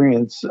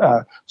experience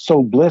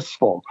so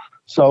blissful.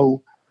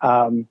 So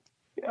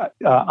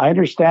I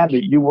understand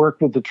that you work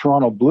with the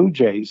Toronto Blue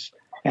Jays,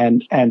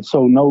 and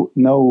so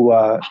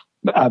know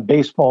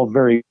baseball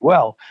very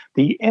well.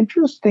 The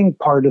interesting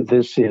part of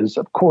this is,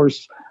 of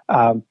course,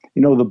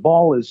 the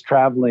ball is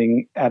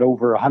traveling at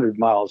over 100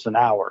 miles an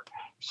hour.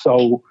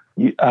 So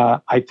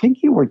I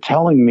think you were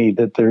telling me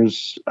that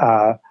there's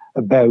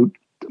about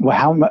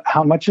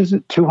how much is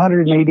it?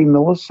 280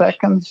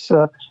 milliseconds.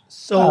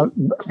 So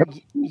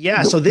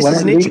this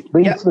is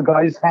leaves the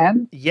guy's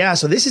hand. Yeah.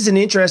 So this is an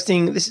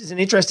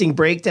interesting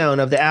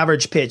breakdown of the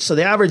average pitch. So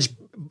the average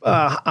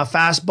a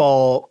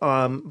fastball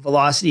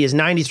velocity is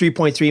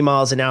 93.3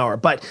 miles an hour.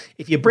 But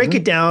if you break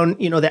it down,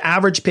 the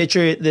average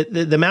pitcher,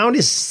 the mound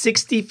is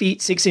 60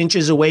 feet 6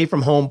 inches away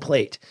from home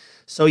plate.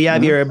 So you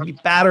have your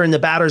batter in the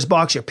batter's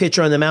box, your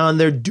pitcher on the mound.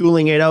 They're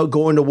dueling it out,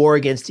 going to war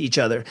against each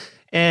other.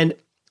 And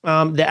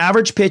the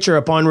average pitcher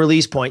upon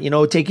release point,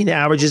 taking the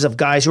averages of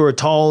guys who are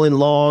tall and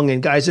long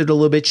and guys that are a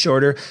little bit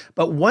shorter.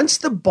 But once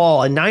the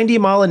ball, a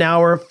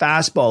 90-mile-an-hour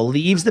fastball,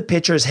 leaves the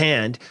pitcher's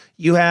hand,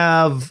 you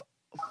have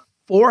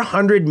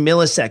 400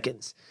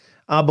 milliseconds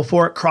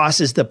before it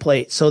crosses the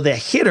plate. So the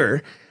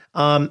hitter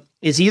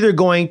is either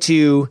going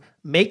to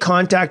make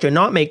contact or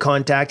not make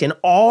contact, and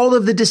all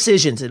of the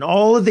decisions and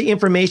all of the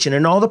information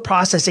and all the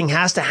processing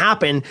has to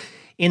happen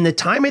in the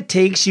time it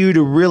takes you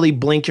to really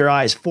blink your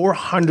eyes,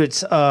 400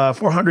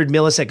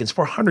 milliseconds,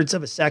 400ths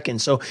of a second.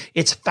 So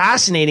it's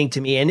fascinating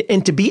to me.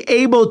 And to be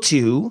able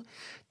to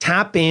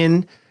tap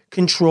in,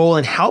 control,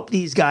 and help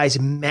these guys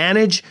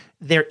manage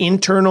their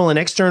internal and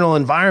external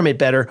environment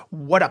better,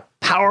 what a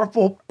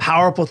powerful,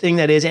 powerful thing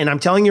that is. And I'm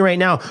telling you right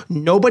now,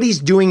 nobody's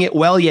doing it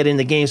well yet in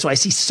the game. So I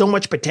see so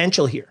much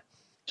potential here.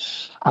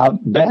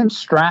 Ben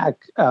Strack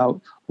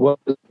was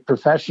a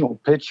professional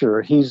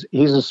pitcher. He's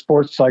a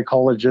sports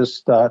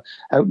psychologist out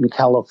in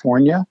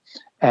California.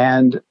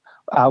 And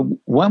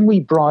when we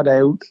brought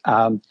out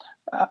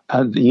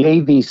the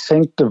AV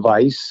Sync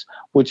device,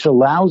 which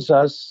allows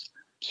us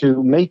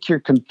to make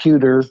your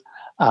computer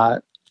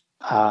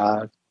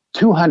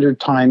 200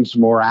 times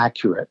more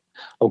accurate,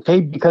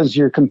 okay? Because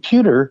your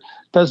computer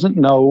doesn't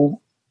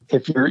know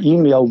if your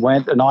email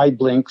went an eye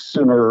blink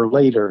sooner or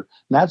later.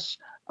 And that's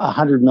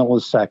 100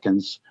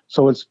 milliseconds.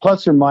 So it's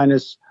plus or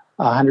minus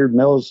 100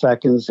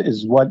 milliseconds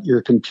is what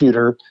your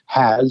computer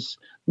has.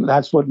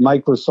 That's what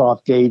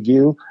Microsoft gave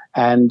you,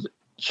 and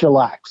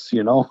chillax,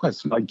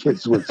 as my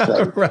kids would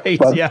say. Right,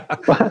 yeah.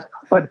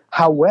 But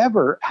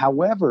however,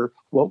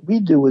 what we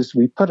do is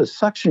we put a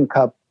suction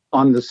cup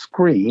on the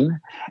screen,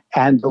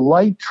 and the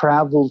light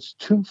travels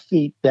 2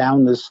 feet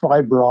down this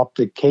fiber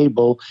optic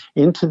cable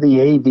into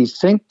the AV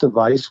Sync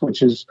device,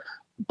 which is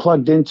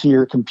plugged into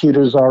your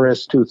computer's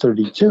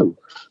RS-232.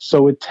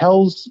 So it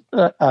tells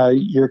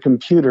your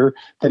computer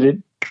that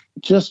it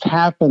just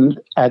happened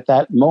at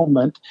that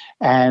moment,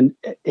 and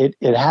it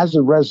has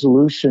a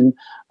resolution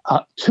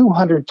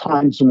 200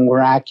 times more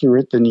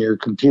accurate than your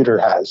computer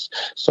has.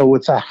 So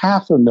it's a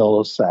half a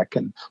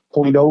millisecond,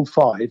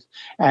 0.05.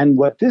 And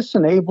what this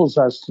enables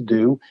us to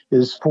do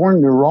is for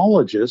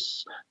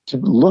neurologists to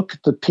look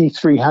at the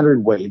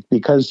P300 wave,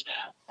 because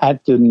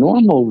at the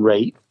normal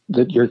rate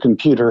that your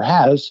computer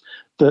has,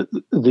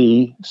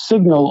 the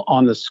signal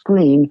on the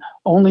screen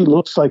only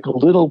looks like a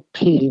little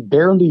P,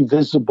 barely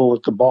visible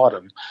at the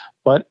bottom.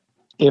 But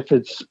if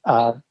it's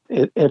 5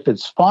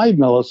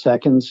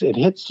 milliseconds, it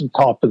hits the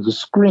top of the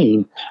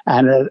screen,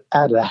 and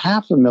at a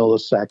half a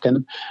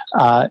millisecond,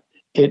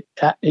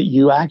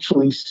 you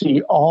actually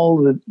see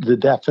all the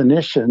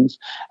definitions,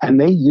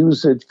 and they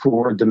use it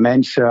for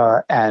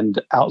dementia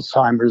and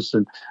Alzheimer's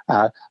and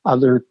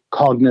other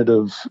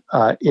cognitive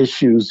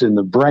issues in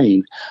the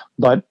brain.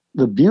 But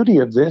the beauty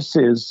of this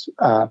is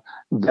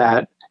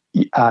that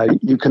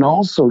you can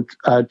also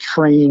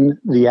train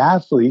the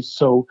athletes.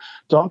 So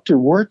Dr.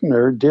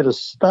 Wertner did a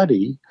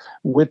study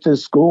with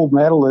this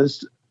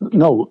bronze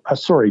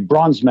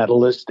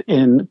medalist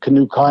in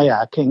canoe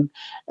kayaking,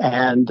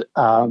 and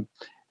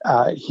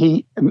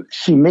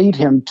she made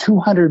him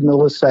 200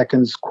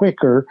 milliseconds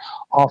quicker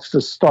off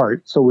the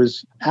start. So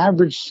his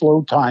average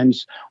slow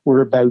times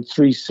were about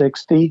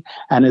 360,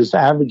 and his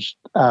average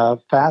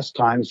fast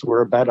times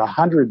were about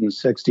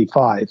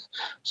 165.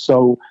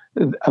 So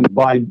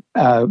by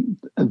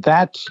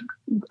that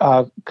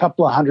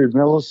couple of hundred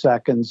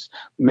milliseconds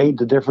made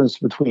the difference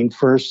between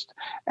first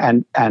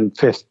and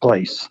fifth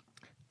place.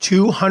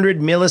 200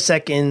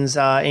 milliseconds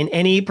in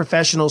any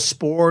professional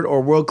sport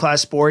or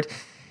world-class sport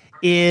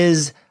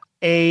is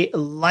a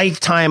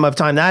lifetime of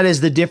time. That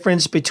is the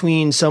difference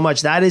between so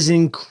much. That is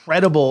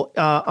incredible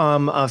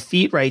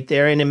feat right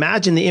there. And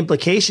imagine the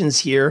implications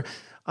here.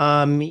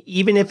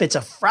 Even if it's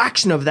a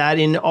fraction of that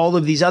in all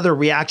of these other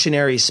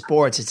reactionary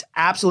sports, it's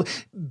absolutely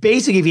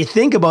basic. If you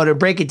think about it,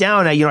 break it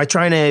down. I'm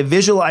trying to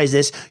visualize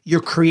this. You're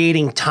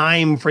creating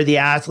time for the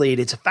athlete.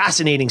 It's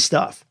fascinating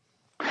stuff.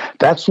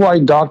 That's why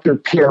Dr.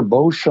 Pierre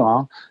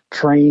Beauchamp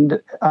trained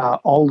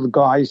all the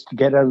guys to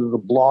get out of the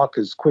block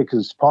as quick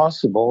as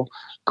possible.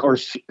 Of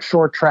course,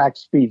 short track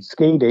speed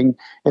skating,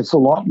 it's a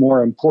lot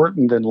more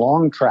important than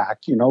long track,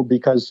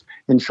 because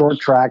in short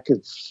track,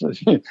 it's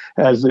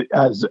as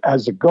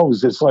it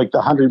goes, it's like the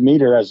 100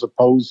 meter as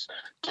opposed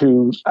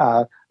to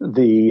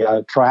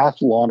the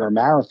triathlon or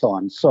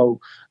marathon. So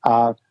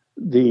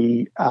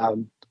the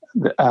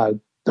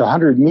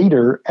 100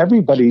 meter,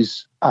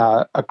 everybody's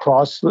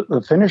across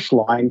the finish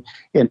line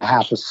in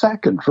half a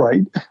second,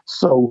 right?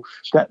 So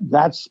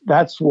that's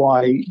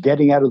why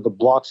getting out of the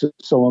blocks is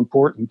so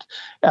important.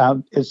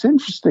 It's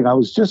interesting. I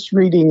was just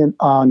reading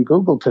on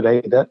Google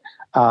today that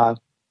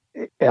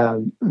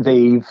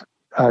they've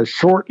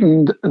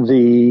shortened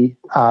the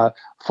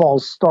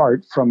false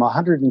start from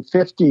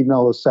 150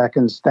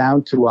 milliseconds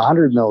down to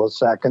 100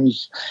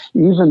 milliseconds,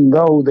 even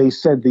though they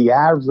said the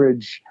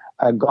average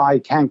guy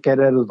can't get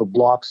out of the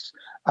blocks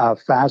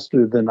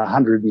faster than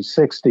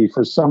 160.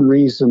 For some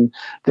reason,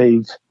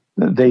 they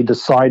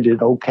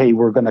decided, okay,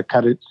 we're going to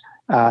cut it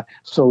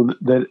so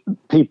that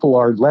people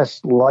are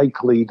less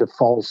likely to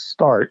false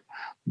start,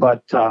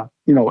 but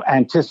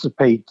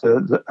anticipate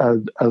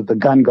the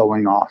gun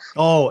going off.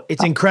 Oh,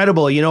 it's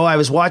incredible. I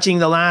was watching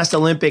the last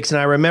Olympics, and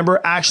I remember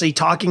actually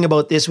talking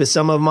about this with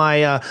some of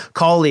my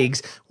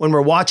colleagues when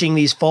we're watching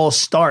these false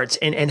starts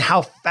and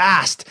how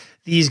fast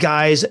these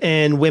guys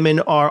and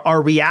women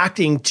are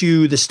reacting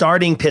to the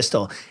starting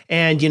pistol.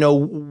 And,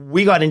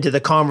 we got into the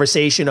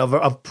conversation of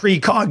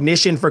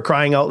precognition, for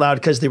crying out loud,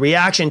 because the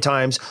reaction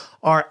times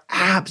are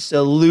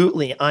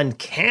absolutely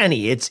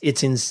uncanny.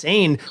 It's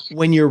insane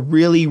when you're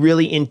really,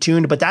 really in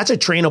tune. But that's a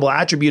trainable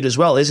attribute as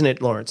well, isn't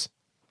it, Lawrence?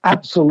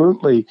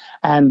 Absolutely.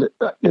 And,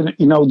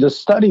 the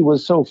study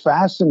was so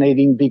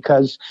fascinating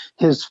because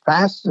his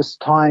fastest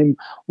time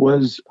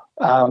was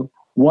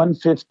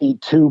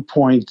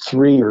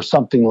 152.3 or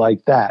something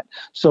like that.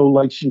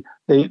 So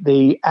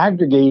they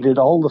aggregated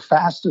all the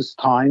fastest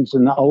times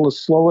and all the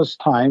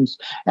slowest times.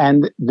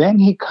 And then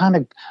he kind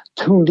of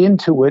tuned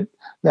into it,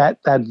 that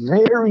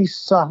very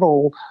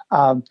subtle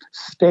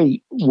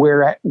state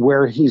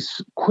where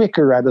he's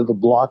quicker out of the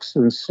blocks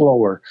than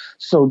slower.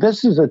 So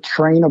this is a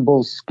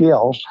trainable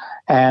skill.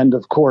 And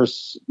of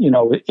course,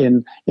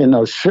 in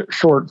those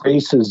short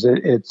races,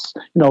 it's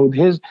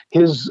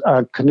his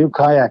canoe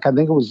kayak, I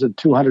think it was a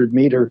 200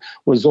 meter,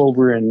 was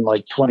over in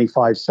like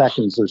 25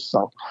 seconds or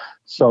so.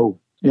 So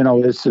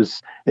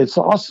it's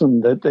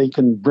awesome that they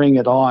can bring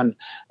it on,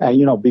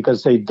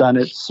 because they've done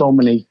it so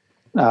many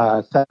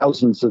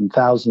thousands and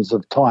thousands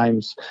of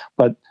times,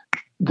 but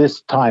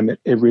this time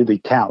it really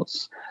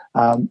counts.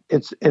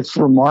 It's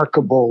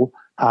remarkable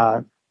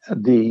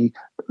the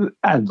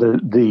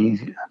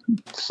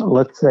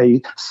let's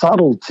say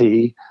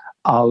subtlety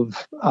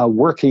of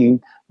working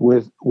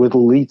with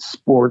elite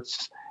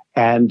sports.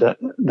 And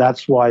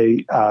that's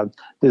why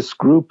this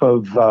group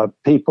of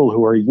people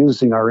who are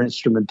using our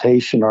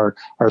instrumentation are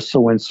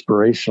so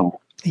inspirational.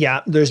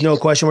 Yeah, there's no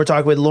question. We're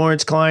talking with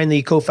Lawrence Klein,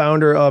 the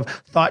co-founder of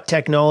Thought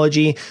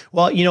Technology.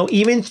 Well,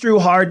 even through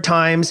hard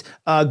times,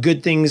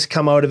 good things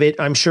come out of it.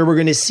 I'm sure we're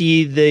going to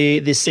see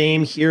the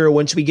same here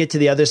once we get to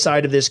the other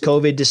side of this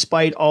COVID,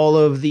 despite all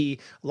of the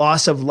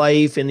loss of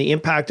life and the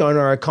impact on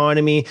our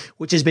economy,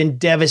 which has been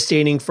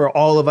devastating for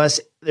all of us.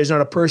 There's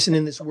not a person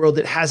in this world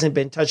that hasn't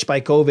been touched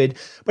by COVID.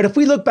 But if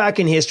we look back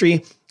in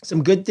history,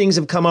 some good things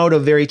have come out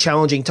of very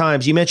challenging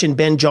times. You mentioned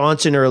Ben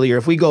Johnson earlier.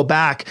 If we go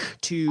back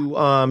to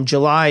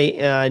July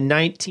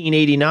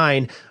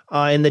 1989,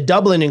 in the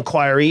Dublin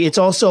inquiry, it's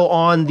also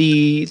on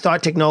the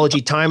Thought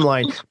Technology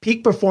timeline.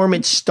 Peak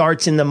performance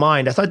starts in the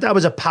mind. I thought that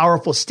was a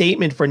powerful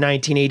statement for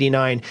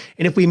 1989.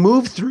 And if we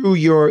move through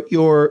your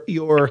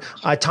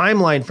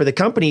timeline for the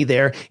company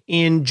there,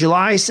 in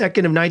July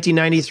 2nd of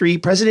 1993,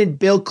 President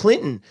Bill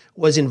Clinton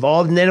was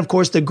involved. And then, of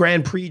course, the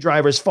Grand Prix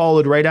drivers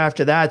followed right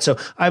after that. So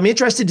I'm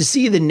interested to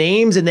see the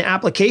names and the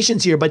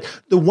applications here. But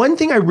the one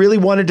thing I really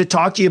wanted to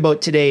talk to you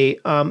about today,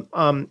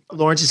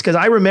 Lawrence, is because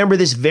I remember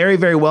this very,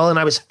 very well, and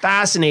I was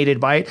fascinated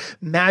by it.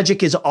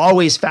 Magic has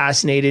always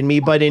fascinated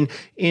me. But in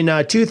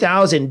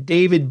 2000,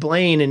 David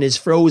Blaine and his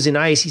Frozen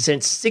Ice, he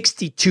sent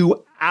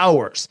 62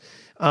 hours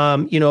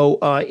in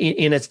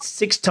a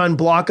 6-ton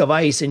block of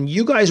ice. And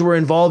you guys were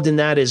involved in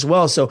that as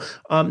well. So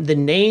the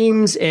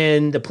names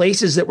and the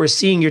places that we're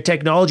seeing your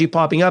technology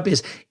popping up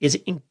is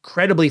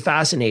incredibly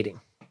fascinating.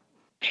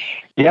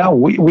 Yeah,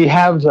 we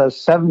have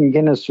 7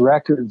 Guinness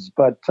records,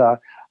 but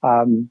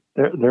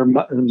there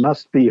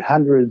must be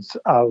hundreds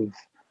of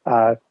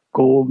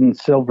gold and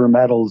silver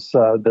medals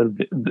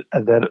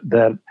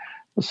that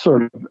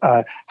sort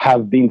of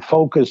have been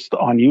focused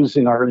on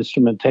using our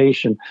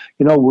instrumentation.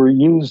 We're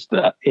used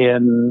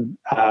in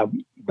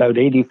about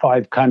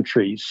 85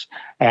 countries,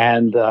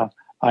 and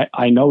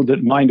I know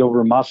that Mind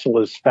Over Muscle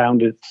has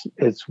found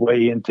its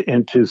way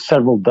into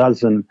several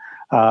dozen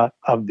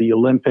of the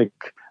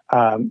Olympic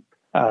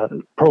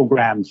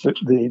programs.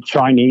 The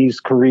Chinese,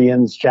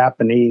 Koreans,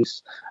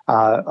 Japanese,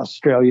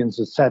 Australians,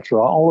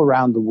 etc., all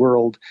around the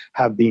world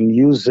have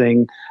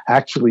been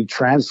actually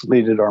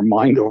translated our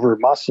Mind Over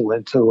Muscle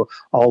into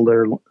all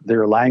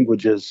their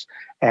languages.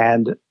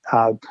 And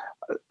Cal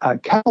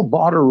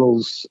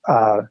Botterill's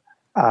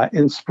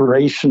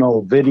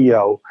inspirational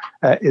video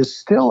is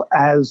still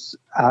as,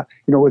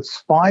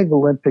 it's 5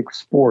 Olympic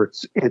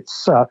sports.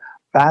 It's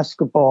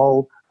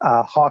basketball,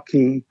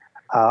 hockey,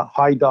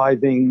 high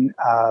diving,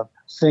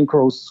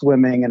 synchro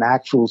swimming, and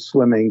actual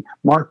swimming.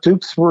 Mark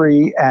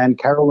Tewksbury and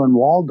Carolyn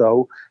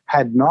Waldo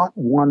had not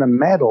won a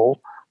medal,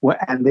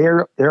 and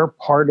they're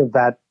part of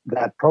that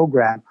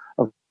program.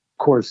 Of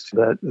course,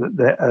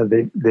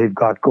 they've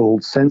got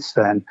gold since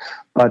then.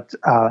 But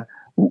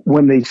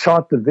when they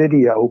shot the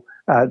video,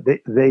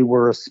 they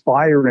were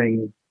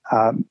aspiring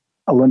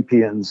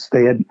Olympians.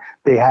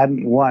 They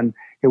hadn't won.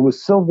 It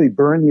was Sylvie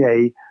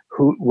Bernier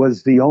who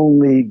was the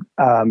only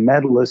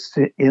medalist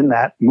in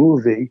that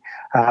movie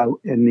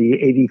in the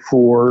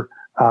 84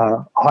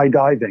 high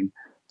diving.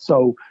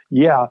 So,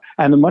 yeah,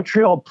 and the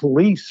Montreal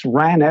police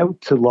ran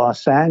out to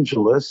Los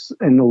Angeles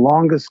in the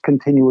longest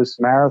continuous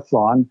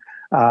marathon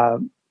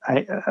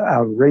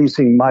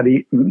raising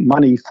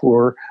money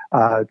for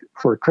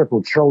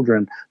crippled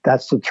children.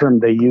 That's the term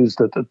they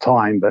used at the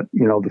time, but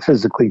the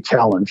physically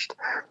challenged.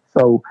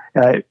 So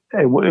it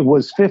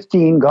was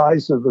 15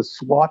 guys of the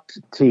SWAT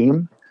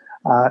team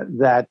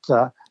that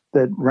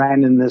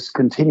ran in this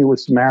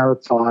continuous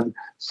marathon,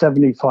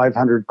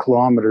 7,500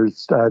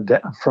 kilometers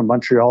from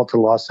Montreal to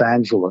Los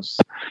Angeles.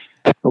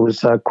 It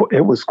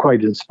was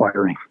quite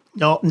inspiring.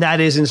 No, that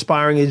is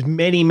inspiring. There's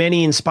many,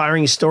 many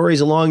inspiring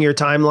stories along your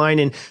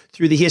timeline and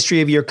through the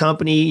history of your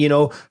company,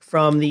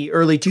 from the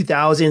early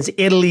 2000s,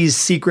 Italy's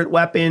secret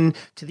weapon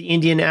to the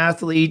Indian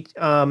athlete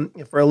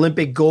for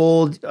Olympic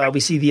gold.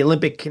 We see the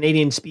Olympic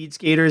Canadian speed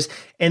skaters.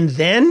 And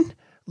then,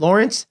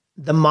 Lawrence,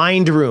 the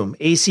Mind Room,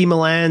 AC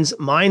Milan's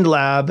Mind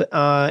Lab.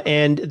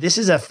 And this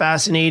is a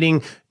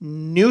fascinating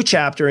new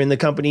chapter in the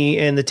company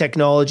and the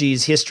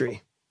technology's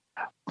history.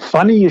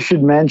 Funny you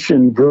should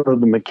mention Bruno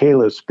de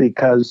Michaelis,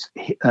 because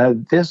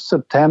this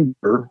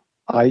September,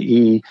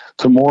 i.e.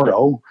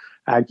 tomorrow,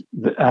 in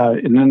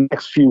the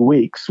next few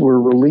weeks, we're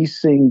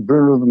releasing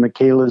Bruno de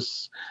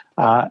Michaelis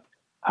app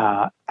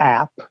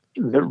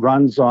that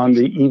runs on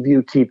the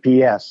eView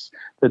TPS.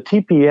 The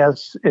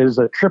TPS is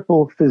a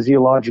triple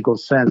physiological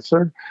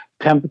sensor: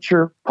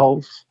 temperature,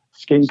 pulse,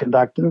 skin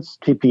conductance,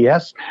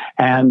 TPS,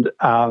 and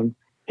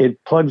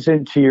it plugs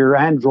into your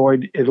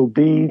Android. It'll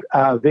be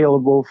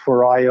available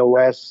for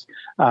iOS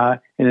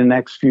in the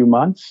next few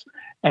months.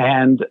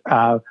 And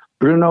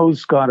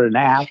Bruno's got an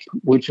app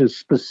which is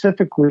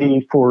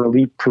specifically for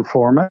elite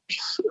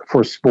performance,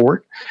 for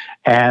sport,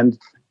 and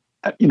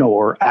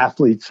or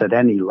athletes at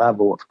any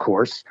level, of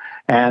course.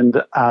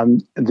 And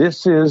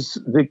this is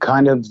the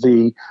kind of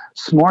the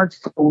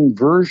smartphone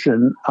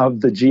version of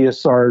the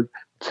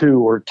GSR-2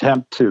 or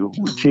Temp-2.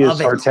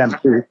 GSR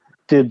Temp-2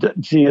 did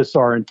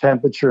GSR and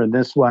temperature, and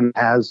this one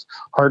has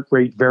heart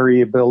rate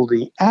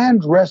variability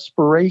and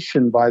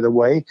respiration, by the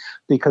way,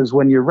 because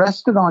when you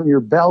rest it on your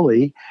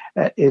belly,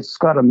 it's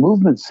got a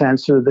movement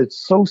sensor that's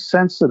so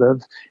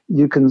sensitive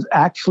you can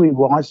actually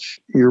watch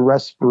your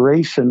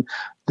respiration.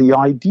 The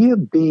idea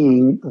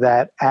being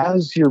that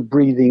as you're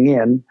breathing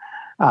in,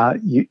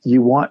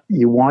 you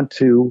want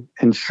to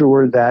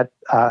ensure that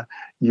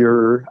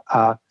your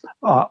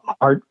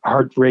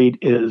heart rate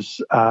is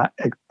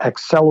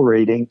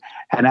accelerating,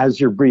 and as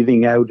you're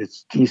breathing out,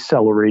 it's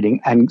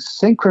decelerating. And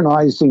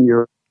synchronizing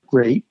your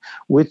rate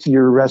with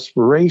your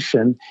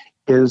respiration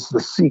is the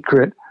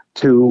secret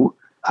to,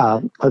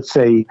 let's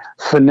say,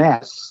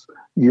 finesse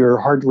your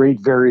heart rate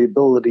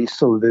variability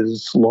so that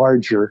it's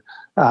larger.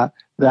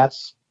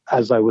 That's,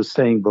 as I was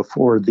saying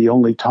before, the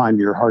only time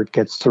your heart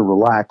gets to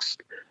relax.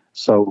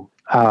 So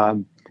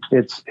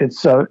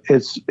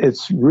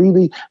it's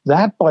really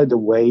that, by the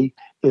way,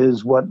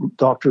 is what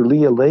Dr.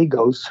 Leah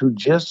Lagos, who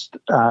just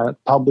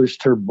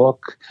published her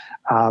book,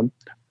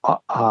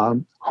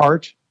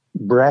 Heart,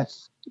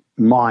 Breath,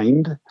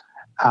 Mind,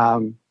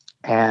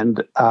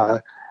 and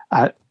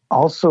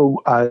also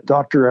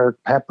Dr.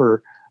 Eric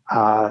Pepper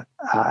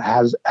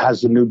has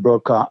a new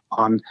book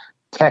on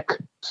tech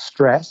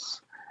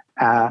stress,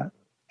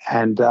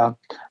 and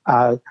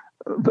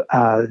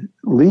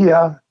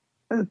Leah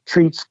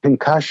treats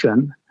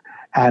concussion.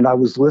 And I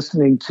was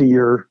listening to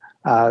your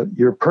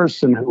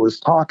person who was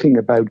talking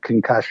about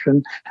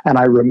concussion, and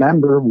I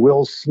remember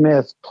Will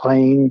Smith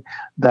playing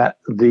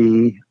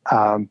the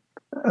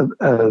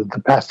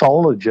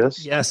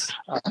pathologist, yes,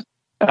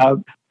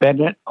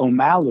 Bennett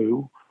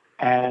Omalu,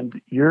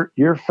 and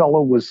your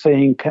fellow was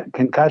saying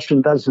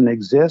concussion doesn't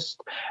exist,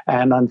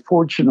 and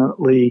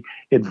unfortunately,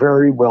 it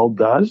very well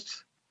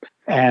does.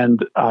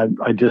 And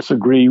I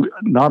disagree.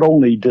 Not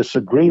only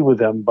disagree with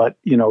them, but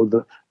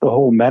the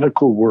whole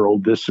medical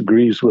world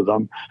disagrees with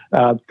them.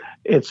 But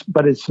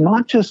it's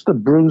not just the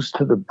bruise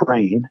to the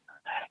brain.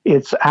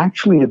 It's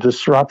actually a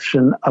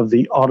disruption of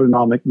the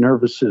autonomic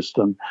nervous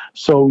system.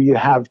 So you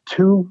have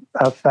two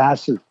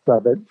facets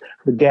of it.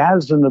 The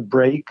gas and the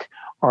brake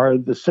are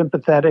the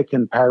sympathetic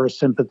and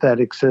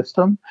parasympathetic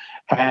system.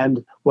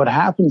 And what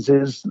happens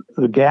is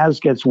the gas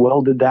gets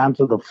welded down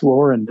to the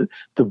floor and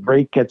the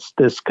brake gets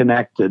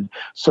disconnected.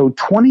 So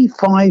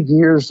 25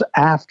 years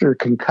after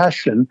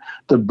concussion,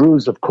 the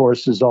bruise, of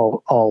course, is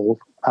all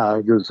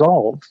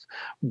resolved,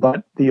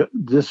 but the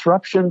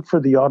disruption for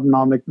the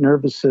autonomic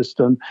nervous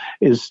system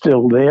is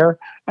still there.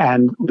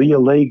 And Leah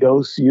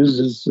Lagos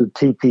uses the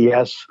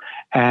TPS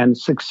and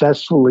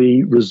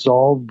successfully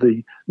resolved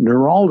the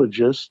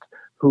neurologist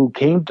who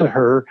came to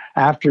her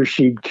after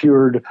she'd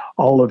cured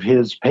all of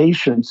his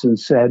patients and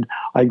said,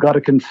 I got to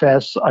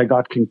confess, I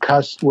got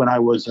concussed when I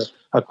was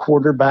a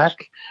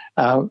quarterback,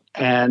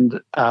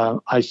 and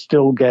I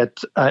still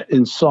get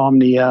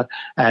insomnia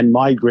and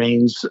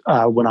migraines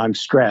when I'm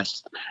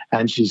stressed.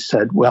 And she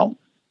said, well,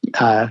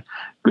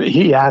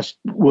 he asked,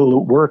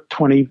 will it work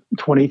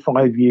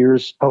 25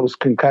 years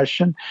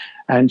post-concussion?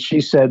 And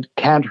she said,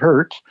 can't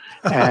hurt.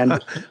 And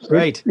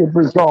right. it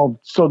resolved.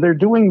 So they're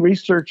doing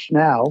research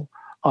now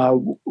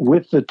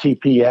with the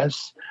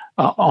TPS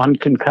on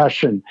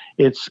concussion.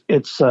 It's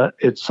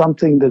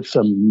something that's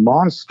a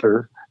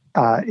monster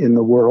in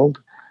the world,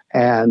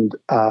 and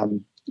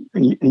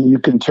you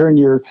can turn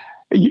you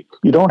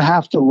don't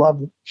have to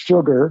love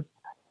sugar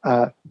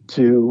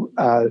to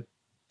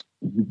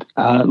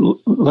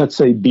let's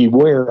say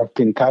beware of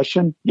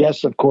concussion.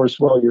 Yes, of course,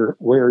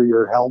 wear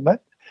your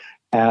helmet.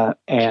 But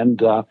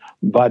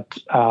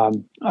I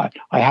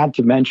had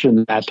to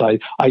mention that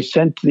I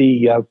sent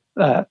the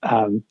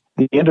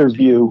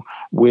interview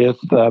with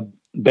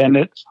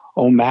Bennett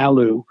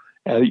Omalu.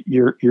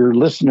 Your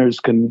listeners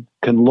can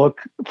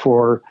look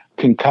for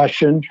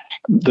Concussion,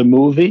 the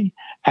movie,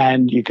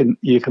 and you can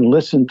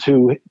listen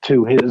to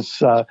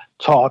his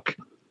talk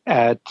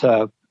at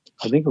I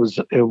think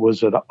it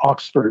was at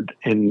Oxford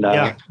in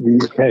the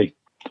UK.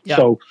 Yeah.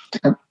 So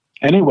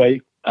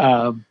anyway.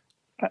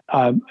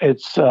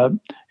 It's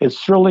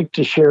thrilling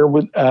to share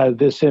with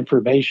this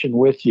information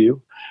with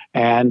you,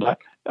 and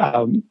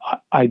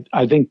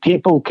I think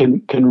people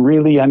can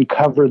really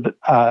uncover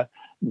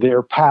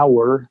their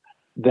power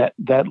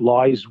that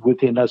lies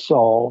within us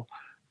all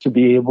to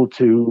be able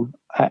to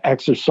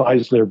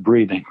exercise their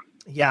breathing.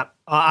 Yeah.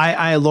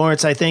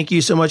 Lawrence, I thank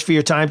you so much for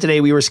your time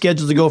today. We were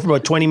scheduled to go for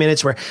about 20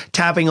 minutes. We're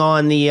tapping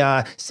on the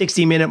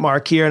 60-minute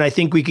mark here, and I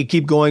think we could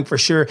keep going for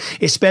sure,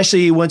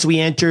 especially once we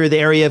enter the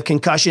area of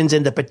concussions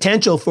and the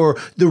potential for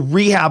the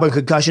rehab of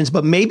concussions.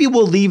 But maybe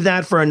we'll leave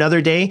that for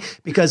another day,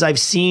 because I've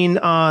seen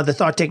the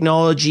Thought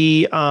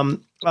Technology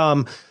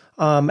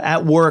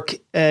at work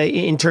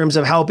in terms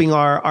of helping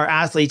our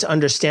athletes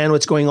understand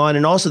what's going on,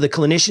 and also the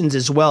clinicians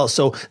as well.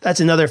 So that's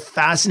another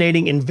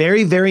fascinating and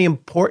very, very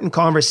important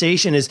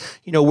conversation. Is,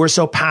 we're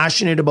so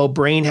passionate about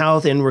brain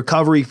health and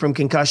recovery from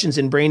concussions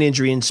and brain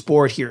injury in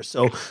sport here.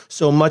 So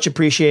much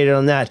appreciated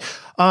on that.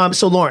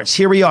 So Lawrence,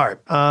 here we are.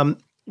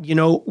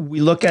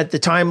 We look at the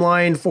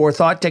timeline for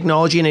Thought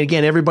Technology. And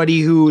again,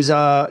 everybody who's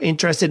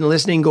interested in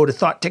listening, go to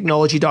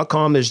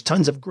thoughttechnology.com. There's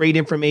tons of great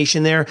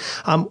information there.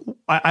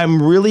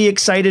 I'm really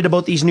excited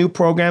about these new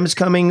programs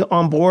coming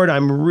on board.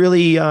 I'm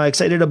really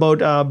excited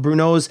about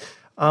Bruno's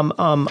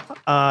smartphone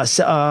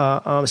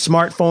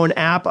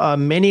app.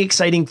 Many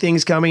exciting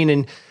things coming.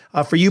 And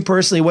for you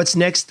personally, what's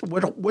next?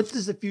 What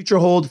does the future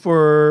hold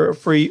for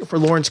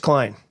Lawrence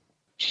Klein?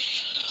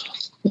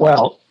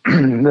 Well,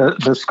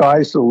 the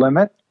sky's the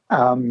limit.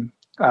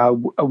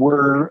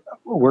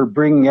 We're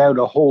bringing out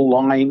a whole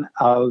line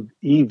of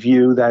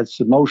eView, that's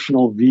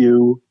emotional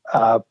view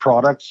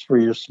products for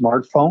your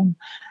smartphone,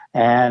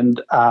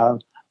 and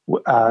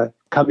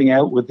coming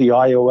out with the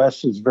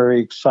iOS is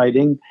very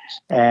exciting,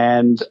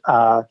 and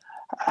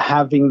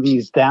having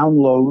these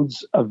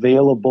downloads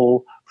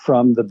available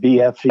from the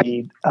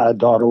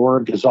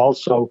BFE.org is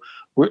also,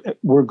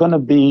 we're going to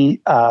be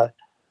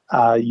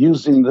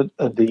using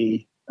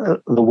the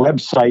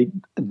website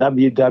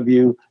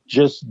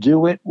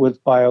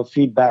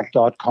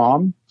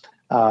www.justdoitwithbiofeedback.com.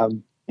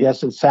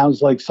 Yes, it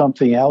sounds like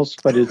something else,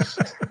 but it's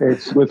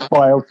with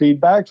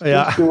biofeedback.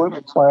 Just do it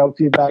with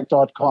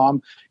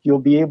biofeedback.com. You'll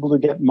be able to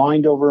get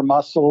Mind Over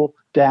Muscle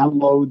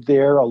download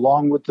there,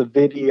 along with the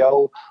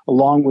video,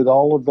 along with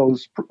all of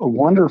those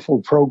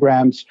wonderful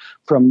programs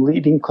from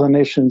leading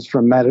clinicians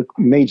from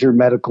major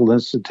medical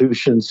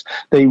institutions.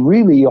 They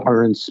really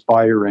are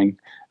inspiring.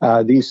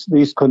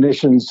 These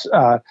clinicians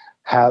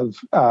have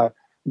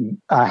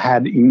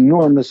had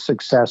enormous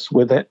success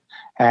with it,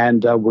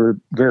 and we're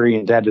very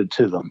indebted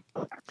to them.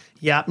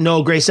 Yeah,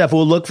 no, great stuff.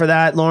 We'll look for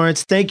that,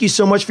 Lawrence. Thank you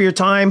so much for your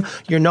time,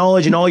 your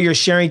knowledge, and all your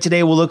sharing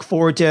today. We'll look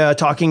forward to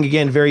talking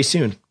again very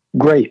soon.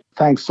 Great.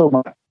 Thanks so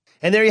much.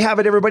 And there you have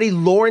it, everybody.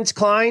 Lawrence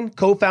Klein,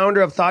 co-founder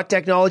of Thought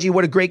Technology.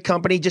 What a great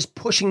company, just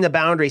pushing the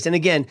boundaries. And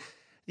again,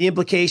 the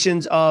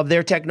implications of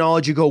their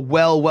technology go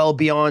well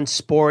beyond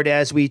sport,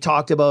 as we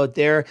talked about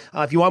there.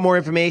 If you want more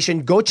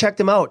information, go check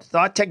them out,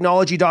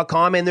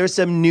 thoughttechnology.com. And there's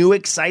some new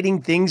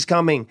exciting things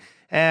coming.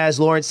 As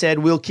Lawrence said,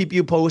 we'll keep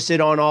you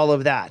posted on all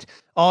of that.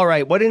 All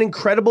right, what an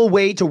incredible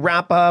way to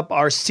wrap up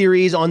our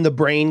series on the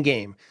brain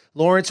game.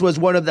 Lawrence was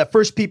one of the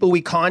first people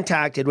we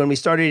contacted when we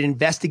started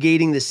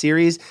investigating the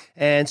series,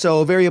 and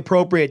so very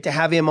appropriate to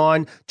have him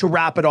on to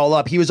wrap it all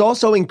up. He was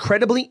also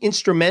incredibly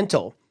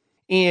instrumental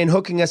in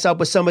hooking us up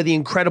with some of the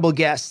incredible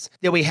guests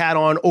that we had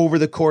on over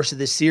the course of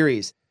this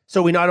series.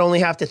 So we not only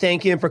have to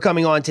thank him for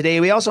coming on today,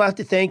 we also have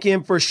to thank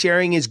him for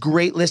sharing his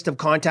great list of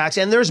contacts,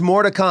 and there's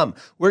more to come.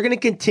 We're going to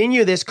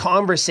continue this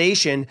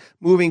conversation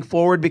moving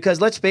forward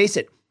because, let's face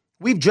it,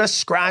 we've just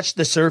scratched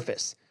the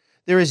surface.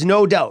 There is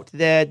no doubt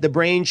that the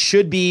brain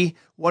should be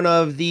one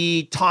of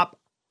the top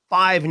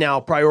 5 now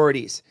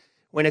priorities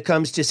when it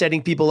comes to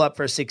setting people up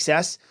for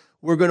success.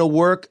 We're going to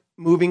work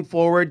moving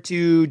forward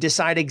to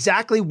decide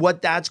exactly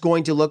what that's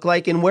going to look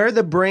like and where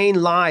the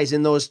brain lies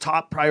in those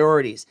top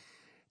priorities.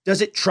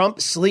 Does it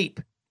trump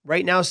sleep?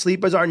 Right now,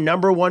 sleep is our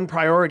number 1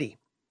 priority.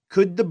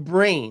 Could the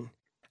brain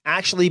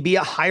actually be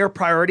a higher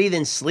priority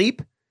than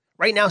sleep?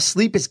 Right now,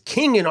 sleep is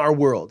king in our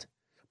world.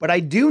 But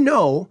I do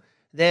know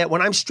that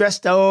when I'm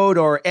stressed out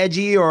or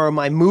edgy or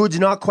my mood's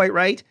not quite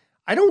right,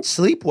 I don't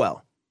sleep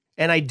well.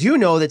 And I do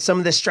know that some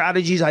of the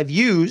strategies I've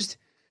used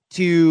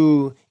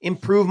to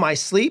improve my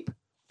sleep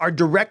are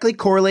directly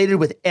correlated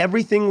with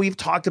everything we've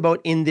talked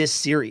about in this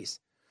series.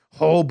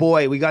 Oh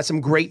boy, we got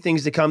some great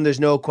things to come. There's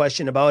no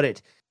question about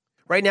it.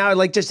 Right now, I'd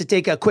like just to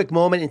take a quick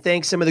moment and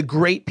thank some of the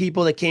great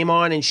people that came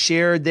on and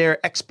shared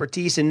their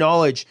expertise and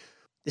knowledge.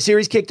 The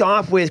series kicked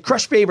off with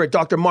Crush favorite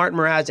Dr. Martin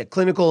Mrazek,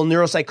 clinical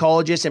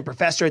neuropsychologist and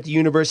professor at the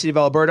University of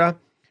Alberta.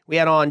 We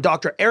had on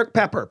Dr. Eric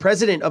Pepper,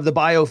 president of the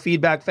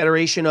Biofeedback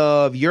Federation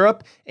of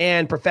Europe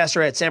and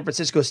professor at San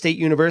Francisco State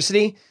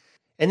University.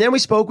 And then we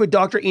spoke with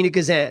Dr. Ina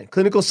Kazan,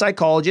 clinical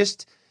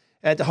psychologist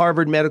at the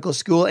Harvard Medical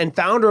School and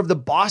founder of the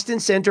Boston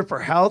Center for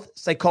Health,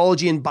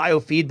 Psychology, and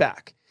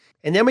Biofeedback.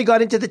 And then we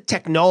got into the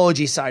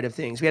technology side of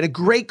things. We had a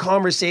great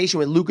conversation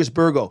with Lucas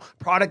Burgo,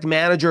 product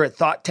manager at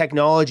Thought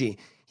Technology.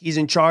 He's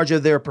in charge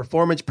of their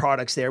performance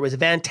products there. It was a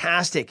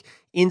fantastic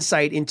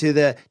insight into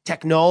the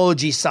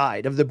technology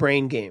side of the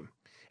brain game.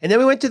 And then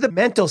we went to the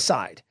mental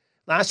side.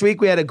 Last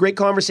week, we had a great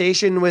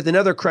conversation with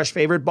another Crush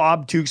favorite,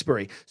 Bob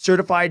Tewksbury,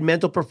 certified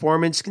mental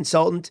performance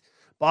consultant.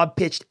 Bob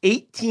pitched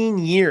 18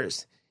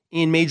 years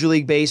in Major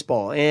League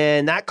Baseball.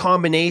 And that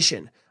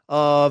combination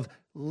of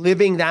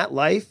living that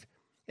life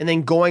and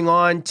then going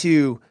on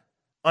to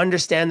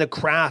understand the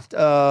craft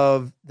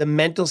of the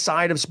mental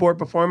side of sport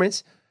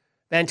performance,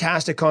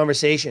 fantastic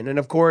conversation. And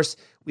of course,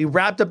 we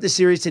wrapped up the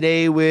series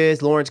today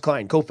with Lawrence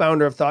Klein,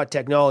 co-founder of Thought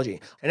Technology.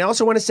 And I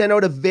also want to send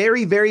out a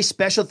very, very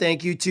special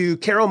thank you to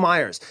Carol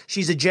Myers.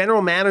 She's a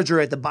general manager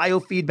at the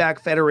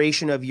Biofeedback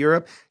Federation of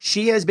Europe.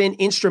 She has been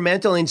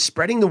instrumental in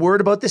spreading the word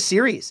about the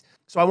series.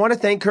 So I want to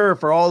thank her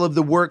for all of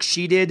the work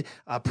she did,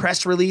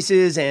 press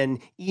releases and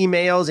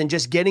emails and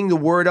just getting the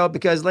word out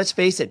because let's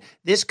face it,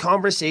 this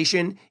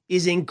conversation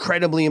is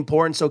incredibly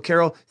important. So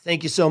Carol,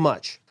 thank you so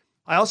much.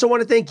 I also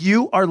want to thank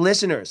you, our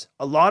listeners.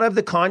 A lot of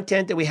the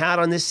content that we had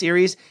on this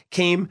series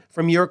came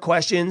from your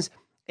questions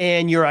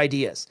and your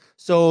ideas.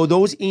 So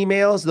those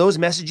emails, those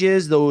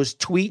messages, those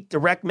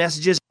direct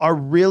messages are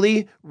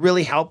really,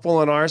 really helpful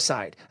on our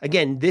side.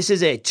 Again, this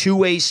is a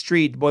two-way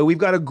street. Boy, we've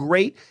got a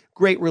great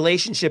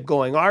relationship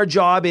going. Our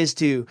job is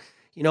to,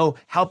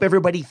 help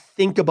everybody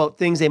think about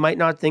things they might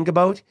not think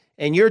about.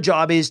 And your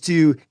job is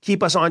to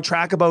keep us on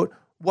track about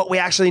what we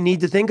actually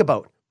need to think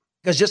about.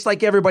 Because just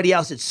like everybody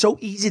else, it's so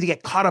easy to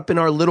get caught up in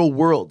our little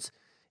worlds.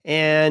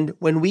 And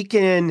when we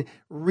can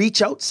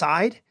reach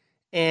outside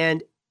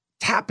and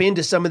tap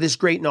into some of this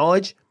great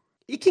knowledge,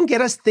 it can get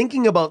us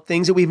thinking about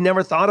things that we've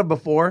never thought of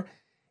before.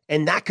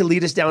 And that could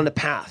lead us down the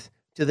path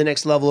to the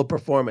next level of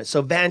performance.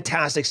 So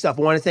fantastic stuff.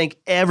 I want to thank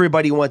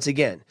everybody once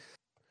again.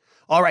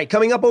 All right,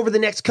 coming up over the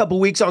next couple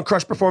weeks on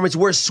Crush Performance,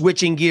 we're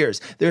switching gears.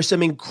 There's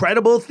some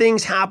incredible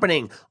things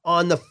happening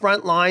on the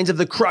front lines of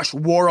the Crush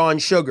war on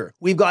sugar.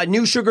 We've got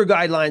new sugar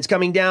guidelines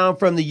coming down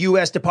from the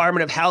U.S.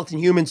 Department of Health and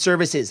Human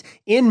Services.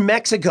 In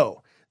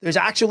Mexico, there's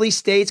actually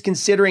states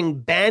considering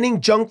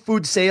banning junk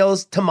food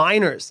sales to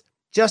minors.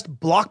 Just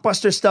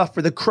blockbuster stuff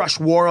for the Crush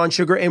war on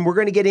sugar, and we're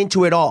going to get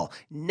into it all.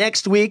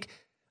 Next week,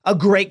 a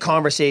great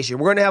conversation.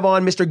 We're going to have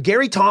on Mr.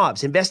 Gary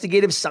Taubes,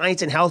 investigative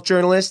science and health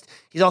journalist.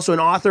 He's also an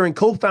author and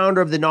co-founder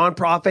of the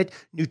nonprofit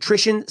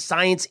Nutrition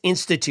Science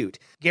Institute.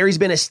 Gary's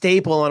been a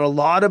staple on a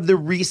lot of the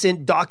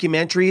recent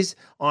documentaries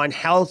on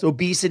health,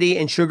 obesity,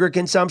 and sugar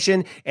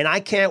consumption, and I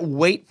can't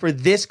wait for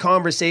this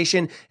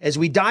conversation as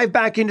we dive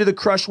back into the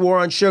Crush war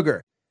on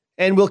sugar.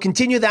 And we'll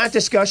continue that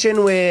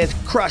discussion with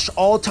Crush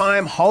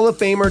all-time Hall of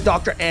Famer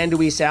Dr.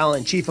 Anduis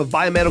Allen, Chief of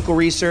Biomedical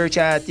Research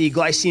at the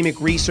Glycemic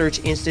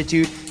Research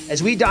Institute,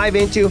 as we dive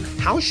into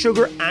how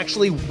sugar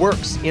actually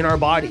works in our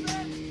bodies.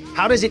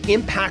 How does it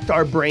impact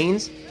our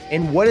brains?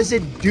 And what is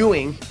it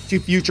doing to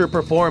future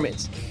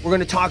performance? We're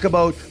going to talk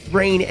about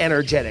brain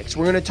energetics.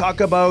 We're going to talk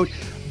about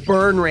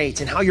burn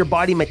rates and how your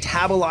body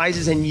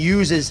metabolizes and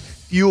uses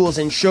fuels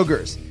and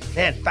sugars.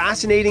 Man,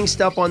 fascinating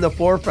stuff on the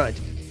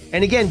forefront.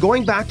 And again,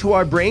 going back to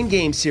our Brain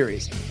Game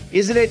series,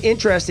 isn't it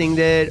interesting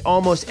that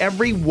almost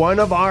every one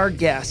of our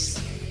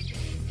guests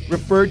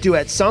referred to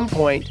at some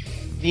point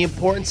the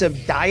importance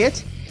of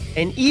diet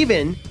and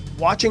even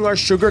watching our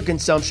sugar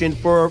consumption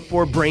for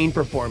brain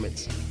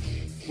performance?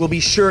 We'll be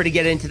sure to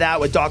get into that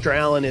with Dr.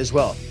 Allen as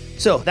well.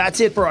 So that's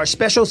it for our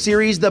special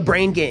series, The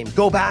Brain Game.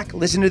 Go back,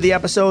 listen to the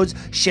episodes,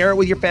 share it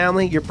with your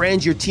family, your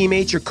friends, your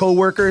teammates, your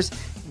coworkers.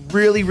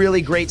 Really,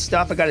 really great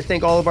stuff. I got to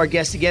thank all of our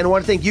guests again. I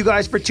want to thank you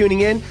guys for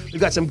tuning in. We've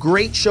got some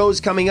great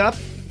shows coming up,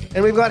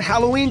 and we've got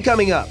Halloween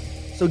coming up.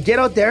 So get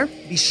out there,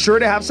 be sure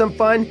to have some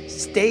fun,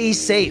 stay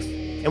safe,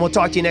 and we'll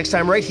talk to you next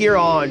time right here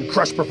on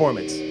Crush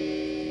Performance.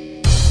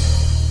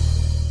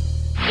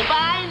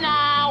 Goodbye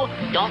now.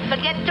 Don't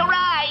forget to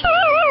ride.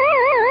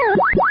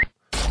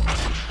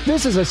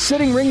 This is a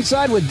Sitting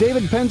Ringside with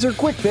David Penzer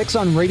Quick Fix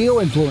on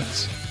Radio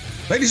Influence.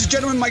 Ladies and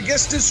gentlemen, my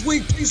guest this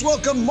week, please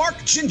welcome Mark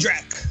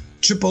Jindrak.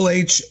 Triple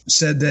H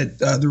said that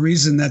the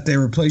reason that they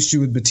replaced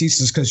you with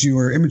Batista is because you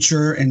were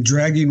immature and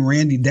dragging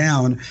Randy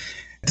down.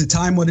 At the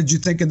time, what did you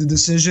think of the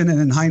decision? And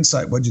in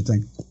hindsight, what did you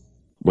think?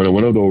 When I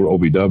went over to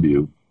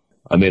OVW,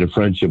 I made a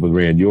friendship with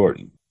Randy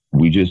Orton.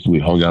 We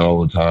hung out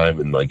all the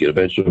time. And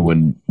eventually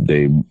when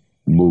they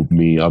moved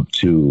me up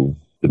to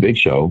the Big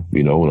Show,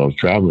 when I was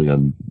traveling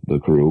on the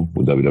crew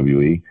with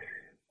WWE,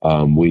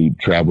 We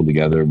traveled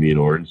together, me and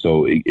Orton.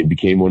 So it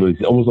became one of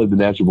these, almost like the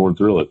Natural Born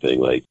Thriller thing.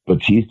 Like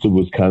Batista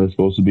was kind of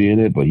supposed to be in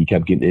it, but he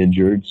kept getting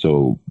injured.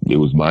 So it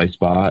was my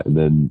spot. And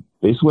then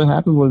basically what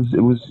happened was,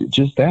 it was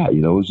just that,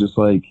 it was just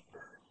like,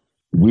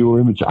 we were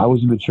immature. I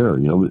was immature,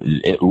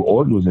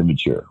 Orton was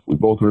immature. We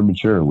both were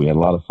immature. We had a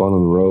lot of fun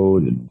on the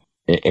road,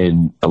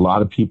 and a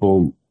lot of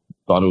people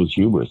thought it was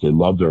humorous. They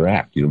loved our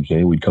act. You know what I'm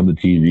saying? We'd come to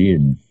TV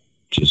and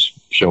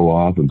just show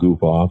off and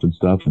goof off and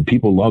stuff, and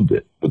people loved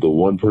it. But the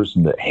one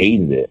person that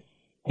hated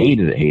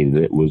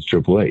it was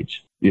Triple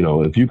H.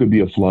 If you could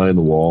be a fly on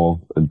the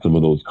wall in some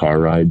of those car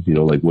rides,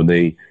 like when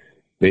they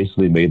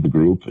basically made the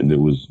group, and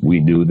we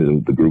knew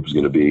that the group was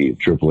going to be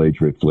Triple H,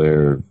 Ric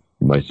Flair,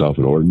 myself,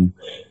 and Orton.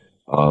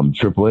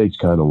 Triple H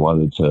kind of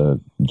wanted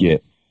to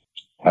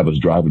have us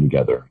driving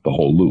together the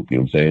whole loop. You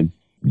know what I'm saying?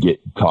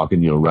 Get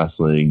talking,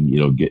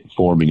 wrestling, get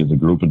forming as a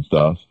group and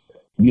stuff.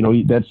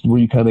 That's where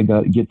you kind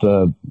of get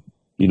the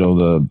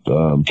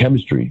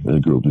chemistry in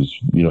the group is,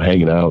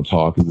 hanging out,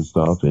 talking and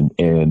stuff.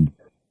 And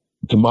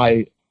to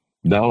my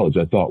knowledge,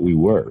 I thought we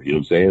were, you know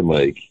what I'm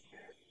saying?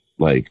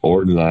 Like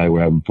Orton and I were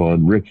having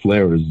fun. Ric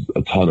Flair was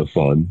a ton of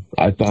fun.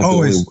 I thought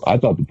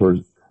the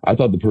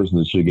person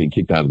that should get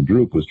kicked out of the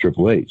group was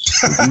Triple H.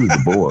 He was a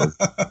bore.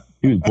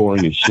 He was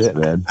boring as shit,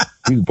 man.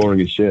 He was boring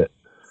as shit.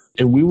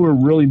 And we were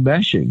really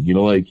meshing,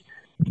 like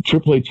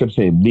Triple H kept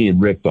saying me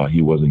and Rick thought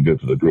he wasn't good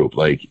for the group.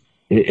 Like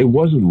it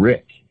wasn't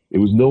Rick. It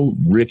was no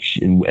Rick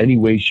in any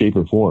way, shape,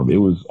 or form. It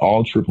was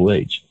all Triple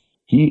H.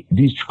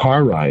 These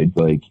car rides,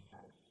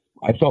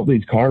 I felt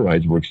these car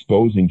rides were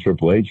exposing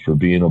Triple H for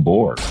being a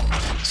bore.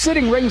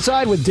 Sitting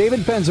Ringside with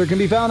David Penzer can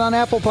be found on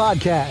Apple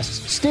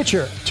Podcasts,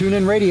 Stitcher,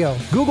 TuneIn Radio,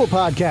 Google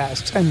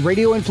Podcasts, and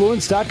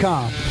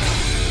RadioInfluence.com.